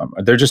out of them.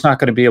 They're just not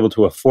going to be able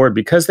to afford,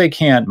 because they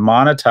can't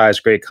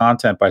monetize great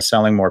content by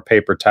selling more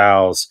paper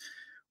towels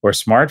or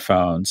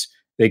smartphones.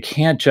 They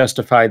can't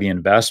justify the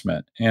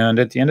investment. And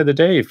at the end of the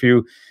day, if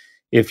you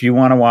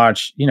want to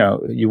watch,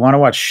 you want to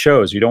watch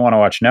shows, you don't want to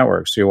watch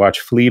networks. So you watch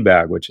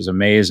Fleabag, which is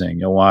amazing.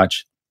 You'll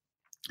watch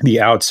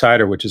The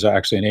Outsider, which is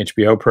actually an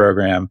HBO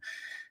program.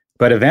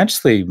 But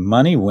eventually,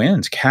 money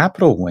wins,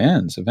 capital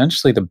wins.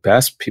 Eventually, the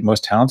best,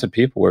 most talented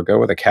people will go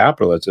where the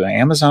capital is.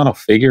 Amazon will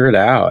figure it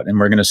out. And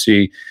we're going to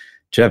see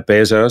Jeff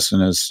Bezos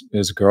and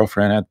his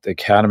girlfriend at the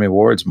Academy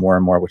Awards more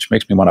and more, which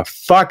makes me want to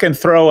fucking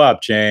throw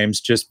up, James.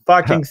 Just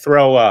fucking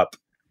throw up.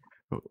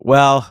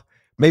 Well,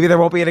 maybe there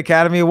won't be an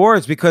Academy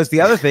Awards because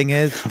the other thing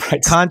is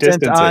Right,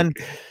 content on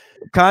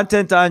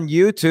distancing.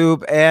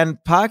 YouTube and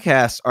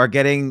podcasts are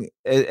getting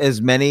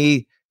as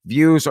many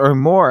views or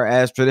more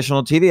as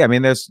traditional TV. I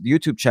mean, there's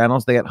YouTube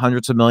channels, they get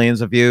hundreds of millions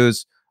of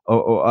views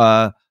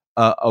a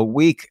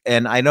week.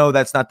 And I know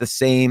that's not the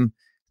same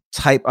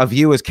type of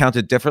view, is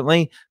counted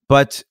differently,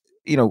 but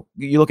you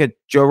look at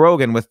Joe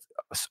Rogan with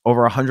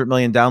over 100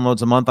 million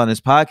downloads a month on his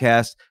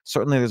podcast.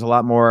 Certainly there's a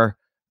lot more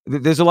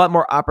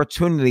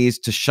opportunities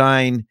to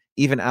shine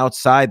even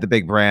outside the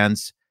big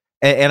brands.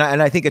 And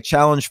I think a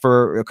challenge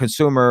for a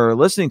consumer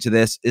listening to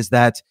this is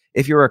that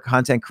if you're a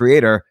content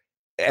creator,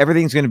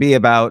 everything's going to be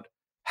about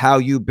how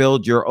you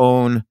build your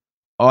own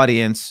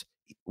audience,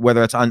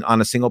 whether it's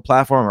on a single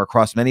platform or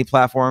across many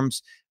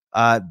platforms.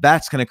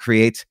 That's going to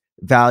create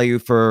value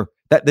for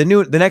that. The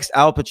next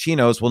Al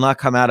Pacinos will not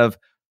come out of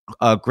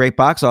great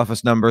box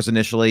office numbers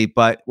initially,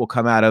 but will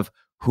come out of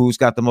who's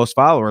got the most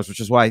followers,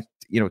 which is why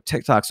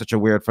TikTok's such a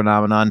weird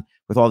phenomenon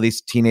with all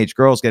these teenage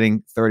girls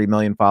getting 30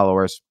 million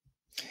followers.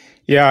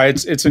 Yeah,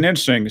 it's an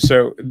interesting.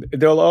 So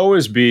there'll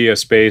always be a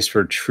space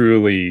for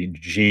truly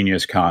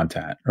genius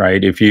content,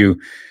 right? If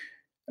you,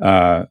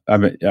 I've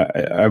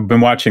been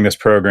watching this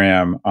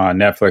program on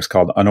Netflix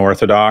called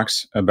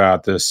Unorthodox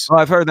about this. Oh,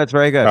 I've heard that's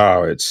very good.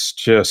 Oh, it's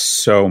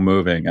just so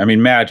moving. I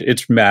mean,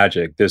 it's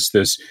magic.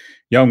 This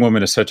young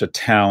woman is such a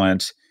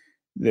talent.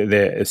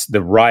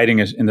 The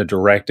writing and the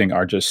directing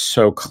are just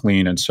so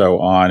clean and so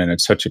on, and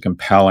it's such a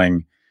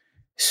compelling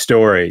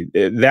story.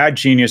 That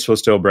genius will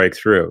still break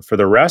through. For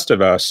the rest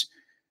of us,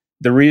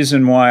 the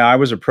reason why I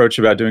was approached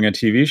about doing a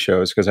TV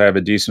show is because I have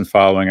a decent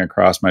following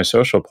across my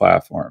social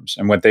platforms.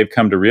 And what they've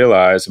come to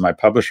realize, and my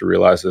publisher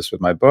realized this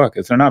with my book,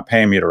 is they're not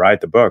paying me to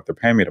write the book, they're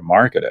paying me to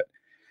market it.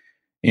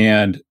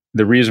 And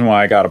the reason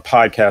why I got a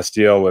podcast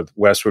deal with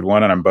Westwood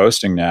One, and I'm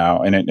boasting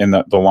now, and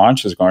the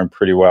launch is going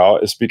pretty well,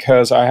 is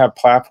because I have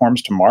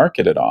platforms to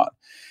market it on.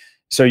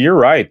 So you're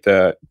right.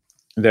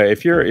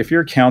 If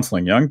you're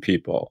counseling young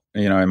people,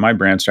 in my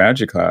brand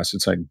strategy class,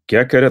 it's like,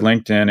 get good at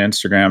LinkedIn,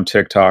 Instagram,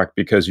 TikTok,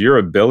 because your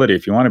ability,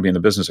 if you want to be in the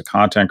business of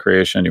content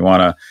creation, you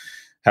want to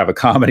have a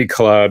comedy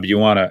club, you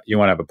want to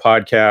have a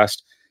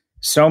podcast,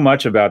 so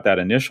much about that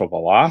initial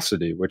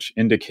velocity, which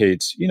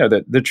indicates,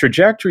 that the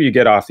trajectory you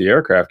get off the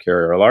aircraft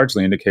carrier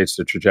largely indicates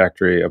the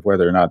trajectory of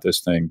whether or not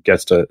this thing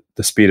gets to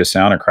the speed of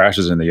sound and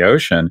crashes in the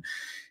ocean,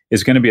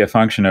 is going to be a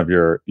function of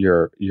your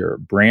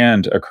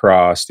brand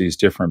across these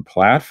different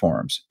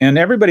platforms. And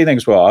everybody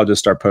thinks, well, I'll just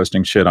start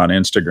posting shit on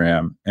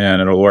Instagram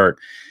and it'll work.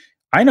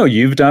 I know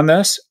you've done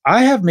this.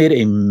 I have made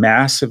a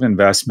massive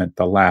investment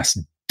the last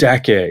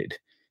decade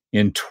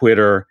in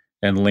Twitter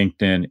and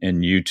LinkedIn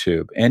and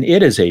YouTube. And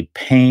it is a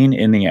pain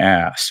in the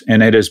ass.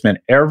 And it has been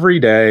every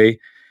day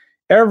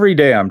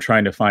I'm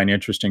trying to find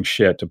interesting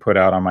shit to put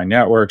out on my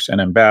networks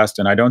and invest,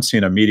 and I don't see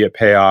an immediate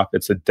payoff.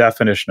 It's a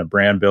definition of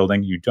brand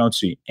building. You don't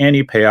see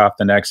any payoff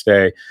the next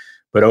day,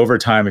 but over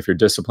time, if you're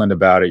disciplined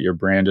about it, your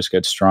brand just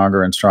gets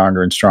stronger and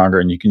stronger and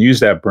stronger, and you can use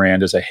that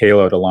brand as a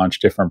halo to launch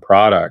different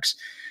products.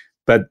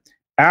 But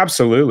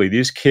absolutely,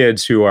 these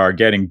kids who are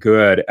getting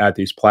good at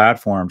these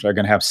platforms are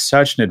going to have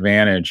such an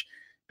advantage,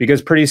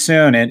 because pretty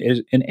soon,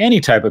 in any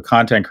type of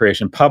content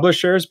creation,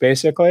 publishers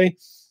basically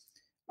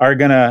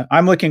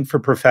I'm looking for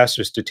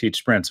professors to teach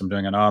sprints. I'm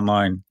doing an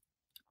online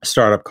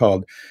startup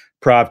called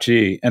Prop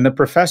G. And the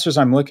professors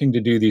I'm looking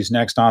to do these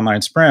next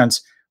online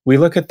sprints, we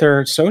look at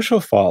their social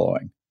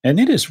following. And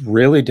it is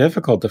really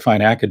difficult to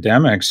find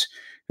academics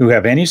who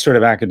have any sort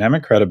of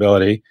academic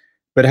credibility,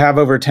 but have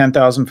over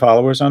 10,000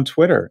 followers on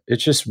Twitter.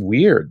 It's just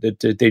weird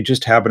that they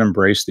just haven't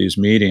embraced these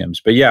mediums.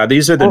 But yeah,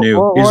 these are the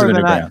new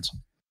brands.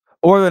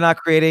 Or they're not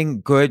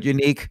creating good,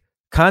 unique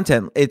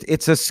content.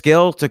 It's a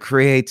skill to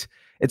create.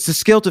 It's a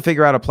skill to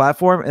figure out a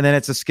platform, and then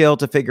it's a skill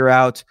to figure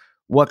out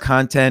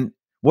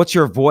what's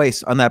your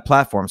voice on that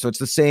platform. So it's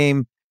the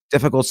same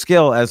difficult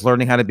skill as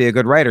learning how to be a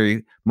good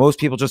writer. Most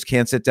people just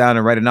can't sit down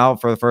and write a novel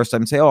for the first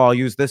time and say, oh, I'll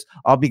use this.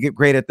 I'll be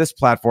great at this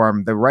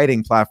platform, the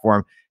writing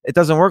platform. It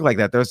doesn't work like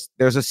that.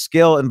 There's a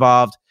skill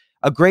involved.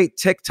 A great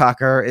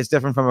TikToker is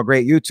different from a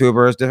great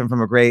YouTuber, is different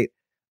from a great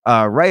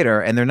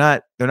writer, and they're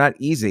not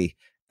easy.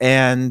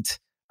 And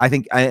I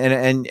think,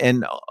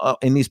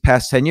 in these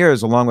past 10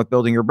 years, along with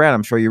building your brand,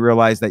 I'm sure you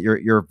realize that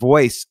your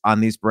voice on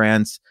these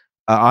brands,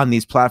 on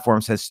these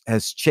platforms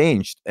has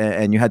changed,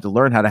 and you had to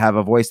learn how to have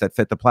a voice that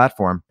fit the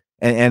platform,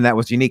 and that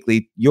was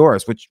uniquely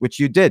yours, which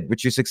you did,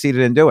 which you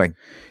succeeded in doing.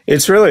 It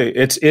is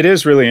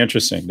really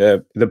interesting.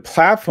 The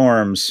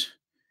platforms,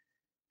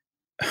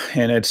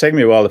 and it's taken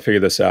me a while to figure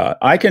this out.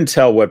 I can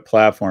tell what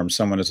platform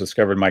someone has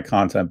discovered my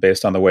content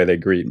based on the way they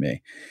greet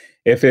me.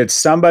 If it's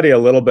somebody a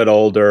little bit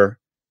older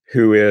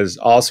who is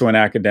also an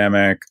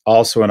academic,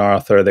 also an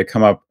author, they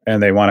come up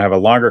and they want to have a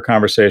longer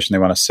conversation. They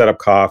want to set up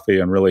coffee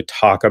and really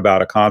talk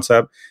about a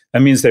concept.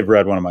 That means they've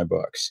read one of my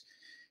books.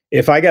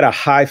 if I get a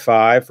high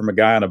five from a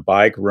guy on a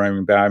bike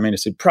running by me and he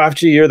said, Prof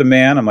G, you're the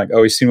man. I'm like,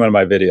 oh, he's seen one of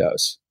my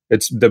videos.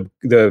 It's the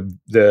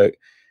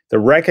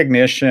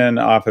recognition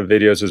off of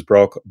videos is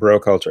bro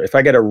culture. If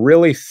I get a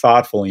really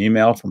thoughtful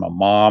email from a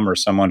mom or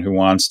someone who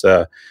wants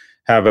to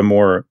have a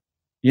more,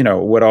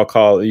 what I'll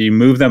call, you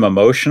move them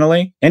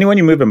emotionally. Anyone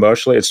you move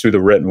emotionally, it's through the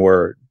written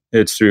word.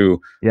 It's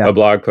through a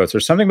blog post.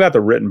 There's something about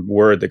the written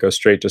word that goes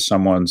straight to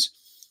someone's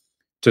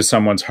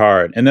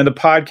heart. And then the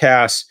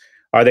podcasts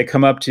they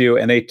come up to you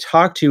and they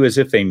talk to you as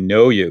if they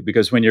know you,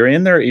 because when you're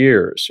in their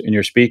ears and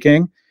you're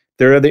speaking,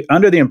 they're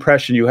under the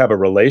impression you have a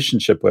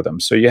relationship with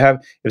them. So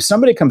if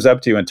somebody comes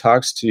up to you and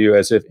talks to you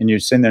as if, and you're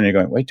sitting there and you're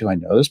going, wait, do I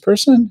know this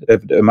person?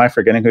 Am I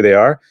forgetting who they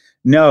are?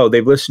 No,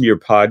 they've listened to your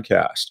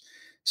podcast.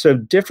 So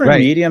different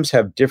mediums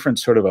have different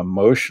sort of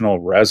emotional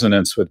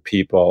resonance with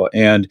people.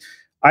 And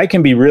I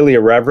can be really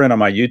irreverent on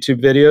my YouTube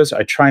videos.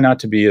 I try not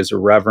to be as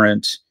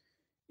irreverent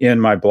in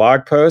my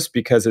blog posts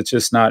because it's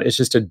just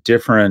a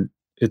different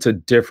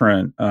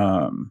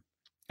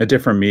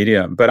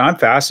medium. But I'm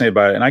fascinated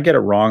by it, and I get it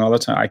wrong all the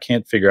time. I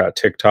can't figure out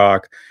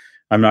TikTok.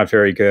 I'm not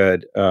very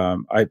good.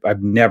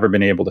 I've never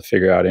been able to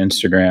figure out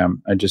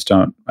Instagram. I just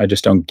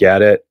don't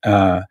get it.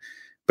 But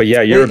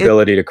yeah, your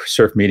ability to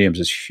surf mediums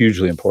is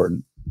hugely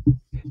important.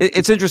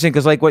 It's interesting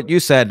because, like what you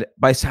said,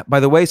 by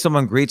the way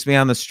someone greets me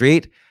on the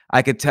street,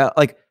 I could tell.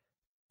 Like,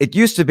 it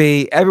used to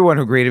be everyone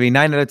who greeted me,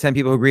 9 out of 10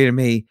 people who greeted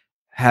me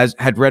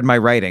had read my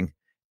writing,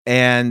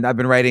 and I've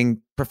been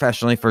writing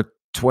professionally for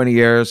 20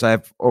 years. I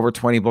have over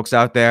 20 books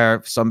out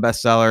there, some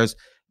bestsellers.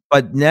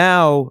 But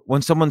now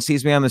when someone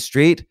sees me on the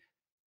street,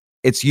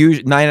 it's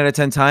usually 9 out of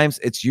 10 times,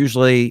 it's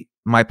usually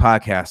my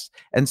podcast.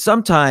 And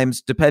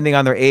sometimes, depending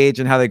on their age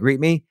and how they greet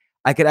me,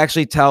 I could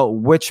actually tell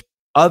which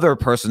other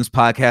person's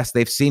podcast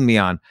they've seen me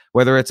on,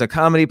 whether it's a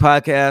comedy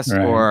podcast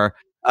or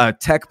a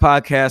tech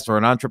podcast or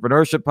an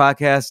entrepreneurship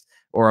podcast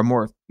or a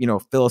more,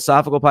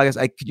 philosophical podcast.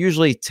 I could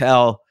usually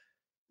tell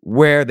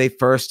where they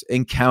first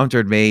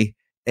encountered me.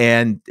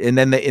 And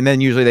then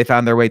usually they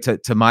found their way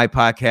to my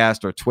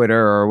podcast or Twitter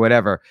or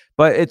whatever.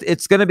 But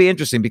it's going to be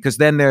interesting because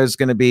then there's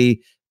going to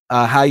be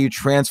how you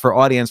transfer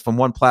audience from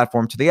one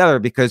platform to the other,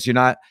 because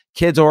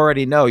kids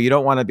already know you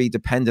don't want to be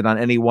dependent on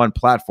any one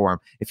platform.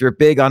 If you're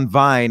big on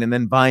Vine and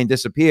then Vine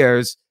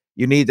disappears,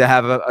 you need to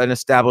have an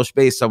established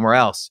base somewhere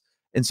else.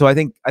 And so I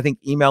think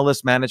email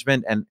list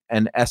management and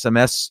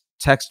SMS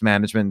text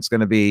management is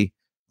going to be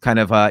kind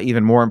of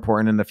even more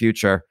important in the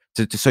future.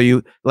 So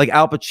you, like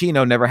Al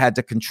Pacino, never had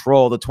to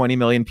control the 20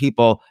 million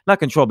people, not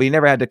control, but he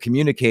never had to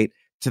communicate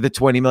to the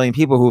 20 million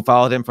people who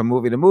followed him from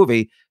movie to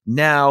movie.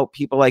 Now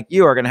people like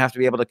you are going to have to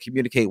be able to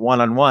communicate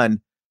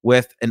one-on-one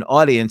with an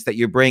audience that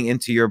you bring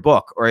into your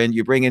book, or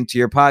you bring into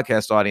your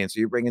podcast audience, or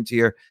you bring into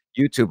your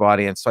YouTube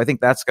audience. So I think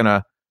that's going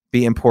to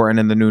be important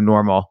in the new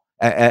normal.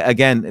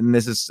 Again, and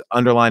this is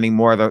underlining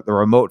more the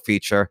remote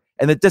feature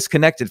and the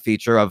disconnected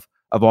feature of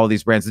all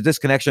these brands, the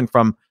disconnection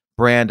from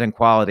brand and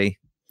quality.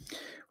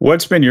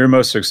 What's been your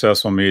most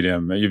successful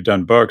medium? You've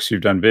done books,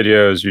 you've done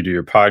videos, you do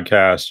your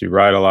podcast, you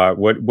write a lot.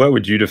 What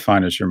would you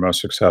define as your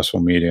most successful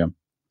medium?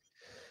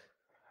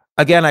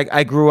 Again,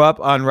 I grew up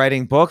on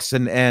writing books,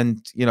 and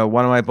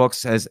one of my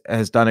books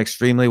has done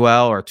extremely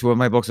well, or two of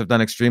my books have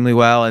done extremely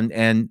well,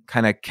 and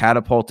kind of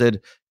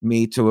catapulted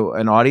me to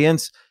an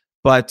audience.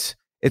 But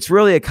it's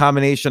really a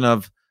combination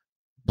of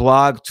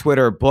blog,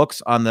 Twitter,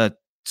 books on the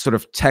sort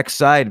of tech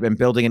side, and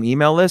building an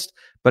email list.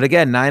 But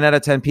again, 9 out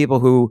of 10 people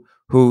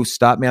who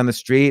stop me on the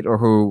street or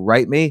who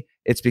write me,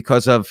 it's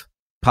because of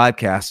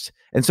podcasts.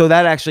 And so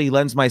that actually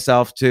lends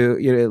myself to,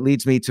 it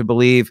leads me to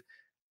believe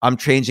I'm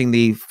changing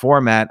the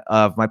format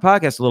of my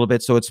podcast a little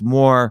bit. So it's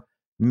more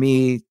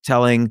me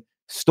telling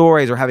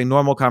stories or having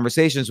normal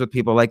conversations with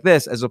people like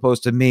this, as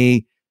opposed to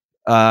me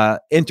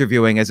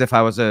interviewing as if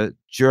I was a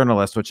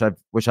journalist, which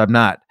I'm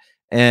not.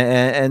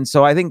 And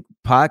so I think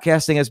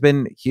podcasting has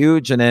been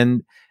huge,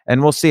 and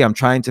we'll see. I'm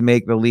trying to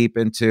make the leap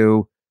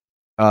into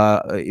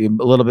a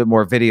little bit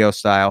more video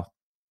style.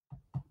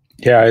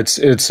 Yeah, it's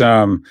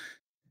going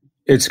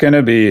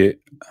to be.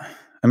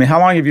 I mean, how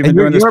long have you been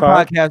doing this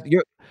podcast?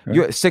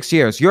 Your 6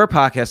 years. Your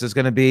podcast is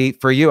going to be,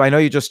 for you, I know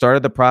you just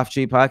started the Prof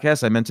G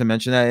podcast. I meant to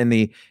mention that in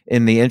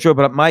the intro,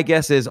 but my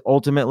guess is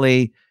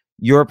ultimately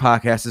your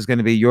podcast is going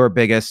to be your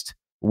biggest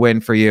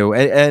win for you.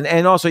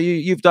 And also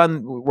you've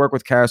done work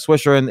with Kara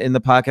Swisher in the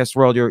podcast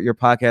world. Your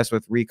podcast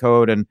with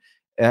Recode and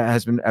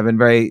have been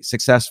very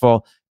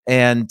successful.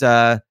 And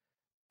I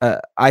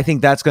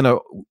think that's going to,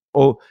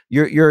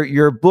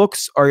 your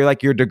books are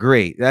like your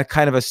degree. That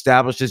kind of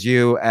establishes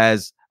you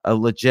as a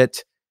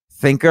legit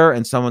thinker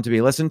and someone to be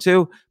listened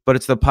to, but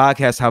it's the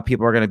podcast, how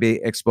people are going to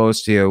be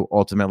exposed to you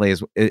ultimately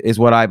is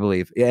what I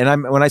believe.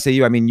 And when I say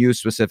you, I mean you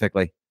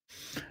specifically.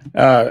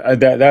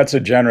 That's a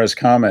generous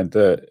comment.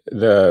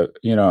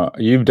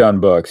 You've done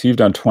books, you've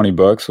done 20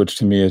 books, which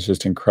to me is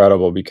just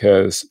incredible,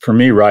 because for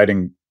me,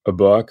 writing a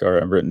book,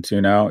 or I've written 2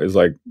 now, is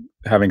like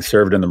having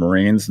served in the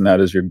Marines, and that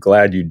is, you're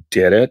glad you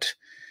did it.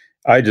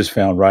 I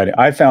found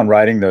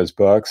writing those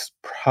books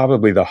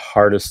probably the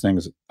hardest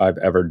things I've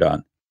ever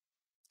done.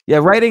 Yeah,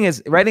 writing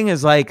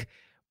is like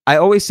I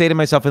always say to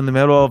myself in the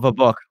middle of a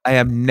book, I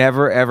am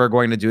never, ever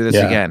going to do this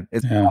again.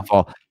 It's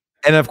awful.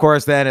 And of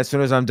course, then as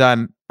soon as I'm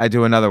done, I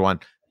do another one.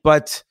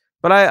 But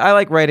I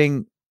like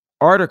writing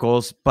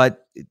articles,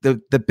 but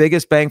the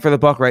biggest bang for the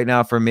buck right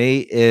now for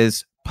me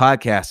is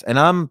podcasts. And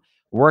I'm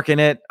working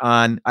it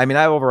on, I mean,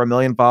 I have over 1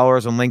 million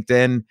followers on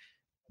LinkedIn,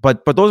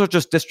 but those are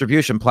just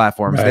distribution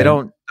platforms. Right. They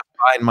don't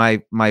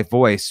define my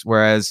voice.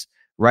 Whereas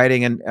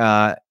writing and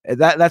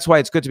that's why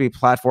it's good to be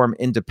platform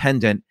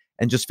independent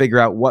and just figure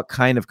out what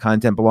kind of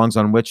content belongs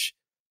on which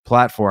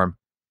platform.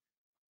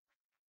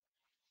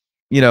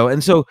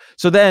 And so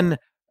then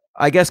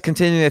I guess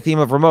continuing the theme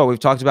of remote, we've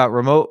talked about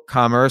remote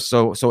commerce.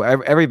 So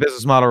every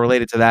business model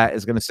related to that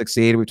is going to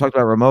succeed. We've talked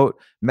about remote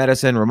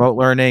medicine, remote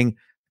learning,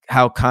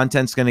 how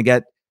content's going to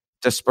get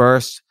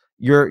dispersed.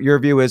 Your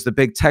view is the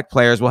big tech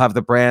players will have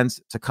the brands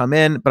to come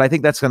in, but I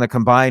think that's going to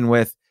combine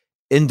with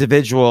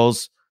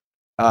individuals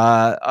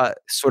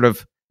sort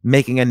of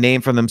making a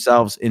name for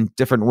themselves in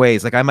different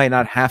ways. Like I might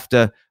not have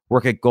to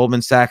work at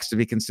Goldman Sachs to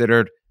be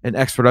considered an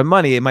expert on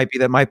money. It might be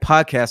that my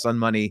podcast on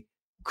money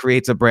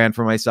creates a brand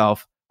for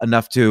myself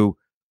enough to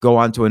go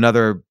on to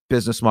another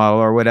business model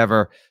or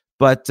whatever.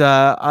 But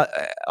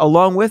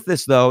along with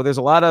this, though, there's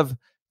a lot of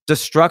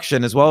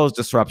destruction as well as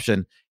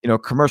disruption.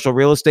 Commercial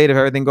real estate, if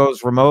everything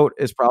goes remote,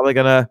 is probably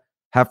going to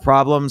have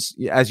problems.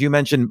 As you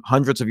mentioned,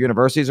 hundreds of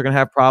universities are going to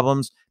have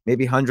problems,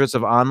 maybe hundreds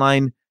of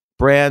online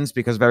brands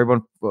because of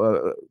everyone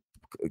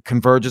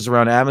converges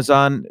around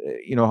Amazon.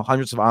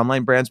 Hundreds of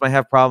online brands might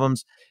have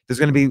problems. There's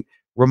going to be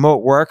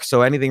remote work.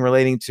 So anything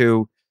relating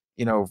to,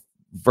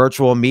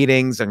 virtual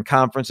meetings and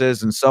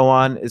conferences and so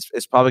on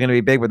is probably going to be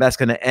big, but that's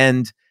going to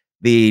end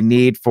the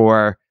need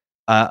for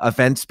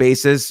event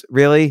spaces,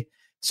 really.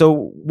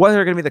 So what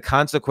are going to be the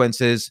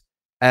consequences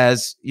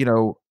as,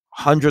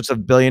 hundreds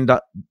of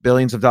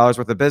billions of dollars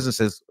worth of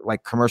businesses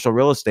like commercial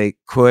real estate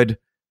could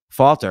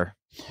falter?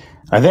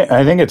 I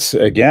think it's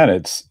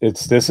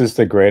this is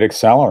the great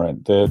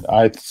accelerant that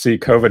I see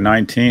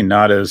COVID-19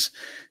 not as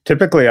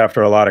typically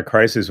after a lot of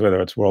crises,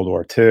 whether it's World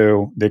War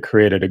II, they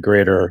created a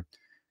greater,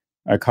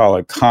 I call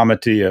it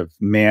comity of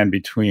man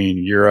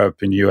between Europe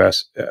and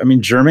US. I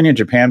mean, Germany and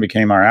Japan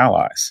became our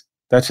allies.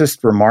 That's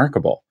just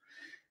remarkable.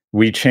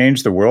 We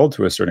changed the world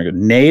to a certain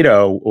extent.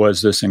 NATO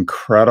was this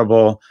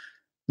incredible,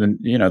 the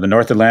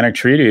North Atlantic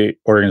Treaty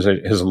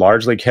Organization has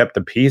largely kept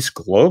the peace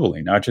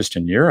globally, not just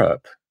in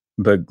Europe,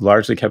 but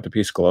largely kept the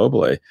peace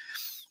globally.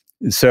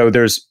 So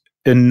there's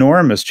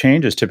enormous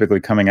changes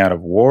typically coming out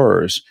of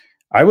wars.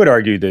 I would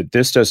argue that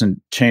this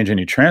doesn't change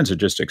any trends; it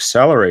just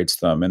accelerates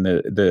them. And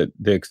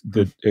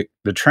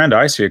the trend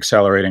I see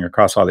accelerating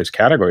across all these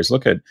categories.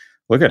 Look at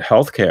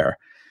healthcare.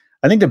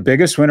 I think the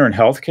biggest winner in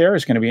healthcare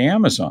is going to be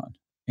Amazon,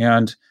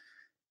 and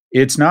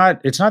it's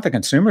not the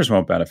consumers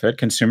won't benefit.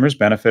 Consumers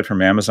benefit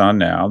from Amazon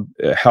now.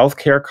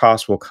 Healthcare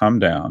costs will come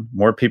down.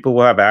 More people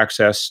will have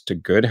access to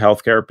good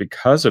healthcare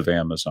because of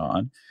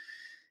Amazon.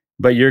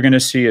 But you're going to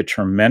see a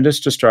tremendous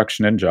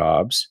destruction in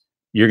jobs.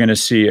 You're going to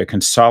see a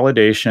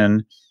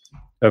consolidation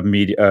of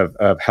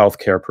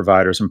healthcare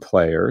providers and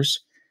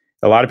players.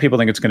 A lot of people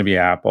think it's going to be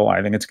Apple.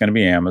 I think it's going to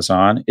be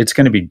Amazon. It's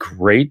going to be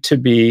great to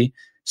be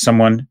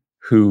someone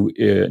who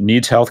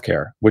needs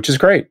healthcare, which is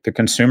great. The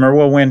consumer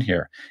will win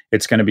here.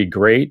 It's going to be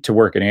great to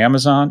work at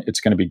Amazon.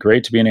 It's going to be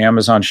great to be an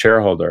Amazon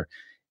shareholder.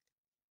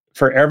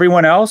 For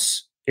everyone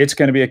else, it's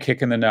going to be a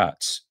kick in the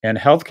nuts. And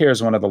healthcare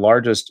is one of the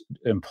largest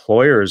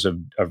employers of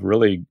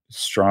really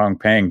strong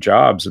paying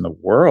jobs in the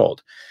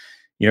world.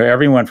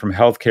 Everyone from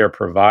healthcare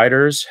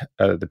providers,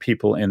 the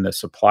people in the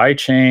supply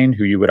chain,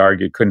 who you would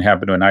argue couldn't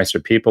happen to nicer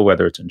people,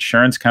 whether it's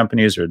insurance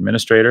companies or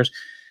administrators,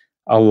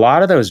 a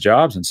lot of those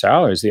jobs and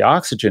salaries, the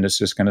oxygen is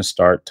just going to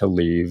start to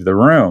leave the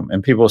room.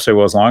 And people say,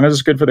 well, as long as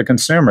it's good for the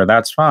consumer,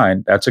 that's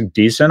fine. That's a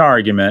decent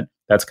argument.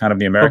 That's kind of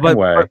the American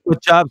way.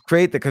 But jobs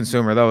create the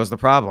consumer, though, is the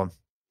problem.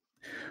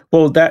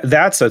 Well,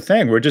 that's the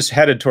thing. We're just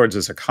headed towards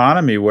this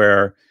economy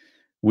where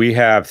we're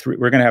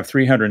going to have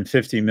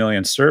 350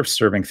 million serfs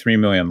serving 3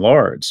 million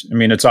lords. I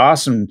mean, it's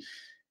awesome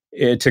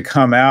to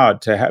come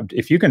out to have,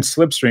 if you can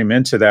slipstream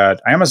into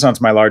that.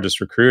 Amazon's my largest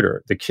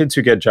recruiter. The kids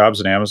who get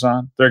jobs at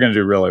Amazon, they're going to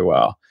do really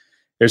well.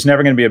 There's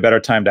never going to be a better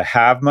time to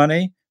have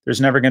money.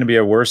 There's never going to be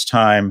a worse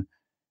time,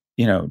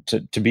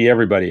 to be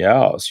everybody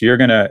else.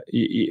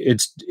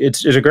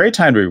 It's a great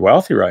time to be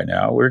wealthy right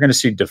now. We're going to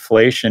see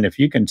deflation. If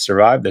you can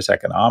survive this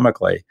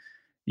economically,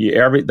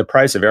 the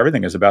price of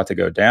everything is about to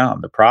go down.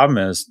 The problem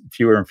is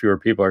fewer and fewer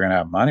people are going to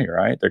have money,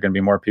 right? There are going to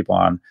be more people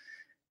on,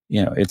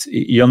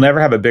 you'll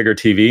never have a bigger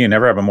TV and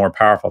never have a more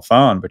powerful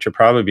phone, but you'll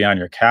probably be on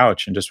your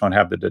couch and just won't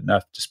have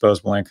enough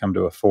disposable income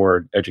to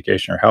afford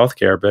education or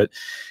healthcare. But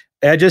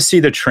I just see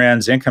the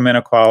trends, income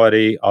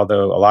inequality,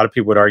 although a lot of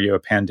people would argue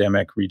a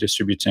pandemic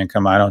redistributes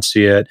income. I don't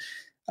see it.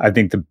 I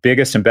think the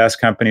biggest and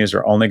best companies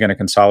are only going to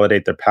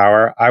consolidate their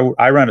power.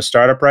 I run a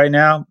startup right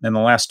now. In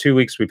the last 2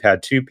 weeks, we've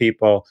had 2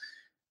 people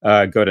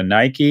go to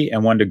Nike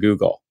and 1 to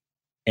Google.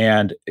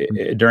 And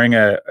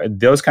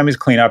those companies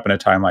clean up in a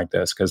time like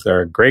this because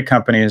they're great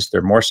companies.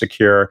 They're more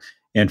secure.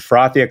 In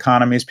frothy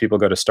economies, people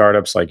go to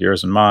startups like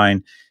yours and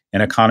mine.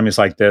 In economies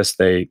like this,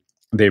 they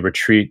they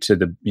retreat to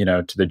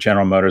the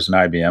General Motors and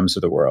IBMs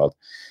of the world.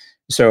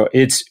 So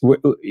it's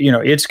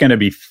going to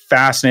be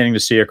fascinating to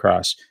see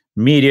across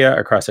media,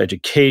 across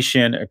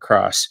education,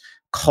 across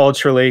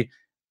culturally.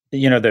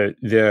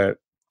 The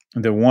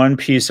one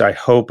piece I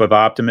hope of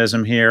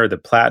optimism here, the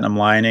platinum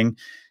lining,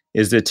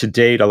 is that to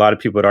date, a lot of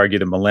people would argue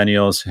that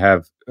millennials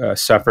have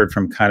suffered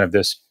from kind of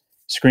this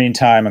screen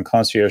time and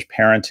concierge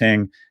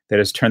parenting that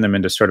has turned them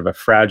into sort of a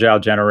fragile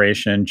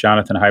generation.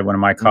 Jonathan Haidt, one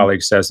of my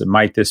colleagues, says that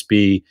might this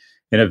be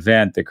an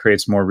event that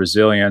creates more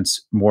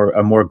resilience,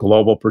 a more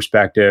global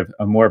perspective,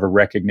 more of a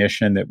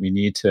recognition that we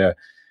need to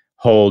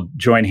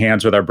join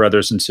hands with our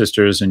brothers and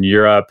sisters in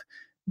Europe,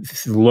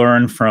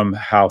 learn from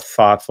how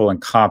thoughtful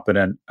and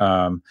competent,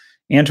 and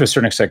to a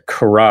certain extent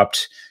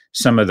corrupt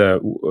some of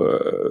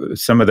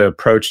the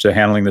approach to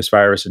handling this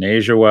virus in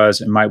Asia was.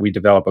 And might we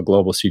develop a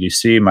global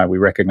CDC? Might we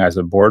recognize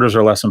that borders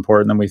are less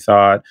important than we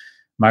thought?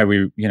 Might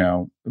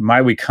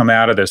we come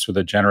out of this with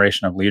a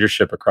generation of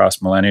leadership across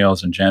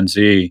millennials and Gen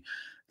Z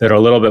that are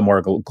a little bit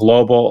more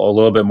global, a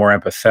little bit more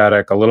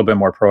empathetic, a little bit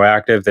more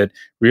proactive, that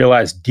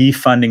realize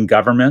defunding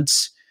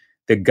governments,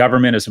 that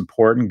government is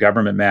important,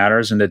 government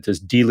matters, and that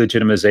this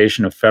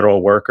delegitimization of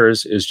federal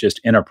workers is just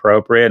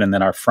inappropriate. And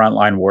then our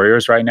frontline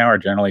warriors right now are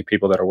generally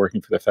people that are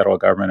working for the federal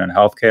government and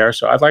healthcare.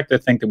 So I'd like to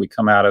think that we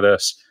come out of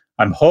this,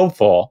 I'm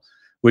hopeful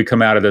we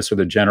come out of this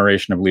with a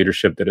generation of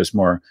leadership that is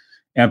more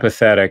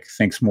empathetic,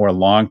 thinks more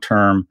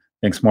long-term,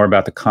 thinks more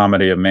about the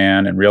comedy of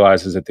man, and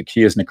realizes that the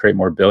key isn't to create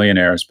more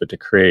billionaires, but to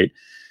create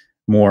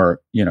more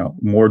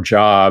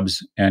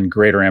jobs and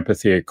greater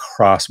empathy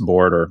across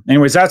border.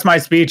 Anyways, that's my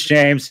speech,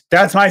 James.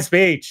 That's my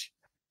speech.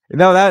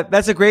 No,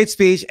 that's a great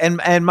speech. And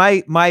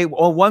my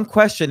one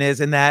question is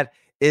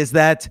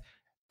that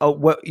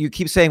what you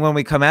keep saying, when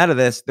we come out of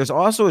this, there's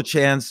also a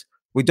chance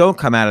we don't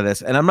come out of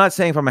this. And I'm not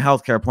saying from a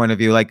healthcare point of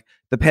view, like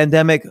the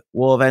pandemic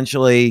will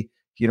eventually,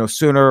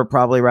 sooner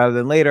probably rather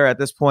than later at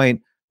this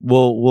point,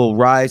 will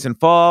rise and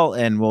fall,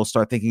 and we'll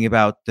start thinking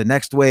about the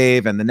next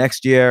wave and the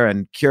next year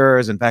and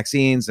cures and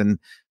vaccines and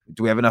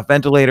do we have enough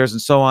ventilators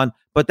and so on.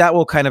 But that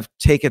will kind of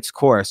take its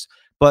course.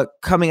 But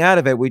coming out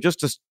of it, we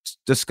just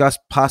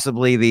discussed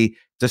possibly the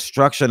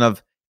destruction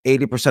of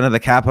 80% of the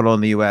capital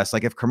in the U.S.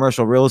 Like if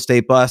commercial real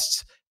estate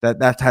busts,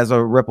 that has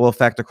a ripple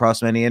effect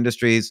across many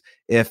industries.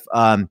 If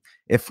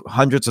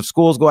hundreds of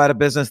schools go out of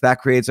business, that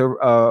creates a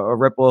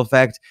ripple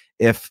effect.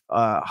 If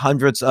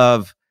hundreds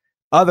of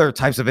other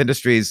types of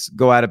industries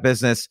go out of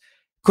business,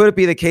 could it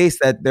be the case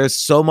that there's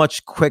so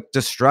much quick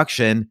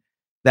destruction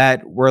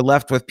that we're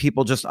left with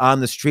people just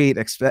on the street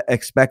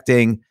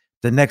expecting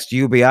the next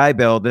UBI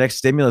bill, the next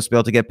stimulus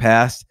bill to get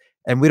passed,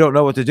 and we don't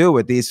know what to do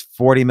with these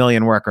 40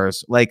 million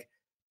workers? Like,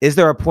 is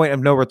there a point of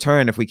no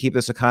return if we keep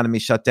this economy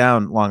shut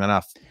down long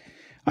enough?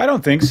 I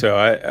don't think so.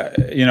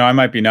 I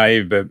might be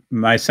naive, but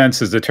my sense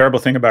is the terrible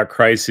thing about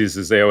crises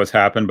is they always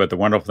happen, but the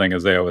wonderful thing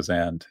is they always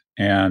end.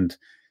 And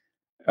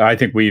I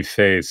think we've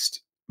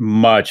faced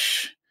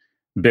much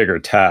bigger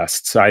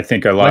tests. I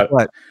think a lot. Like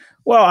what?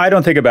 Well, I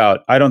don't think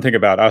about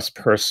us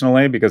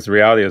personally, because the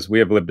reality is we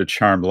have lived a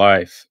charmed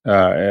life.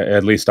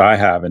 At least I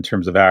have, in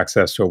terms of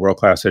access to a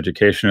world-class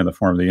education in the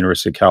form of the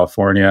University of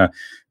California,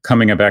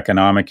 coming of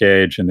economic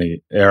age in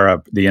the era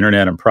of the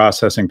internet and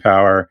processing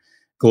power,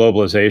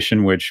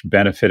 globalization, which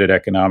benefited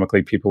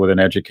economically people with an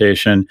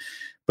education.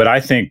 But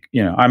I think,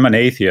 I'm an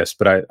atheist,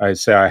 but I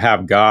say I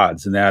have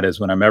gods. And that is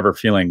when I'm ever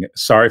feeling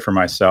sorry for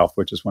myself,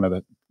 which is one of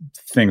the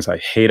things I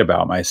hate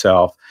about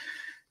myself.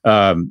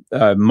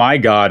 My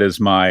God is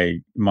my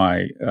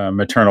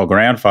maternal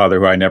grandfather,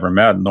 who I never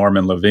met,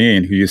 Norman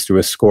Levine, who used to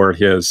escort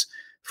his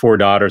 4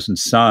 daughters and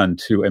son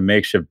to a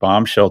makeshift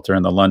bomb shelter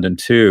in the London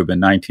Tube in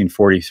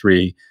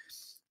 1943,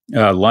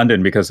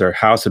 London, because their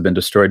house had been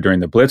destroyed during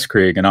the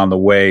Blitzkrieg. And on the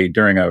way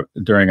during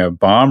a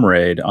bomb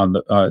raid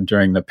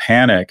during the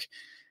panic,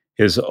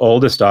 his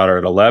oldest daughter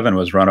at 11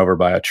 was run over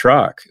by a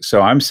truck.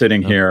 So I'm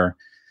sitting here,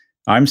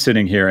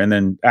 and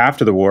then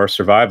after the war,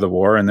 survived the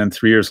war, and then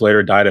 3 years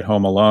later died at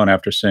home alone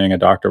after seeing a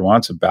doctor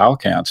once of bowel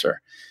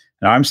cancer.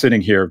 And I'm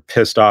sitting here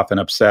pissed off and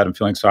upset and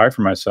feeling sorry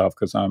for myself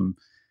because I'm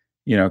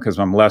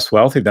less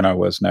wealthy than I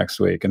was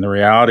next week. And the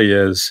reality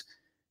is,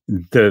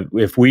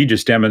 if we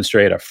just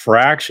demonstrate a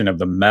fraction of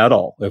the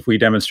mettle, if we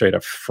demonstrate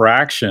a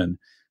fraction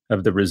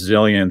of the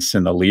resilience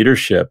and the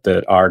leadership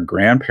that our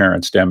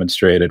grandparents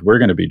demonstrated, we're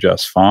going to be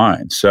just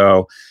fine.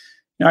 So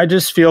I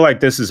just feel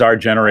like this is our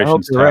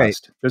generation's test.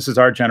 Right. This is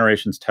our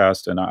generation's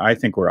test, and I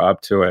think we're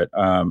up to it.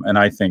 And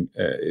I think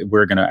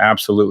we're going to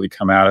absolutely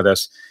come out of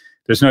this.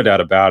 There's no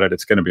doubt about it.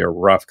 It's going to be a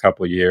rough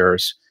couple of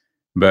years.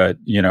 But,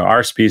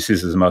 our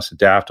species is the most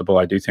adaptable.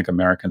 I do think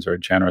Americans are a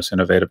generous,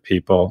 innovative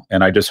people.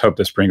 And I just hope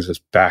this brings us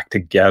back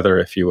together,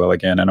 if you will,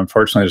 again. And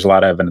unfortunately, there's a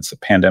lot of evidence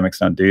that pandemics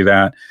don't do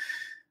that.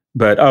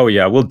 But,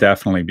 we'll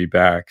definitely be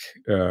back.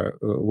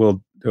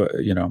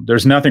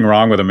 There's nothing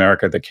wrong with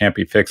America that can't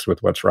be fixed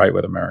with what's right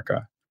with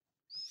America.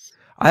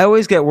 I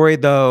always get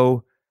worried,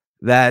 though,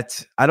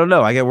 that, I don't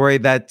know, I get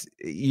worried that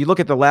you look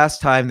at the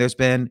last time there's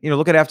been,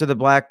 look at after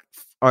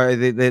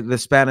the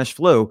Spanish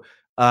flu,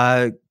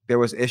 there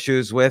was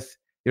issues with,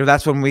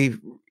 that's when we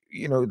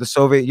the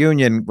Soviet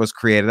Union was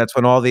created. That's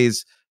when all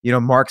these,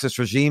 Marxist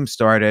regimes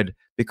started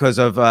because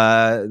of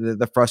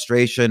the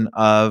frustration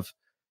of,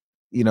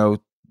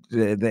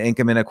 the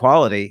income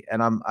inequality.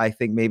 And I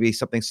think maybe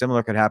something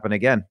similar could happen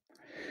again.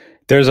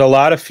 There's a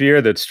lot of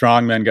fear that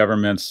strongman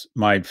governments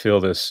might fill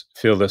this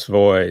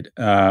void.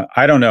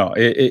 I don't know.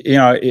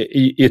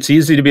 It's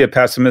easy to be a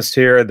pessimist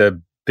here.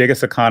 The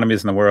biggest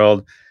economies in the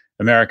world,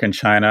 America and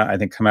China, I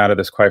think come out of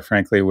this, quite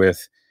frankly,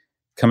 with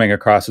coming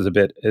across as a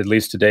bit, at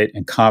least to date,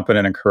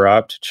 incompetent and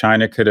corrupt.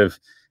 China could have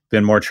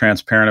been more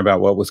transparent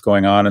about what was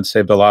going on and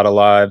saved a lot of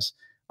lives.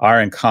 Our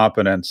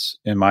incompetence,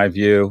 in my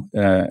view,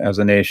 as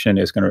a nation,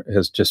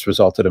 has just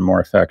resulted in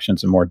more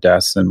affections and more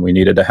deaths than we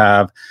needed to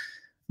have.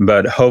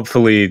 But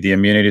hopefully the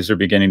immunities are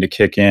beginning to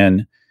kick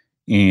in,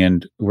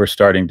 and we're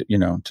starting to,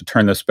 to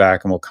turn this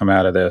back, and we'll come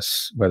out of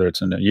this, whether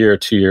it's in a year,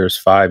 2 years,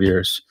 5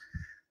 years,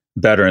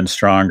 better and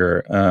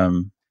stronger.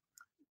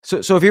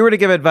 So if you were to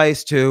give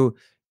advice to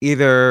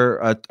either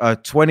a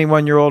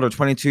 21-year-old or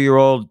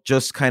 22-year-old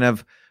just kind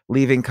of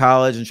leaving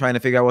college and trying to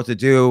figure out what to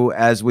do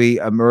as we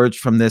emerge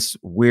from this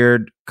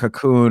weird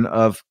cocoon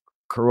of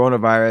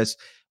coronavirus,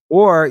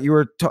 or you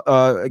were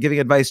giving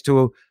advice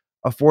to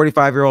a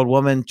 45-year-old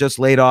woman just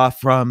laid off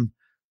from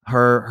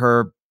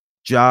her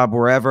job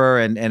wherever,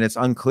 and it's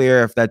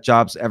unclear if that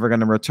job's ever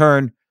going to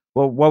return,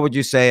 well, what would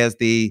you say as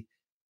they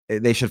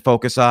should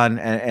focus on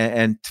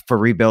and for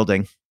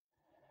rebuilding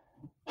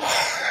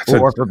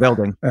or for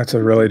building? That's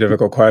a really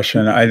difficult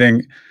question. I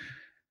think,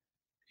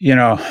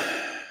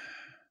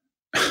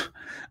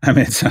 I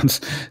mean, it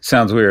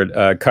sounds weird.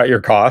 Cut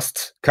your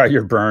costs, cut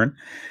your burn.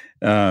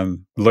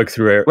 Look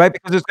through it, right?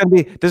 Because there's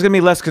gonna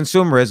be less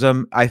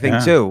consumerism, I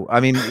think, too. I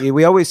mean,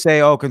 we always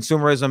say, "Oh,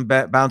 consumerism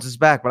bounces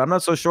back," but I'm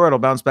not so sure it'll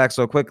bounce back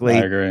so quickly.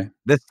 I agree.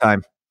 This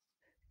time,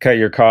 cut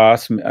your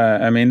costs.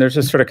 I mean, there's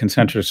just sort of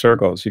concentric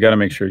circles. You got to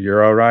make sure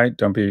you're all right.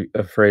 Don't be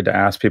afraid to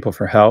ask people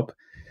for help.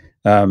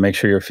 Make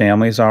sure your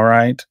family's all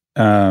right.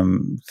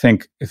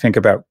 Think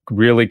about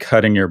really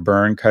cutting your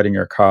burn, cutting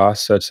your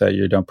costs, such that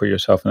you don't put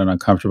yourself in an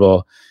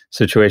uncomfortable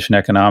situation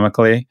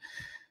economically.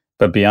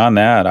 But beyond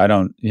that, I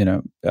don't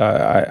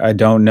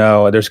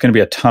know. There's going to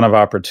be a ton of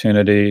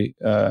opportunity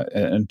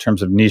in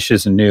terms of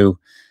niches and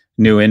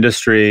new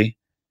industry.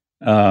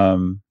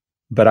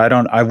 But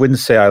I wouldn't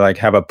say I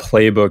have a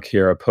playbook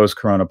here, a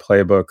post-corona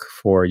playbook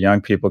for young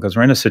people, because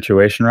we're in a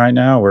situation right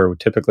now where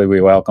typically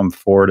we welcome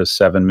 4 to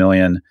 7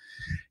 million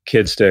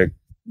kids to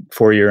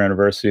 4-year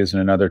universities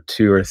and another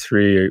 2 or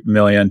 3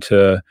 million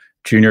to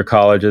junior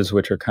colleges,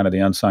 which are kind of the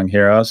unsung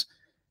heroes.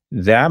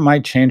 That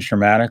might change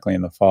dramatically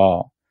in the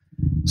fall.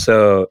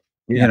 So,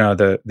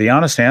 the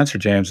honest answer,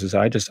 James, is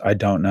I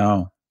don't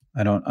know.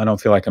 I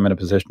don't feel like I'm in a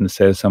position to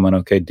say to someone,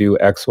 okay, do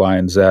X, Y,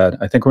 and Z.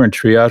 I think we're in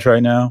triage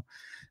right now.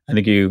 I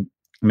think you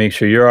make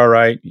sure you're all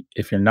right.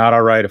 If you're not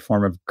all right, a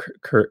form of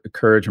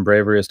courage and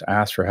bravery is to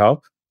ask for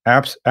help.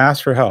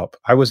 Ask for help.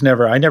 I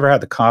never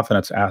had the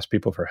confidence to ask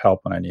people for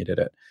help when I needed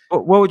it.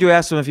 What would you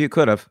ask them if you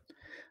could have?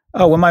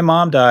 Oh, when my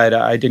mom died,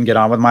 I didn't get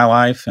on with my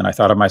life, and I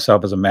thought of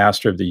myself as a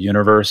master of the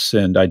universe,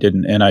 and I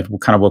didn't. And I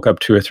kind of woke up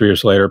 2 or 3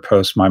 years later,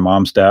 post my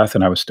mom's death,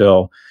 and I was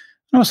still,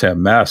 I don't want to say a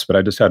mess, but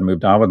I just hadn't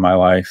moved on with my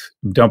life.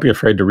 Don't be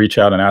afraid to reach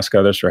out and ask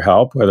others for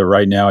help, whether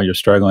right now you're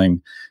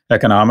struggling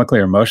economically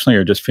or emotionally,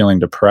 or just feeling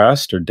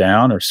depressed or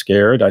down or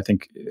scared. I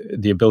think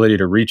the ability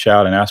to reach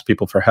out and ask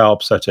people for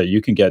help, such that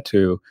you can get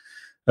to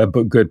a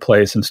good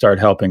place and start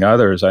helping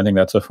others, I think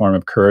that's a form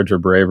of courage or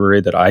bravery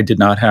that I did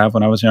not have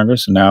when I was younger.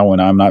 So now when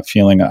I'm not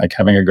feeling like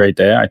having a great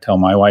day, I tell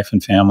my wife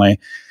and family,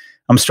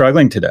 I'm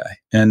struggling today.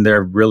 And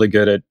they're really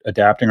good at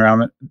adapting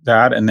around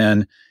that. And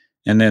then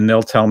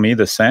they'll tell me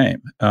the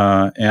same.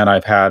 And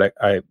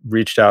I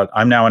reached out.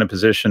 I'm now in a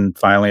position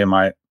finally in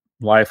my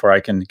life where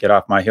I can get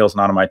off my heels and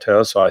onto my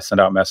toes. So I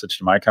sent out a message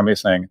to my company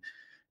saying,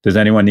 does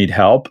anyone need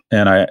help?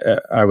 And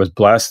I was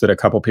blessed that a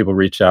couple people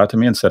reached out to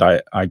me and said,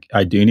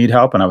 I do need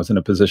help. And I was in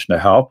a position to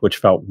help, which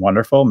felt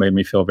wonderful, made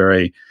me feel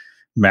very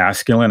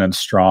masculine and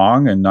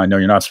strong. And I know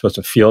you're not supposed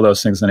to feel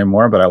those things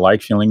anymore, but I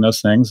like feeling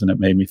those things, and it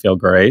made me feel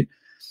great.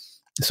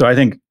 So I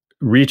think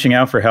reaching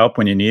out for help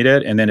when you need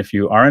it. And then if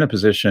you are in a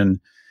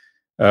position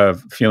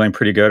of feeling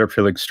pretty good or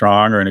feeling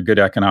strong or in a good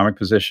economic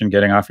position,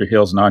 getting off your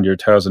heels and onto your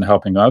toes and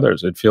helping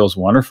others, it feels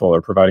wonderful,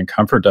 or providing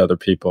comfort to other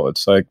people.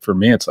 It's like, for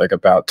me, it's like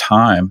about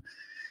time.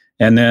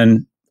 And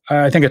then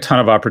I think a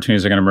ton of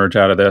opportunities are going to emerge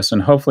out of this,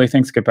 and hopefully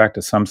things get back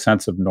to some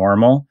sense of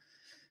normal.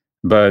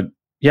 But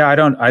yeah, I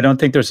don't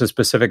think there's a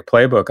specific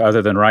playbook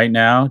other than right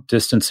now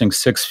distancing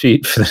 6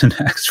 feet for the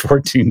next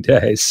 14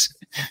 days.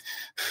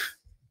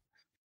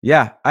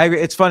 Yeah, I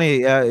agree. It's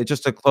funny,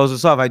 just to close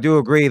this off, I do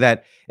agree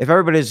that if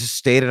everybody just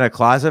stayed in a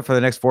closet for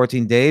the next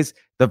 14 days,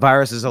 the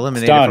virus is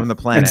eliminated from the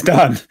planet. It's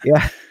done.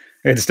 Yeah,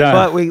 it's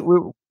done.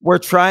 But we're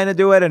trying to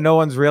do it, and no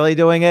one's really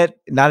doing it.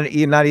 Not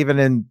even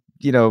in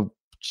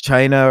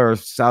China or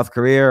South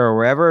Korea or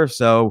wherever.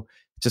 So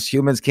just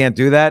humans can't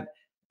do that.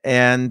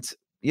 And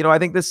I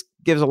think this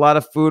gives a lot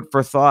of food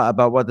for thought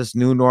about what this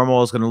new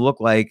normal is going to look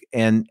like,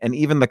 and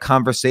even the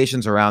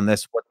conversations around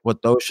this,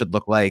 what those should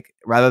look like,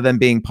 rather than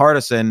being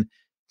partisan.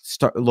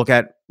 Look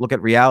at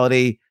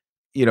reality,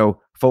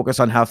 focus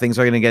on how things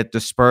are going to get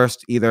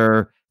dispersed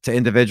either to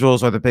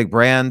individuals or the big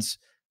brands.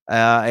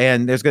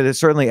 And there's going to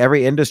certainly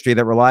every industry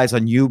that relies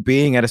on you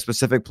being at a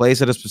specific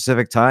place at a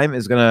specific time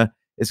is going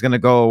to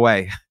go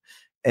away.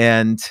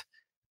 And,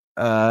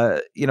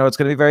 it's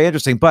going to be very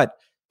interesting. But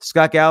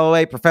Scott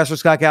Galloway, Professor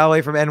Scott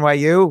Galloway from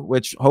NYU,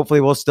 which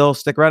hopefully will still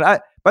stick around.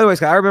 By the way,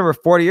 Scott, I remember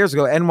 40 years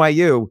ago,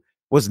 NYU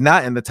was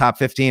not in the top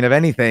 15 of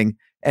anything.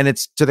 And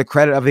it's to the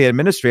credit of the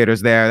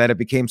administrators there that it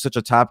became such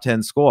a top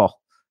 10 school.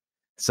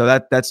 So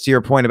that's to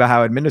your point about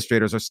how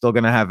administrators are still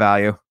going to have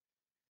value.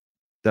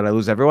 Did I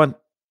lose everyone?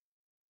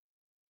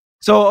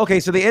 So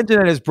the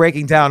internet is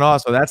breaking down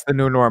also. That's the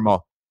new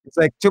normal. It's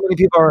like too many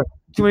people are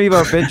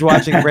binge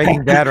watching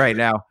Breaking Bad right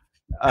now.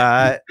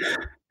 I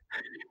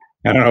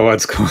don't know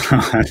what's going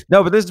on.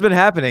 No, but this has been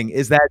happening.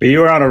 Is that but you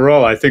were on a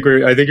roll? I think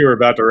you were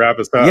about to wrap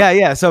us up.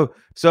 Yeah.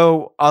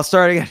 So I'll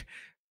start again.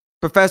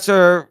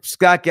 Professor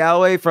Scott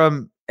Galloway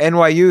from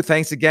NYU,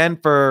 thanks again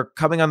for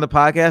coming on the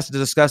podcast to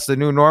discuss the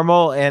new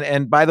normal.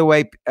 And by the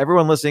way,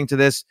 everyone listening to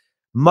this,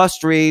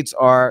 must reads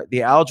are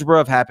The Algebra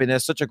of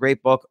Happiness, such a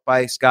great book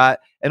by Scott.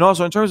 And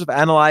also in terms of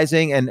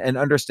analyzing and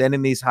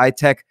understanding these high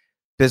tech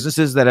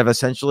businesses that have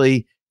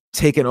essentially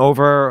taken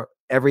over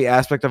every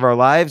aspect of our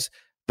lives.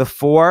 The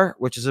Four,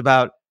 which is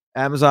about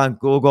Amazon,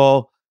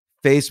 Google,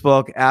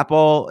 Facebook,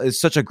 Apple,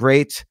 is such a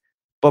great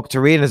book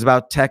to read and is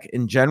about tech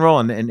in general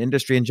and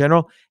industry in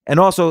general. And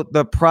also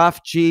the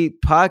Prof G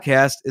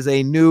podcast is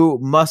a new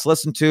must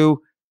listen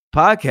to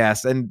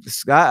podcast. And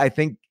Scott, I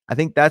think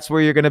that's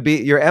where you're going to be.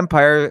 Your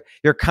empire,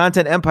 your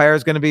content empire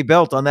is going to be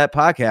built on that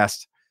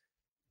podcast.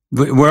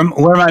 Where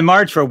my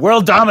march for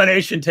world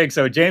domination takes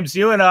over. James,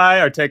 you and I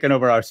are taking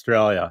over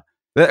Australia.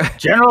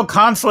 General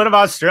Consulate of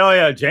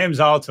Australia, James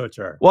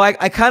Altucher. Well,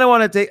 I kind of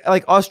want to take,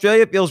 like,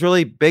 Australia feels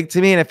really big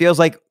to me, and it feels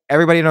like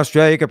everybody in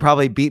Australia could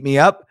probably beat me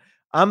up.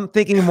 I'm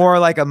thinking more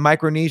like a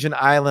Micronesian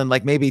island,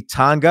 like maybe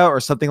Tonga or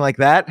something like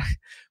that,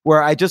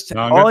 where I just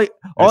all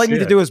I need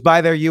to do is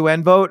buy their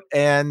UN vote,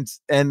 and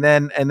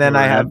then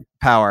I have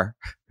power.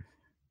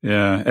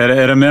 Yeah,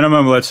 at a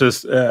minimum, let's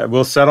just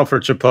we'll settle for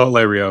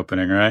Chipotle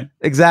reopening, right?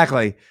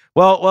 Exactly.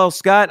 Well,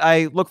 Scott,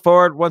 I look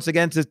forward once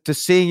again to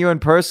seeing you in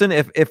person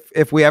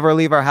if we ever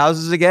leave our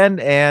houses again.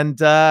 And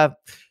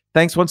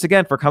thanks once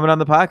again for coming on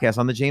the podcast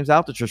on the James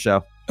Altucher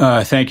Show.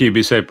 Thank you.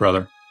 Be safe,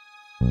 brother.